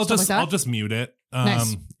 No, I'll Stuff like that? I'll just mute it.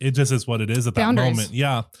 Nice. It just is what it is at that Boundaries. moment.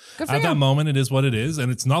 Yeah. Good for At you. that moment, it is what it is.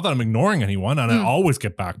 And it's not that I'm ignoring anyone, and I always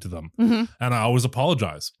get back to them Mhm. and I always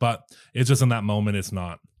apologize, but it's just in that moment, it's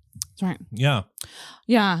not. That's right. Yeah.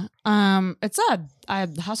 Yeah. It's sad.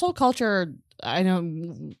 Household culture, I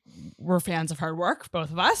know we're fans of hard work,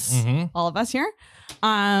 both of us, Mhm. all of us here.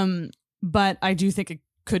 But I do think it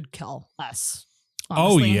could kill us.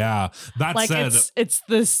 Oh, honestly. yeah. That Like said, it's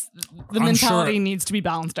the I'm mentality sure- needs to be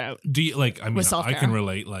balanced out. do you, like, I mean, with I self-care. can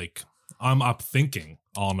relate. Like, I'm up thinking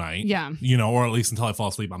all night. Yeah. Or at least until I fall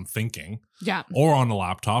asleep, I'm thinking. Yeah. Or on the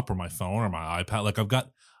laptop or my phone or my iPad. Like, I've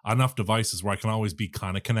got enough devices where I can always be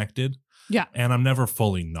kind of connected. Yeah. And I'm never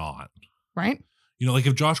fully not. Right. Like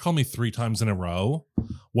if Josh called me 3 times in a row,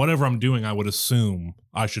 whatever I'm doing, I would assume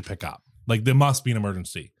I should pick up. Like there must be an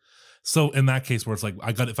emergency. So in that case where it's like,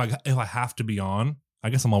 if I have to be on, I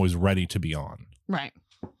guess I'm always ready to be on. Right.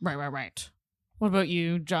 What about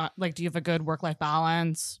you, John? Like, do you have a good work-life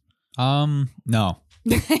balance? No.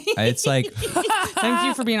 It's like Thank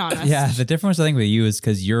you for being honest. yeah, the difference I think with you is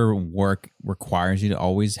because your work requires you to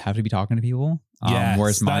always have to be talking to people. Yes,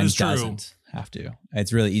 whereas that mine is true. doesn't have to.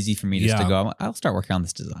 It's really easy for me just to Yeah. go, I'll start working on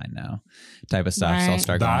this design now type of stuff. So I'll Right.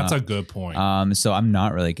 start going That's up. a good point. So I'm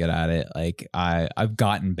not really good at it. Like I've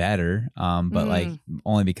gotten better. But like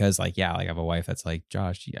only because like I have a wife that's like,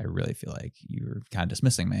 Josh, I really feel like you're kind of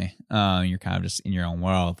dismissing me. You're kind of just in your own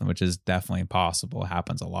world, which is definitely possible. It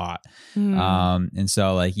happens a lot. And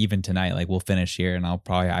so like even tonight, like we'll finish here and I'll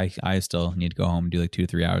probably I still need to go home and do like 2 to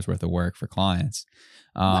 3 hours worth of work for clients.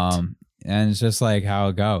 And it's just like how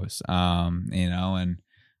it goes. I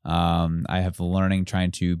have learning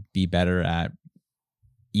trying to be better at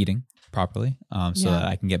eating properly so that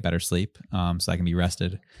I can get better sleep, so I can be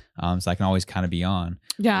rested, so I can always kind of be on.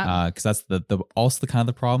 Yeah. Because that's the also the kind of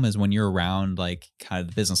the problem is when you're around like kind of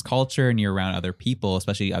the business culture and you're around other people,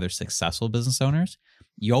 especially other successful business owners,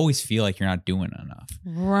 you always feel like you're not doing enough.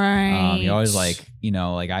 Right. You're always like,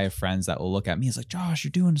 like I have friends that will look at me as like, Josh,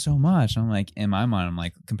 you're doing so much. And I'm like, in my mind, I'm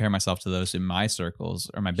like, compare myself to those in my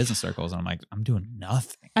circles or my business circles. And I'm like, I'm doing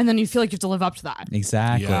nothing. And then you feel like you have to live up to that.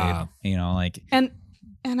 Exactly. Yeah. Like, And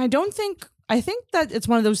I think that it's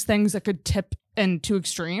one of those things that could tip in two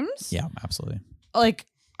extremes. yeah, absolutely. Like,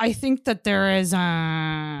 I think that there is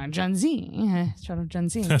Gen Z. Shout out Gen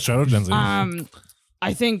Z. Shout out Gen Z.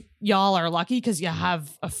 I think y'all are lucky because you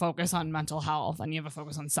have a focus on mental health and you have a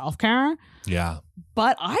focus on self-care. Yeah.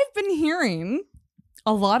 But I've been hearing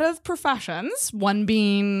a lot of professions, one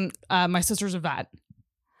being my sister's a vet.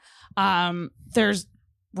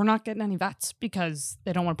 We're not getting any vets because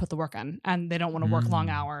they don't want to put the work in and they don't want to work long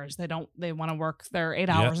hours. They want to work their 8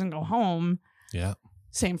 hours and go home. Yeah.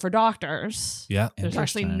 Same for doctors. Yeah. There's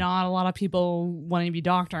actually Interesting. not a lot of people wanting to be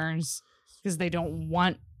doctors because they don't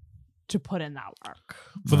want to put in that work.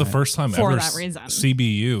 For the Right. first time For ever, that reason.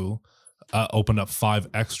 CBU opened up 5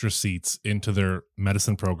 extra seats into their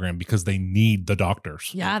medicine program because they need the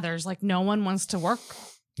doctors. Yeah, there's like no one wants to work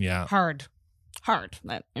Yeah. hard.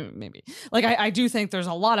 Maybe. Like I do think there's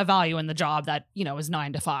a lot of value in the job that, is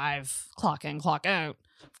 9 to 5, clock in, clock out.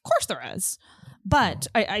 Of course there is. But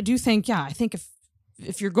I do think, I think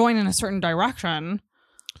if you're going in a certain direction,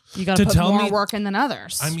 you got to put more work in than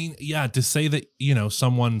others. I mean, yeah, to say that,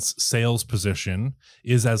 someone's sales position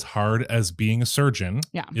is as hard as being a surgeon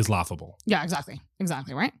is laughable. Yeah, exactly.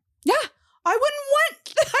 Exactly, right? Yeah. I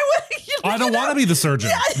don't want to be the surgeon.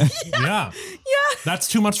 Yeah. That's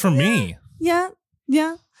too much for me. Yeah.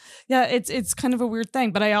 It's kind of a weird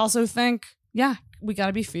thing, but I also think, we got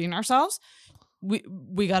to be feeding ourselves.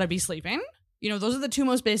 We got to be sleeping. Those are the 2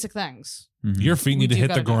 most basic things. Mm-hmm. Your feet need to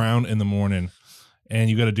hit the ground in the morning, and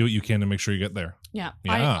you got to do what you can to make sure you get there. Yeah.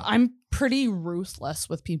 I'm pretty ruthless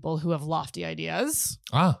with people who have lofty ideas.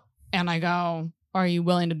 And I go, are you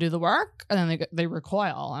willing to do the work? And then they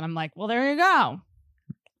recoil, and I'm like, well, there you go.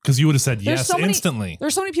 Because you would have said yes instantly.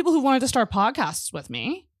 There's so many people who wanted to start podcasts with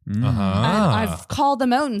me. Uh-huh. And I've called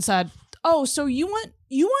them out and said, oh, so you want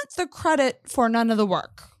the credit for none of the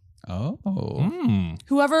work. Oh.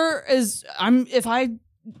 Whoever if I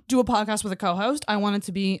do a podcast with a co-host, I want it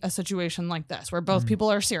to be a situation like this where both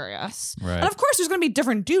people are serious. Right. And of course there's going to be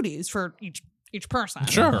different duties for each person.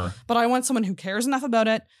 Sure. But I want someone who cares enough about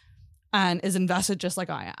it and is invested just like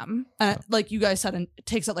I am. And like you guys said, it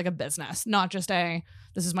takes it like a business, not just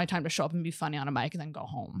this is my time to show up and be funny on a mic and then go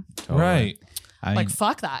home. Totally. Right. I mean,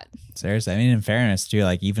 fuck that. Seriously. I mean, in fairness too,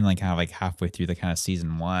 like even like kind of like halfway through the kind of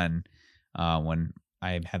season 1, when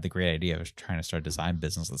I had the great idea of trying to start a design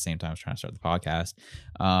business at the same time I was trying to start the podcast.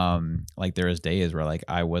 Like there was days where like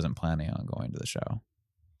I wasn't planning on going to the show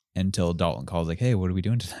until Dalton calls like, hey, what are we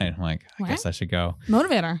doing tonight? I'm like, I guess I should go.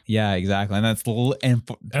 Motivator. Yeah, exactly. And that's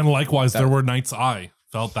and likewise, there were nights I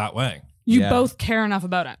felt that way. You both care enough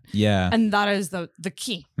about it. Yeah. And that is the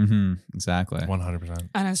key. Mm-hmm. Exactly. 100%.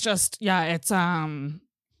 And it's just, it's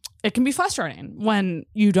it can be frustrating when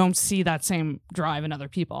you don't see that same drive in other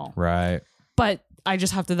people. Right. But I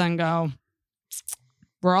just have to then go,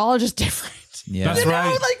 we're all just different. Yeah. That's right.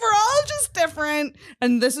 Like we're all just different.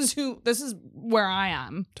 And this is where I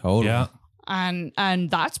am. Totally. Yeah. And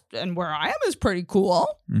where I am is pretty cool.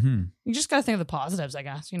 Mm-hmm. You just got to think of the positives, I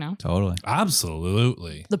guess, Totally.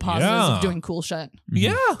 Absolutely. The positives of doing cool shit. Mm-hmm.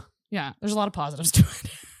 Yeah. Yeah. There's a lot of positives to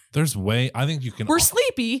it. I think you can. We're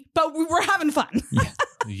sleepy, but we're having fun. Yeah.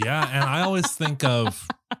 Yeah. And I always think of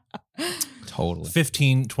totally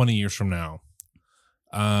 15, 20 years from now.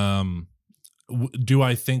 Do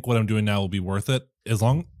I think what I'm doing now will be worth it? As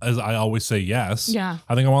long as I always say yes. Yeah.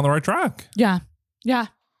 I think I'm on the right track. Yeah. Yeah.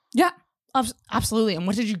 Yeah. Absolutely. And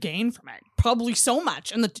what did you gain from it? Probably so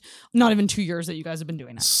much in the not even 2 years that you guys have been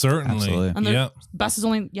doing it. Certainly. Absolutely. And the best is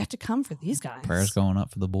only yet to come for these guys. Prayers going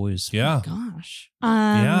up for the boys. Yeah. Oh my gosh.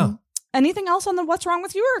 Yeah. Anything else on the what's wrong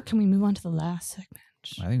with you, or can we move on to the last segment?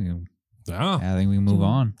 I think Yeah. we can move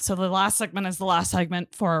on. So the last segment is the last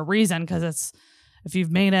segment for a reason, because it's, if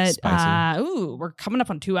you've made it, we're coming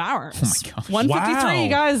up on 2 hours. Oh my gosh. 153, Wow.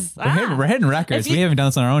 guys. We're hitting records. We haven't done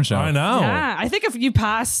this on our own show. I know. Yeah, I think if you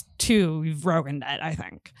pass 2, you've Roganed it, I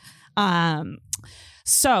think.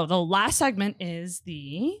 So the last segment is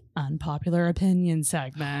the unpopular opinion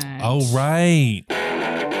segment. Oh, right.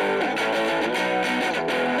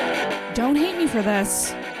 Don't hate me for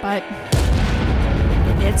this, but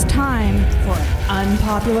it's time for an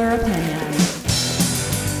unpopular opinion.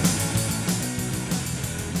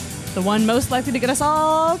 The one most likely to get us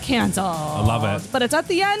all canceled. I love it. But it's at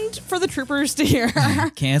the end for the troopers to hear.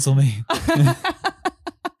 Cancel me.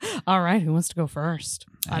 All right, who wants to go first?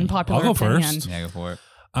 Unpopular I'll go opinion. first. Yeah, go for it.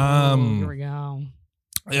 Here we go.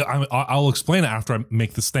 I'll explain it after I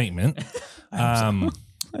make the statement.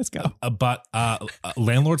 Let's go. But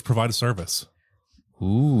landlords provide a service.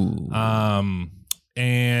 Ooh.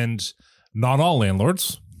 And not all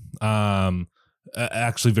landlords.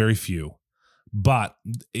 Actually, very few. But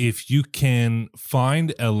if you can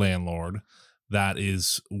find a landlord that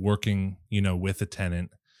is working, with a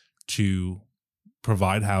tenant to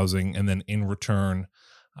provide housing, and then in return,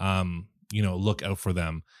 look out for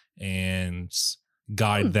them and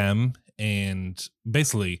guide them, and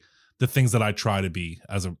basically the things that I try to be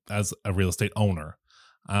as a real estate owner.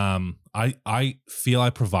 I feel I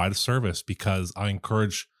provide a service because I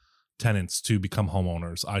encourage tenants to become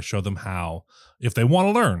homeowners. I show them how, if they want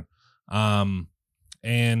to learn.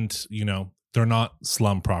 And they're not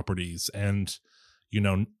slum properties, and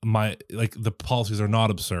the policies are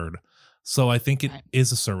not absurd. So I think it Right.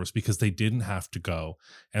 is a service because they didn't have to go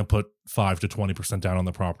and put 5 to 20% down on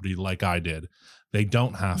the property like I did. They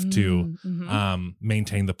don't have to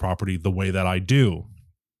maintain the property the way that I do.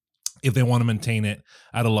 If they want to maintain it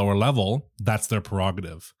at a lower level, that's their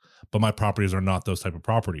prerogative. But my properties are not those type of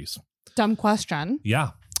properties. Dumb question.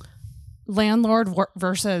 Yeah. Landlord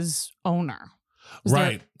versus owner. Is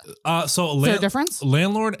Right. Is there a difference?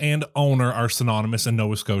 Landlord and owner are synonymous in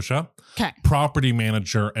Nova Scotia. Okay. Property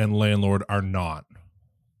manager and landlord are not.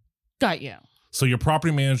 Got you. So your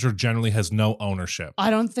property manager generally has no ownership. I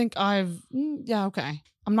don't think yeah, okay.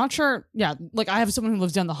 I'm not sure. Yeah, like I have someone who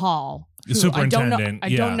lives down the hall. The superintendent. I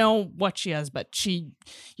don't know what she is, but she,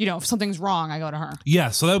 if something's wrong, I go to her. Yeah.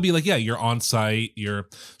 So that would be like, you're on site, your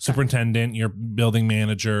superintendent, your building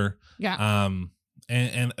manager. Yeah.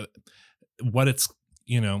 And what it's,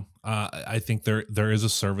 I think there is a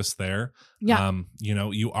service there. Yeah.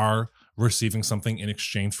 You are receiving something in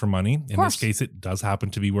exchange for money. In course. this case, it does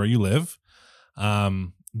happen to be where you live.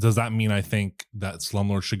 Does that mean I think that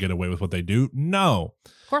slumlords should get away with what they do? No.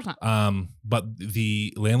 Of course not. But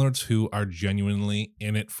the landlords who are genuinely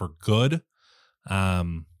in it for good,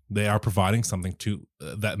 they are providing something to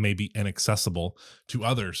that may be inaccessible to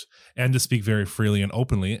others. And to speak very freely and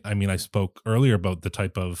openly, I mean, I spoke earlier about the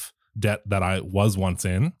type of debt that I was once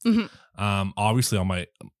in. Obviously,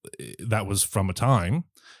 that was from a time.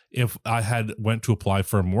 If I had went to apply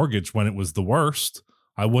for a mortgage when it was the worst,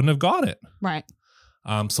 I wouldn't have got it. Right.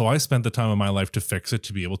 So I spent the time of my life to fix it,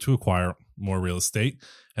 to be able to acquire more real estate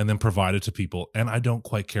and then provide it to people. And I don't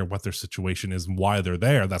quite care what their situation is and why they're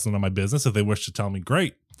there. That's none of my business. If they wish to tell me,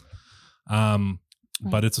 great.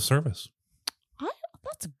 But it's a service.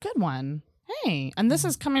 That's a good one. Hey, and this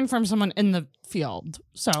is coming from someone in the field.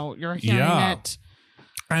 So you're hearing it.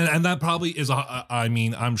 And that probably is,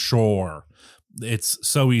 I'm sure it's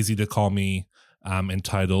so easy to call me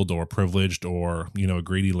entitled or privileged or a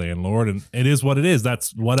greedy landlord, and it is what it is.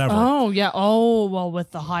 That's whatever. Oh yeah. Oh well, with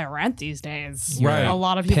the high rent these days, Right. A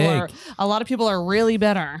lot of people are really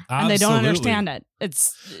bitter, and they don't understand it.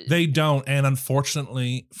 They don't, and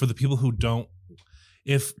unfortunately, for the people who don't,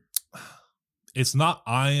 if it's not,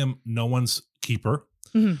 I am no one's keeper.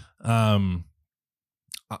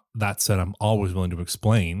 That said, I'm always willing to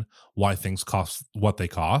explain why things cost what they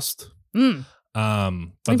cost. But I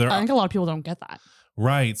think a lot of people don't get that.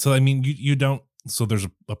 Right. So, I mean, you don't, so there's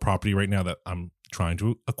a property right now that I'm trying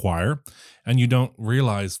to acquire, and you don't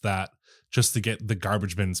realize that just to get the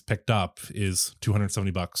garbage bins picked up is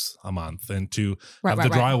 $270 a month, and to have the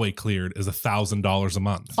driveway cleared is $1,000 a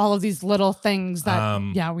month. All of these little things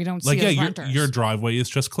that, we don't see as renters. Your driveway is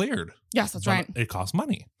just cleared. Yes, that's right. It costs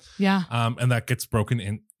money. Yeah. And that gets broken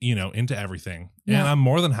in, into everything. Yeah. And I'm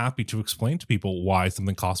more than happy to explain to people why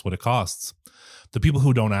something costs what it costs. The people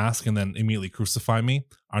who don't ask and then immediately crucify me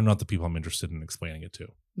are not the people I'm interested in explaining it to.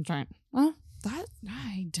 That's right. Well,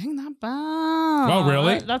 I ding that bell. Oh,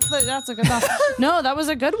 really? That's a good one. No, that was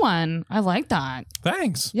a good one. I like that.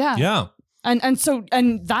 Thanks. Yeah. Yeah. And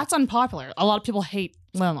that's unpopular. A lot of people hate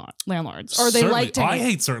landlords, or they Certainly. like to. I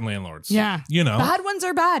hate certain landlords. Yeah. Bad ones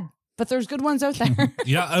are bad, but there's good ones out there.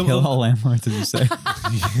 Yeah. Kill all landlords, as you say.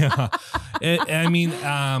 Yeah. I mean,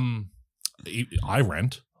 I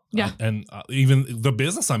rent. Yeah. And even the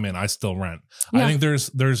business I'm in, I still rent. Yeah. I think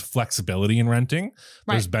there's flexibility in renting.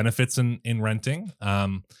 There's Right. benefits in renting.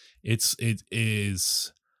 It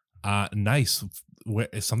is nice.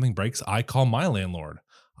 If something breaks, I call my landlord.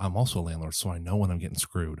 I'm also a landlord, so I know when I'm getting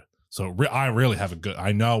screwed. So I really have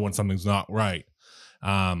I know when something's not right.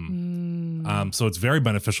 So it's very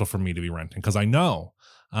beneficial for me to be renting because I know.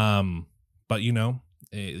 But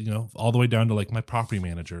all the way down to like my property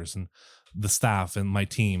managers and the staff and my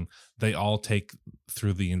team, they all take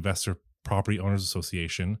through the Investor Property Owners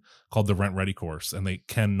Association called the Rent Ready course, and they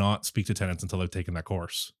cannot speak to tenants until they've taken that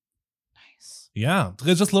course. Nice. Yeah,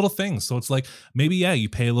 it's just little things. So it's like maybe you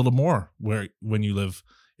pay a little more when you live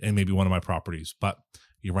in maybe one of my properties, but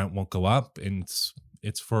your rent won't go up, and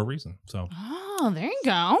it's for a reason. So Oh, there you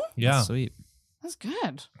go. yeah, That's sweet. That's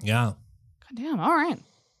good. yeah. God damn. All right,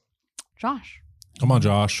 Josh. Come on,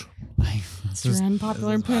 Josh. It's your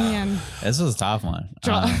unpopular opinion. This was a tough one.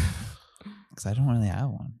 Jo- Because I don't really have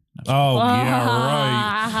one. Oh yeah,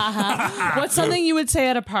 right. What's something you would say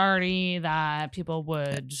at a party that people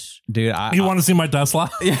would? Dude, You want to see my Tesla?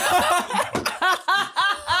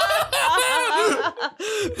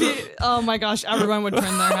 Oh my gosh, everyone would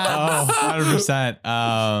turn their heads. Oh, 100%.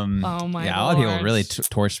 Oh my yeah, a lot of people Lord. really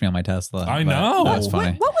torched me on my Tesla. I but know. That was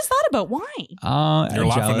funny. What was that about? Why? You're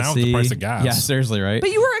laughing now with the price of gas. Yeah, seriously, right?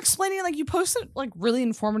 But you were explaining, like, you posted like really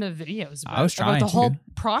informative videos about, I was trying about the whole to.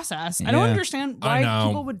 process. I don't Yeah. understand I why know.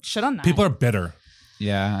 people would shit on that. People are bitter.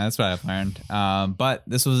 Yeah, that's what I've learned. But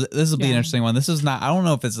this will be an interesting one. This is not. I don't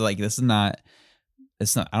know if it's like this is not.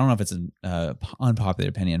 It's not. I don't know if it's an unpopular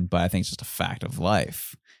opinion, but I think it's just a fact of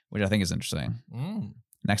life, which I think is interesting.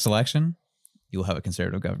 Next election, you will have a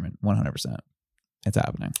conservative government. 100%. It's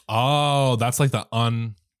happening. Oh, that's like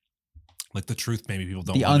the truth. Maybe people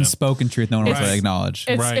don't. The unspoken truth no one wants to acknowledge.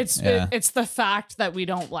 It's the fact that we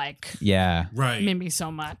don't like. Yeah. Right. Maybe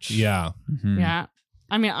so much. Yeah. Mm-hmm. Yeah.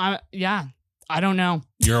 I mean, I don't know.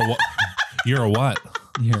 You're a what? You're a what?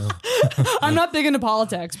 I'm not big into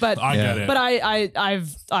politics, but I get it. But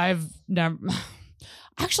I've never.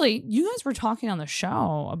 Actually, you guys were talking on the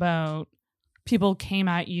show about people came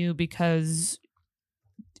at you because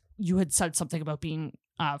you had said something about being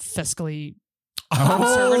fiscally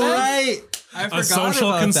conservative. Right. I forgot a social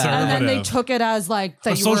about conservative. And then they took it as like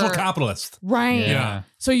that a social capitalist. Right. Yeah.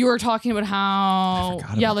 So you were talking about how,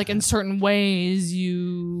 about in certain ways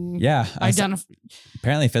you identify.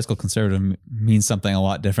 Apparently fiscal conservative means something a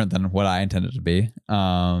lot different than what I intended to be.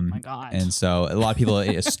 Oh my God. And so a lot of people,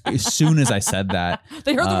 as soon as I said that,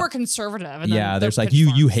 they heard the word conservative. And there's like,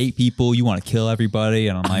 you hate people, you want to kill everybody.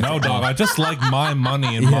 And I'm like, no, dog, I just like my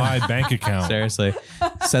money in my bank account. Seriously.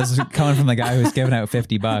 Says coming from the guy who's giving out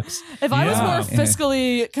 $50. If I was more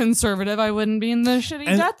fiscally conservative, I wouldn't be in the shitty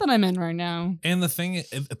debt that I'm in right now. And the thing,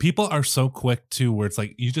 people are so quick too, where it's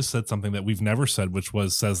like, you just said something that we've never said, which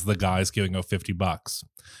was, says the guy's giving out $50.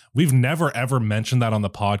 We've never ever mentioned that on the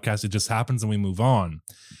podcast. It just happens and we move on.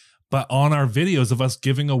 But on our videos of us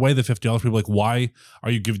giving away the $50, people are like, why are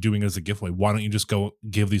you doing it as a giveaway? Why don't you just go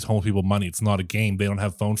give these homeless people money? It's not a game. They don't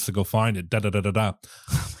have phones to go find it. Da da da da da.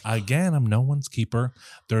 Again, I'm no one's keeper.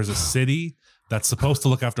 There's a city that's supposed to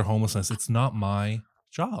look after homelessness. It's not my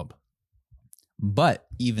job. But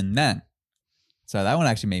even then, so that one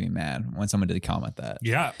actually made me mad when someone did comment that.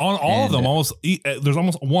 Yeah, on all of them, there's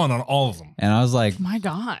almost one on all of them. And I was like, my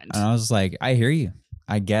God. And I was like, I hear you.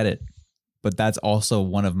 I get it. But that's also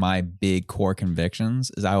one of my big core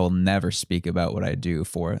convictions is I will never speak about what I do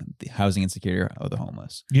for the housing insecurity or the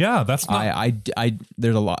homeless. Yeah, that's not. I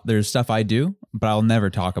there's stuff I do, but I'll never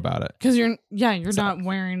talk about it. Because you're not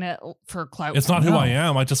wearing it for clout. It's not who I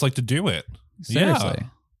am. I just like to do it. Seriously.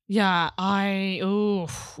 Yeah, I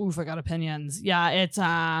got opinions. Yeah,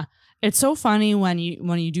 it's so funny when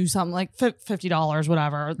you do something like $50,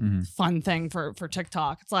 whatever, fun thing for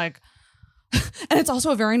TikTok. It's like, and it's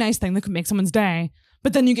also a very nice thing that could make someone's day.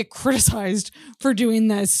 But then you get criticized for doing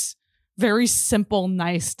this very simple,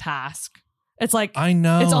 nice task. It's like, I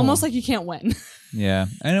know. It's almost like you can't win. Yeah,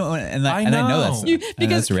 I know, and I know that's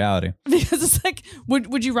the reality. Because it's like,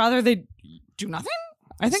 would you rather they do nothing?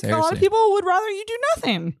 I think Seriously. a lot of people would rather you do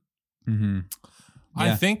nothing. Mm-hmm.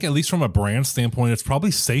 I think, at least from a brand standpoint, it's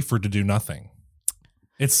probably safer to do nothing.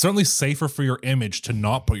 It's certainly safer for your image to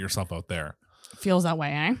not put yourself out there. Feels that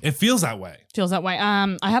way, eh? It feels that way. Feels that way.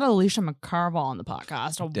 I had Alicia McCarville on the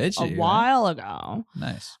podcast a while ago.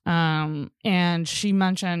 Nice. And she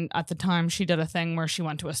mentioned at the time she did a thing where she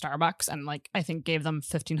went to a Starbucks and like I think gave them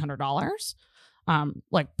 $1,500,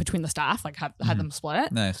 like between the staff, like had them split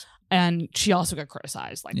it. Nice. And she also got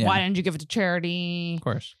criticized, like, why didn't you give it to charity? Of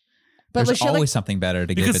course. But there's always something better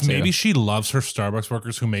to give it to. Because maybe she loves her Starbucks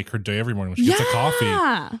workers who make her day every morning when she gets a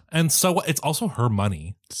coffee. And so it's also her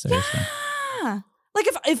money. Seriously. Like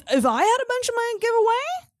if I had a bunch of money to give away,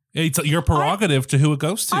 it's your prerogative to who it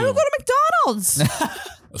goes to. I would go to McDonald's.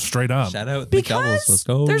 Straight up. Shout out because McDonald's. Let's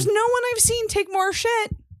go. There's no one I've seen take more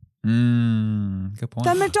shit good point.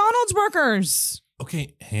 than McDonald's workers.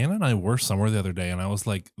 Okay, Hannah and I were somewhere the other day, and I was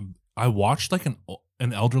like, I watched like an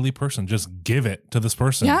elderly person just give it to this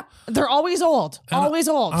person. Yep, they're always old. Always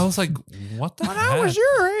old. I was like, what the heck? When I was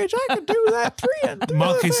your age, I could do that.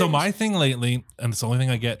 Okay, so my thing lately, and it's the only thing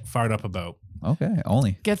I get fired up about. Okay,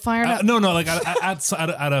 only. Get fired up. No, like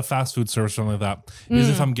at a fast food service or something like that. Is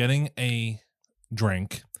if I'm getting a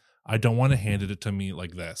drink, I don't want to hand it to me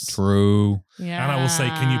like this. True. Yeah. And I will say,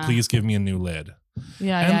 can you please give me a new lid?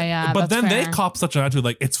 Yeah. But then fair. they cop such an attitude,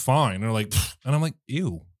 like, it's fine. They're like, pfft. And I'm like,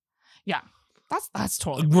 ew. Yeah. That's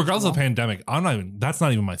totally Regardless of the reasonable. pandemic, that's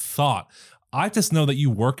not even my thought. I just know that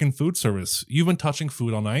you work in food service. You've been touching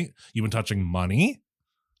food all night. You've been touching money.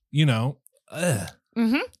 You know. But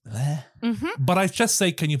I just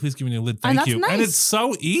say, can you please give me a lid? Thank that's you. nice. And it's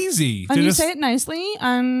so easy. And you say it nicely,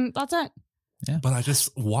 and that's it. Yeah. But I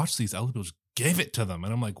just watch these elder people just give it to them.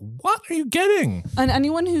 And I'm like, what are you getting? And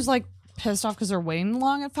anyone who's like pissed off because they're waiting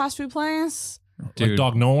long at fast food place. Dude. Like,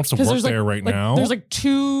 dog, no one wants to work there right now. There's like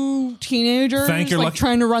two teenagers Thank your like lucky-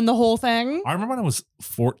 trying to run the whole thing. I remember when I was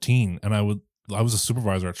 14 and I would I was a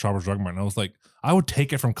supervisor at Shoppers Drug Mart, and I was like, I would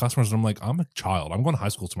take it from customers, and I'm like, I'm a child. I'm going to high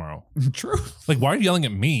school tomorrow. True. Like, why are you yelling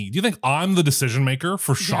at me? Do you think I'm the decision maker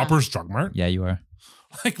for Shoppers Drug Mart? Yeah, you are.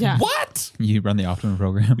 Like, Yeah. what? You run the Optimum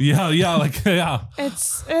program. Yeah, like, yeah.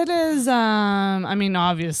 It is. I mean,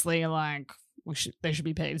 obviously, like they should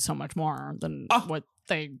be paid so much more than what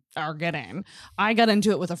they are getting. I got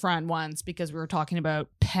into it with a friend once because we were talking about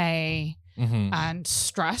pay and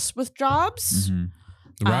stress with jobs. Mm-hmm.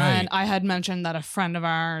 Right. And I had mentioned that a friend of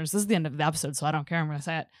ours. This is the end of the episode, so I don't care. I'm going to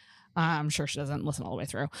say it. I'm sure she doesn't listen all the way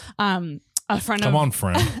through. A friend Come on,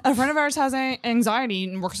 friend. a friend of ours has anxiety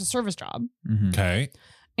and works a service job. Mm-hmm. Okay.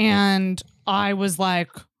 And I was like,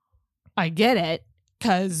 I get it,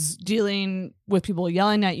 because dealing with people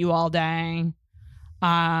yelling at you all day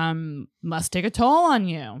must take a toll on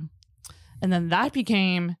you. And then that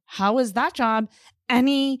became, how is that job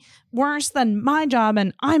any worse than my job?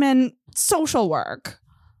 And I'm in social work.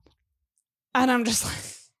 And I'm just like,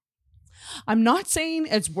 I'm not saying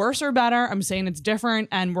it's worse or better. I'm saying it's different,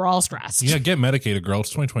 and we're all stressed. Yeah, get medicated, girl. It's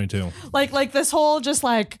 2022. Like this whole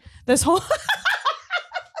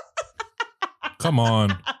Come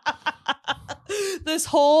on. this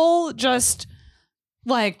whole just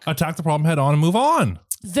like Attack the problem head on and move on.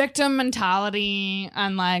 victim mentality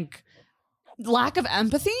and like lack of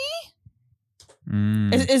empathy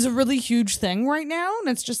is a really huge thing right now. And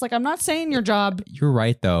it's just like, I'm not saying your job. You're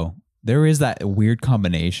right, though. There is that weird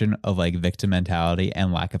combination of like victim mentality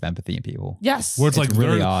and lack of empathy in people. Yes. Where it's like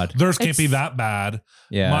really odd. Theirs can't be It's- that bad.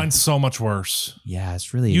 Yeah. Mine's so much worse. Yeah,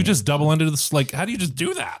 it's really. You just double-ended this. Like, how do you just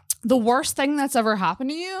do that? The worst thing that's ever happened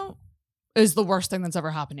to you is the worst thing that's ever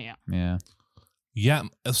happened to you. Yeah. Yeah.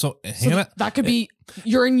 So So Hannah, that could be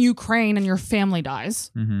you're in Ukraine and your family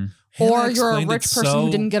dies, Mm-hmm. Hannah or you're a explained rich it person so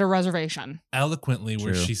who didn't get a reservation. eloquently,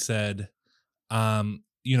 where True. she said,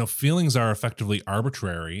 feelings are effectively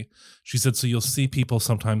arbitrary. She said, so you'll see people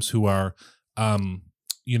sometimes who are,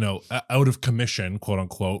 out of commission, quote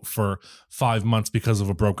unquote, for 5 months because of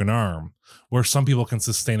a broken arm, where some people can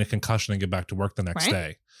sustain a concussion and get back to work the next Right.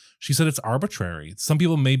 day. She said it's arbitrary. Some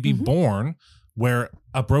people may be Mhm. born where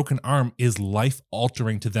a broken arm is life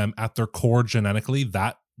altering to them at their core genetically.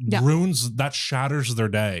 That Yeah. that shatters their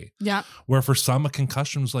day. Yeah. Where for some, a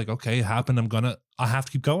concussion was like, okay, it happened. I have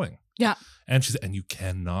to keep going. Yeah. And she said, and you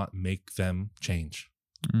cannot make them change.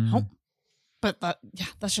 Mm-hmm. Nope. But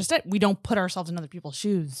that's just it. We don't put ourselves in other people's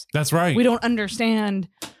shoes. That's right. We don't understand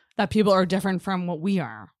that people are different from what we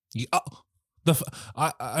are. Yeah.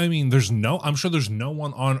 I'm sure there's no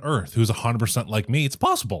one on earth who's 100% like me. It's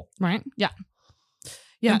possible. Right? Yeah.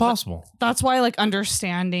 Yeah. Impossible. That's why like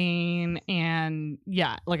understanding and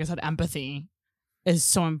like I said, empathy is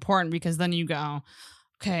so important, because then you go,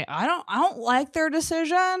 okay, I don't like their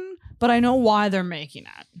decision, but I know why they're making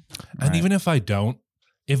it. And Right. even if I don't,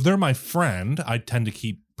 if they're my friend, I tend to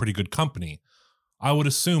keep pretty good company. I would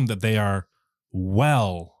assume that they are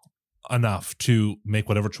well enough to make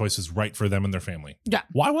whatever choice is right for them and their family. Yeah.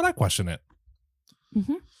 Why would I question it?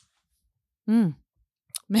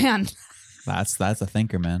 Man, That's a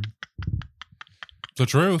thinker, man. The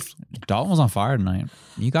truth. Dalton was on fire tonight.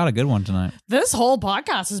 You got a good one tonight. this whole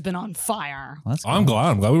podcast has been on fire. Let's. I'm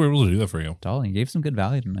glad we were able to do that for you. Dalton, you gave some good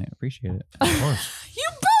value tonight. Appreciate it. Of course.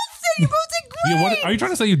 You both did great. Yeah, what are you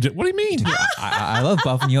trying to say? You did? What do you mean? I love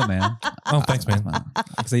buffing you up, man. Oh, thanks, man.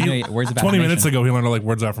 Because you know, words of 20 minutes affirmation. ago, he learned like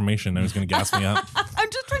words of affirmation. And he was going to gas me up. I'm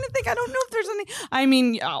just trying to think. I don't know if there's any. I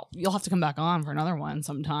mean, you'll have to come back on for another one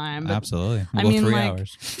sometime. But Absolutely. I We'll mean, go 3 like-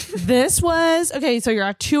 hours. this was okay. So you're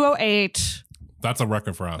at 208. That's a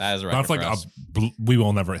record for us. That is a record That's like for us. we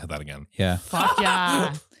will never hit that again. Yeah. Fuck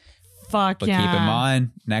yeah. Fuck But yeah. keep in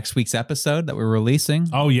mind, next week's episode that we're releasing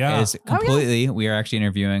Oh, yeah. is completely. We are actually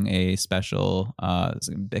interviewing a special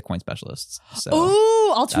Bitcoin specialist. So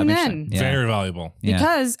Ooh, I'll tune that'd be in. interesting. Yeah. Very valuable. Yeah.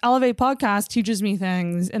 Because Elevate Podcast teaches me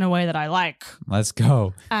things in a way that I like. Let's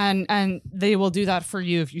go. And they will do that for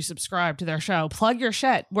you if you subscribe to their show. Plug your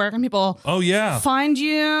shit. Where can people Oh, yeah. find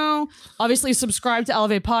you? Obviously, subscribe to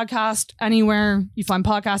Elevate Podcast anywhere you find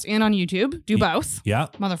podcasts and on YouTube. Do both. Yeah.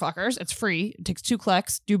 Motherfuckers. It's free. It takes 2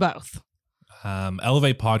 clicks. Do both.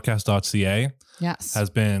 ElevatePodcast.ca Yes. has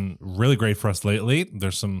been really great for us lately.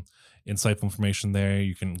 There's some insightful information there.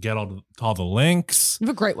 You can get all the links. You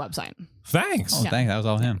have a great website. Thanks. Oh, thanks. That was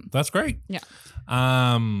all him. That's great. Yeah.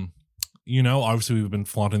 Obviously we've been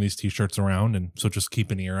flaunting these t-shirts around, and so just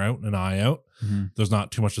keep an ear out, an eye out. Mhm. There's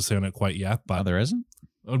not too much to say on it quite yet, Oh, but there isn't?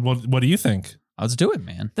 what do you think? Let's do it,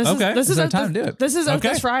 man. This Okay. is this This is our out time to do it. This is out Okay.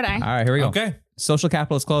 this Friday. All right, here we go. Okay. Social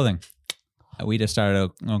Capitalist Clothing. We just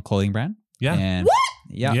started a clothing brand. Yeah. And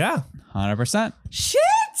yeah. Yeah. 100%. Shit.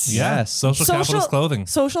 Yeah. Yes. Social Social- capitalist clothing.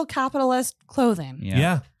 Social capitalist clothing. Yeah.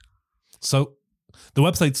 Yeah. So the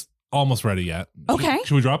website's almost ready yet. Okay.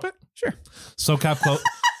 Should we drop it? Sure.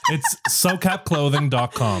 It's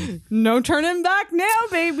SoCapClothing.com. No turning back now,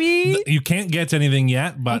 baby. You can't get anything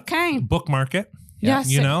yet, but Okay. bookmark it. Yes.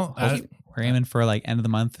 You know, We're aiming for like end of the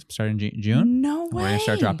month, starting June. No way. We're gonna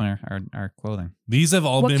start dropping our clothing. these have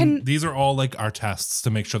all What been. can- These are all like our tests to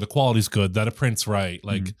make sure the quality's good, that it prints right.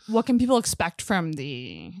 Like, What can people expect from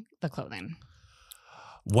the clothing?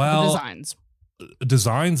 The well, designs.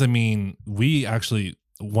 designs. I mean, we actually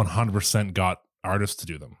 100% got artists to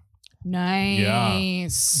do them.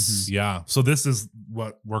 Nice. Yeah. So this is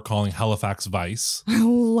what we're calling Halifax Vice, I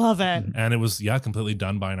love it. and it was completely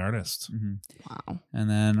done by an artist. Wow. And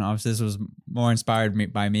then obviously this was more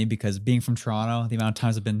inspired by me because being from Toronto, the amount of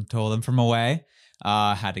times I've been told I'm from away,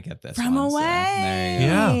 had to get this From one. So away. there you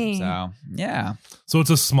Yeah. go. So yeah. So it's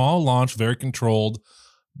a small launch, very controlled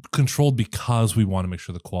because we want to make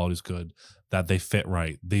sure the quality's good, that they fit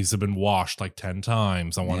right. These have been washed like 10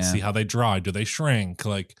 times. I want to Yeah. see how they dry. Do they shrink?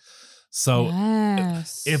 Like, so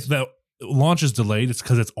Yes. if the launch is delayed, it's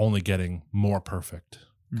because it's only getting more perfect.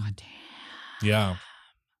 God damn. Yeah.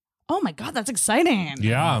 Oh my God, that's exciting.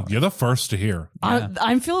 Yeah. You're the first to hear.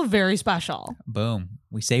 I feel very special. Boom.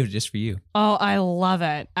 We saved it just for you. Oh, I love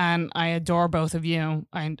it. And I adore both of you.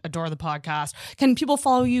 I adore the podcast. Can people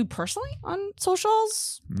follow you personally on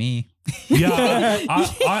socials? Me. Yeah.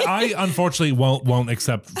 I unfortunately won't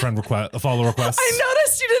accept follow requests. I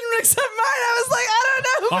noticed you didn't accept mine. I was like, I don't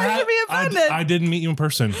know who should be offended. I didn't meet you in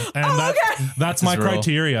person. And okay. that's my This is real.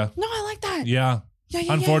 criteria. No, I like that. Yeah.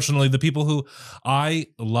 Yeah. Unfortunately, the people who I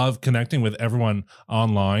love connecting with everyone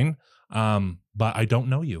online, but I don't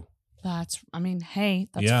know you. Hey,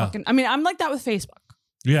 that's Yeah. fucking. I mean, I'm like that with Facebook.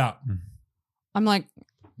 Yeah. I'm like,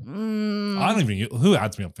 I don't even who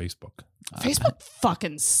adds me on Facebook. Facebook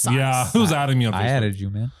fucking sucks. Yeah. Who's adding me on Facebook? I added you,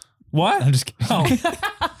 man. What? I'm just kidding. Oh,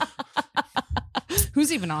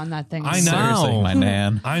 Who's even on that thing? I know. Seriously, my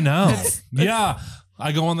man. I know. Yeah.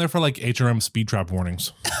 I go on there for like HRM speed trap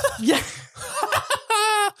warnings. Yeah.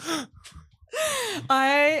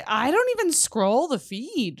 I don't even scroll the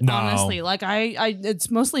feed, No. honestly. Like I it's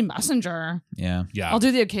mostly Messenger. Yeah. Yeah. I'll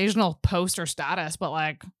do the occasional post or status, but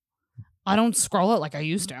like I don't scroll it like I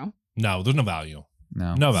used to. No, there's no value.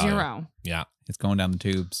 No. No value. Zero. Yeah. It's going down the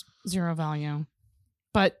tubes. Zero value.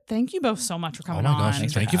 But thank you both so much for Oh coming my on. gosh.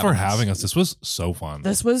 Thanks Thank for you for having us. having us. This was so fun.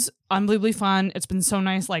 This was unbelievably fun. It's been so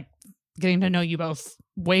nice, like getting to know you both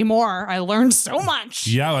way more. I learned so much.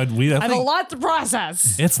 Yeah. I have a lot to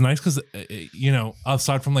process. It's nice because,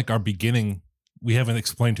 aside from like our beginning, we haven't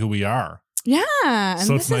explained who we are. Yeah. And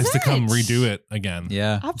So it's this is nice to come redo it again.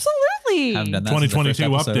 Yeah. Absolutely. Haven't done that since the 2022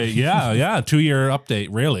 first episode. update. Yeah. 2-year update,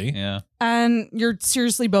 really. Yeah. And you're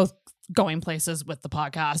seriously both going places with the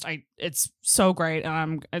podcast. It's so great.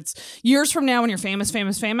 It's years from now when you're famous,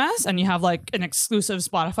 and you have like an exclusive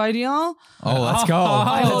Spotify deal. Oh, let's go.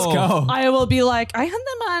 Let's go. I will be like, I had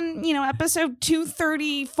them on, episode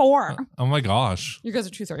 234. Oh my gosh. You guys are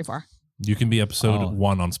 234. You can be episode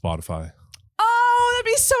 1 on Spotify. Oh, that'd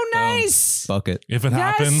be so nice. Fuck it. If it Yes.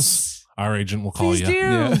 happens, our agent will call Please you. do.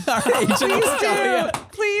 Yeah. Please do.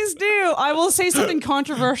 Please do. I will say something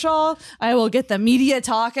controversial. I will get the media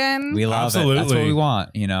talking. We love it. That's what Absolutely. we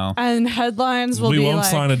want, and headlines will We be won't like,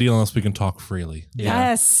 sign a deal unless we can talk freely.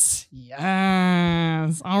 Yes.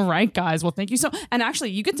 Yes. All right, guys. Well, thank you so. And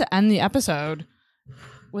actually, you get to end the episode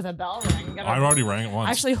with a bell ring. You gotta I already rang it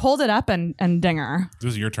once. actually hold it up and dinger.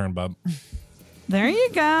 This is your turn, bub. There you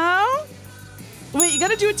go. Wait, you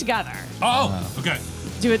got to do it together. Oh, okay.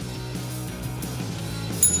 Do it.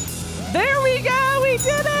 There we go. We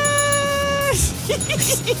did it.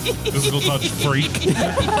 Physical touch freak.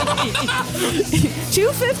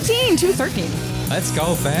 215, 213. Let's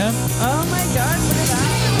go, fam. Oh my God. Look at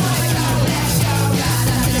that.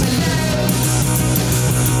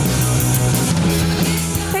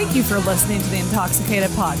 Thank you for listening to the Intoxicated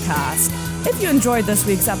Podcast. If you enjoyed this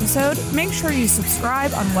week's episode, make sure you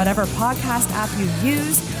subscribe on whatever podcast app you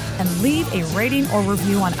use and leave a rating or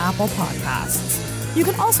review on Apple Podcasts. You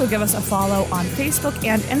can also give us a follow on Facebook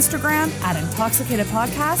and Instagram at Intoxicated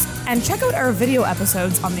Podcast and check out our video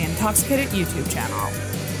episodes on the Intoxicated YouTube channel.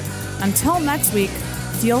 Until next week,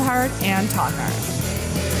 feel hard and talk hard.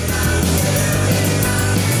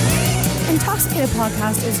 Intoxicated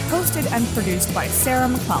Podcast is hosted and produced by Sarah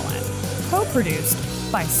McClellan, co-produced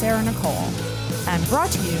by Sarah Nicole, and brought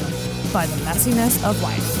to you by the messiness of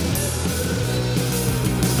life.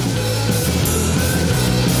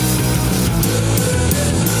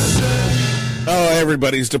 Oh,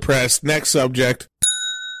 everybody's depressed. Next subject.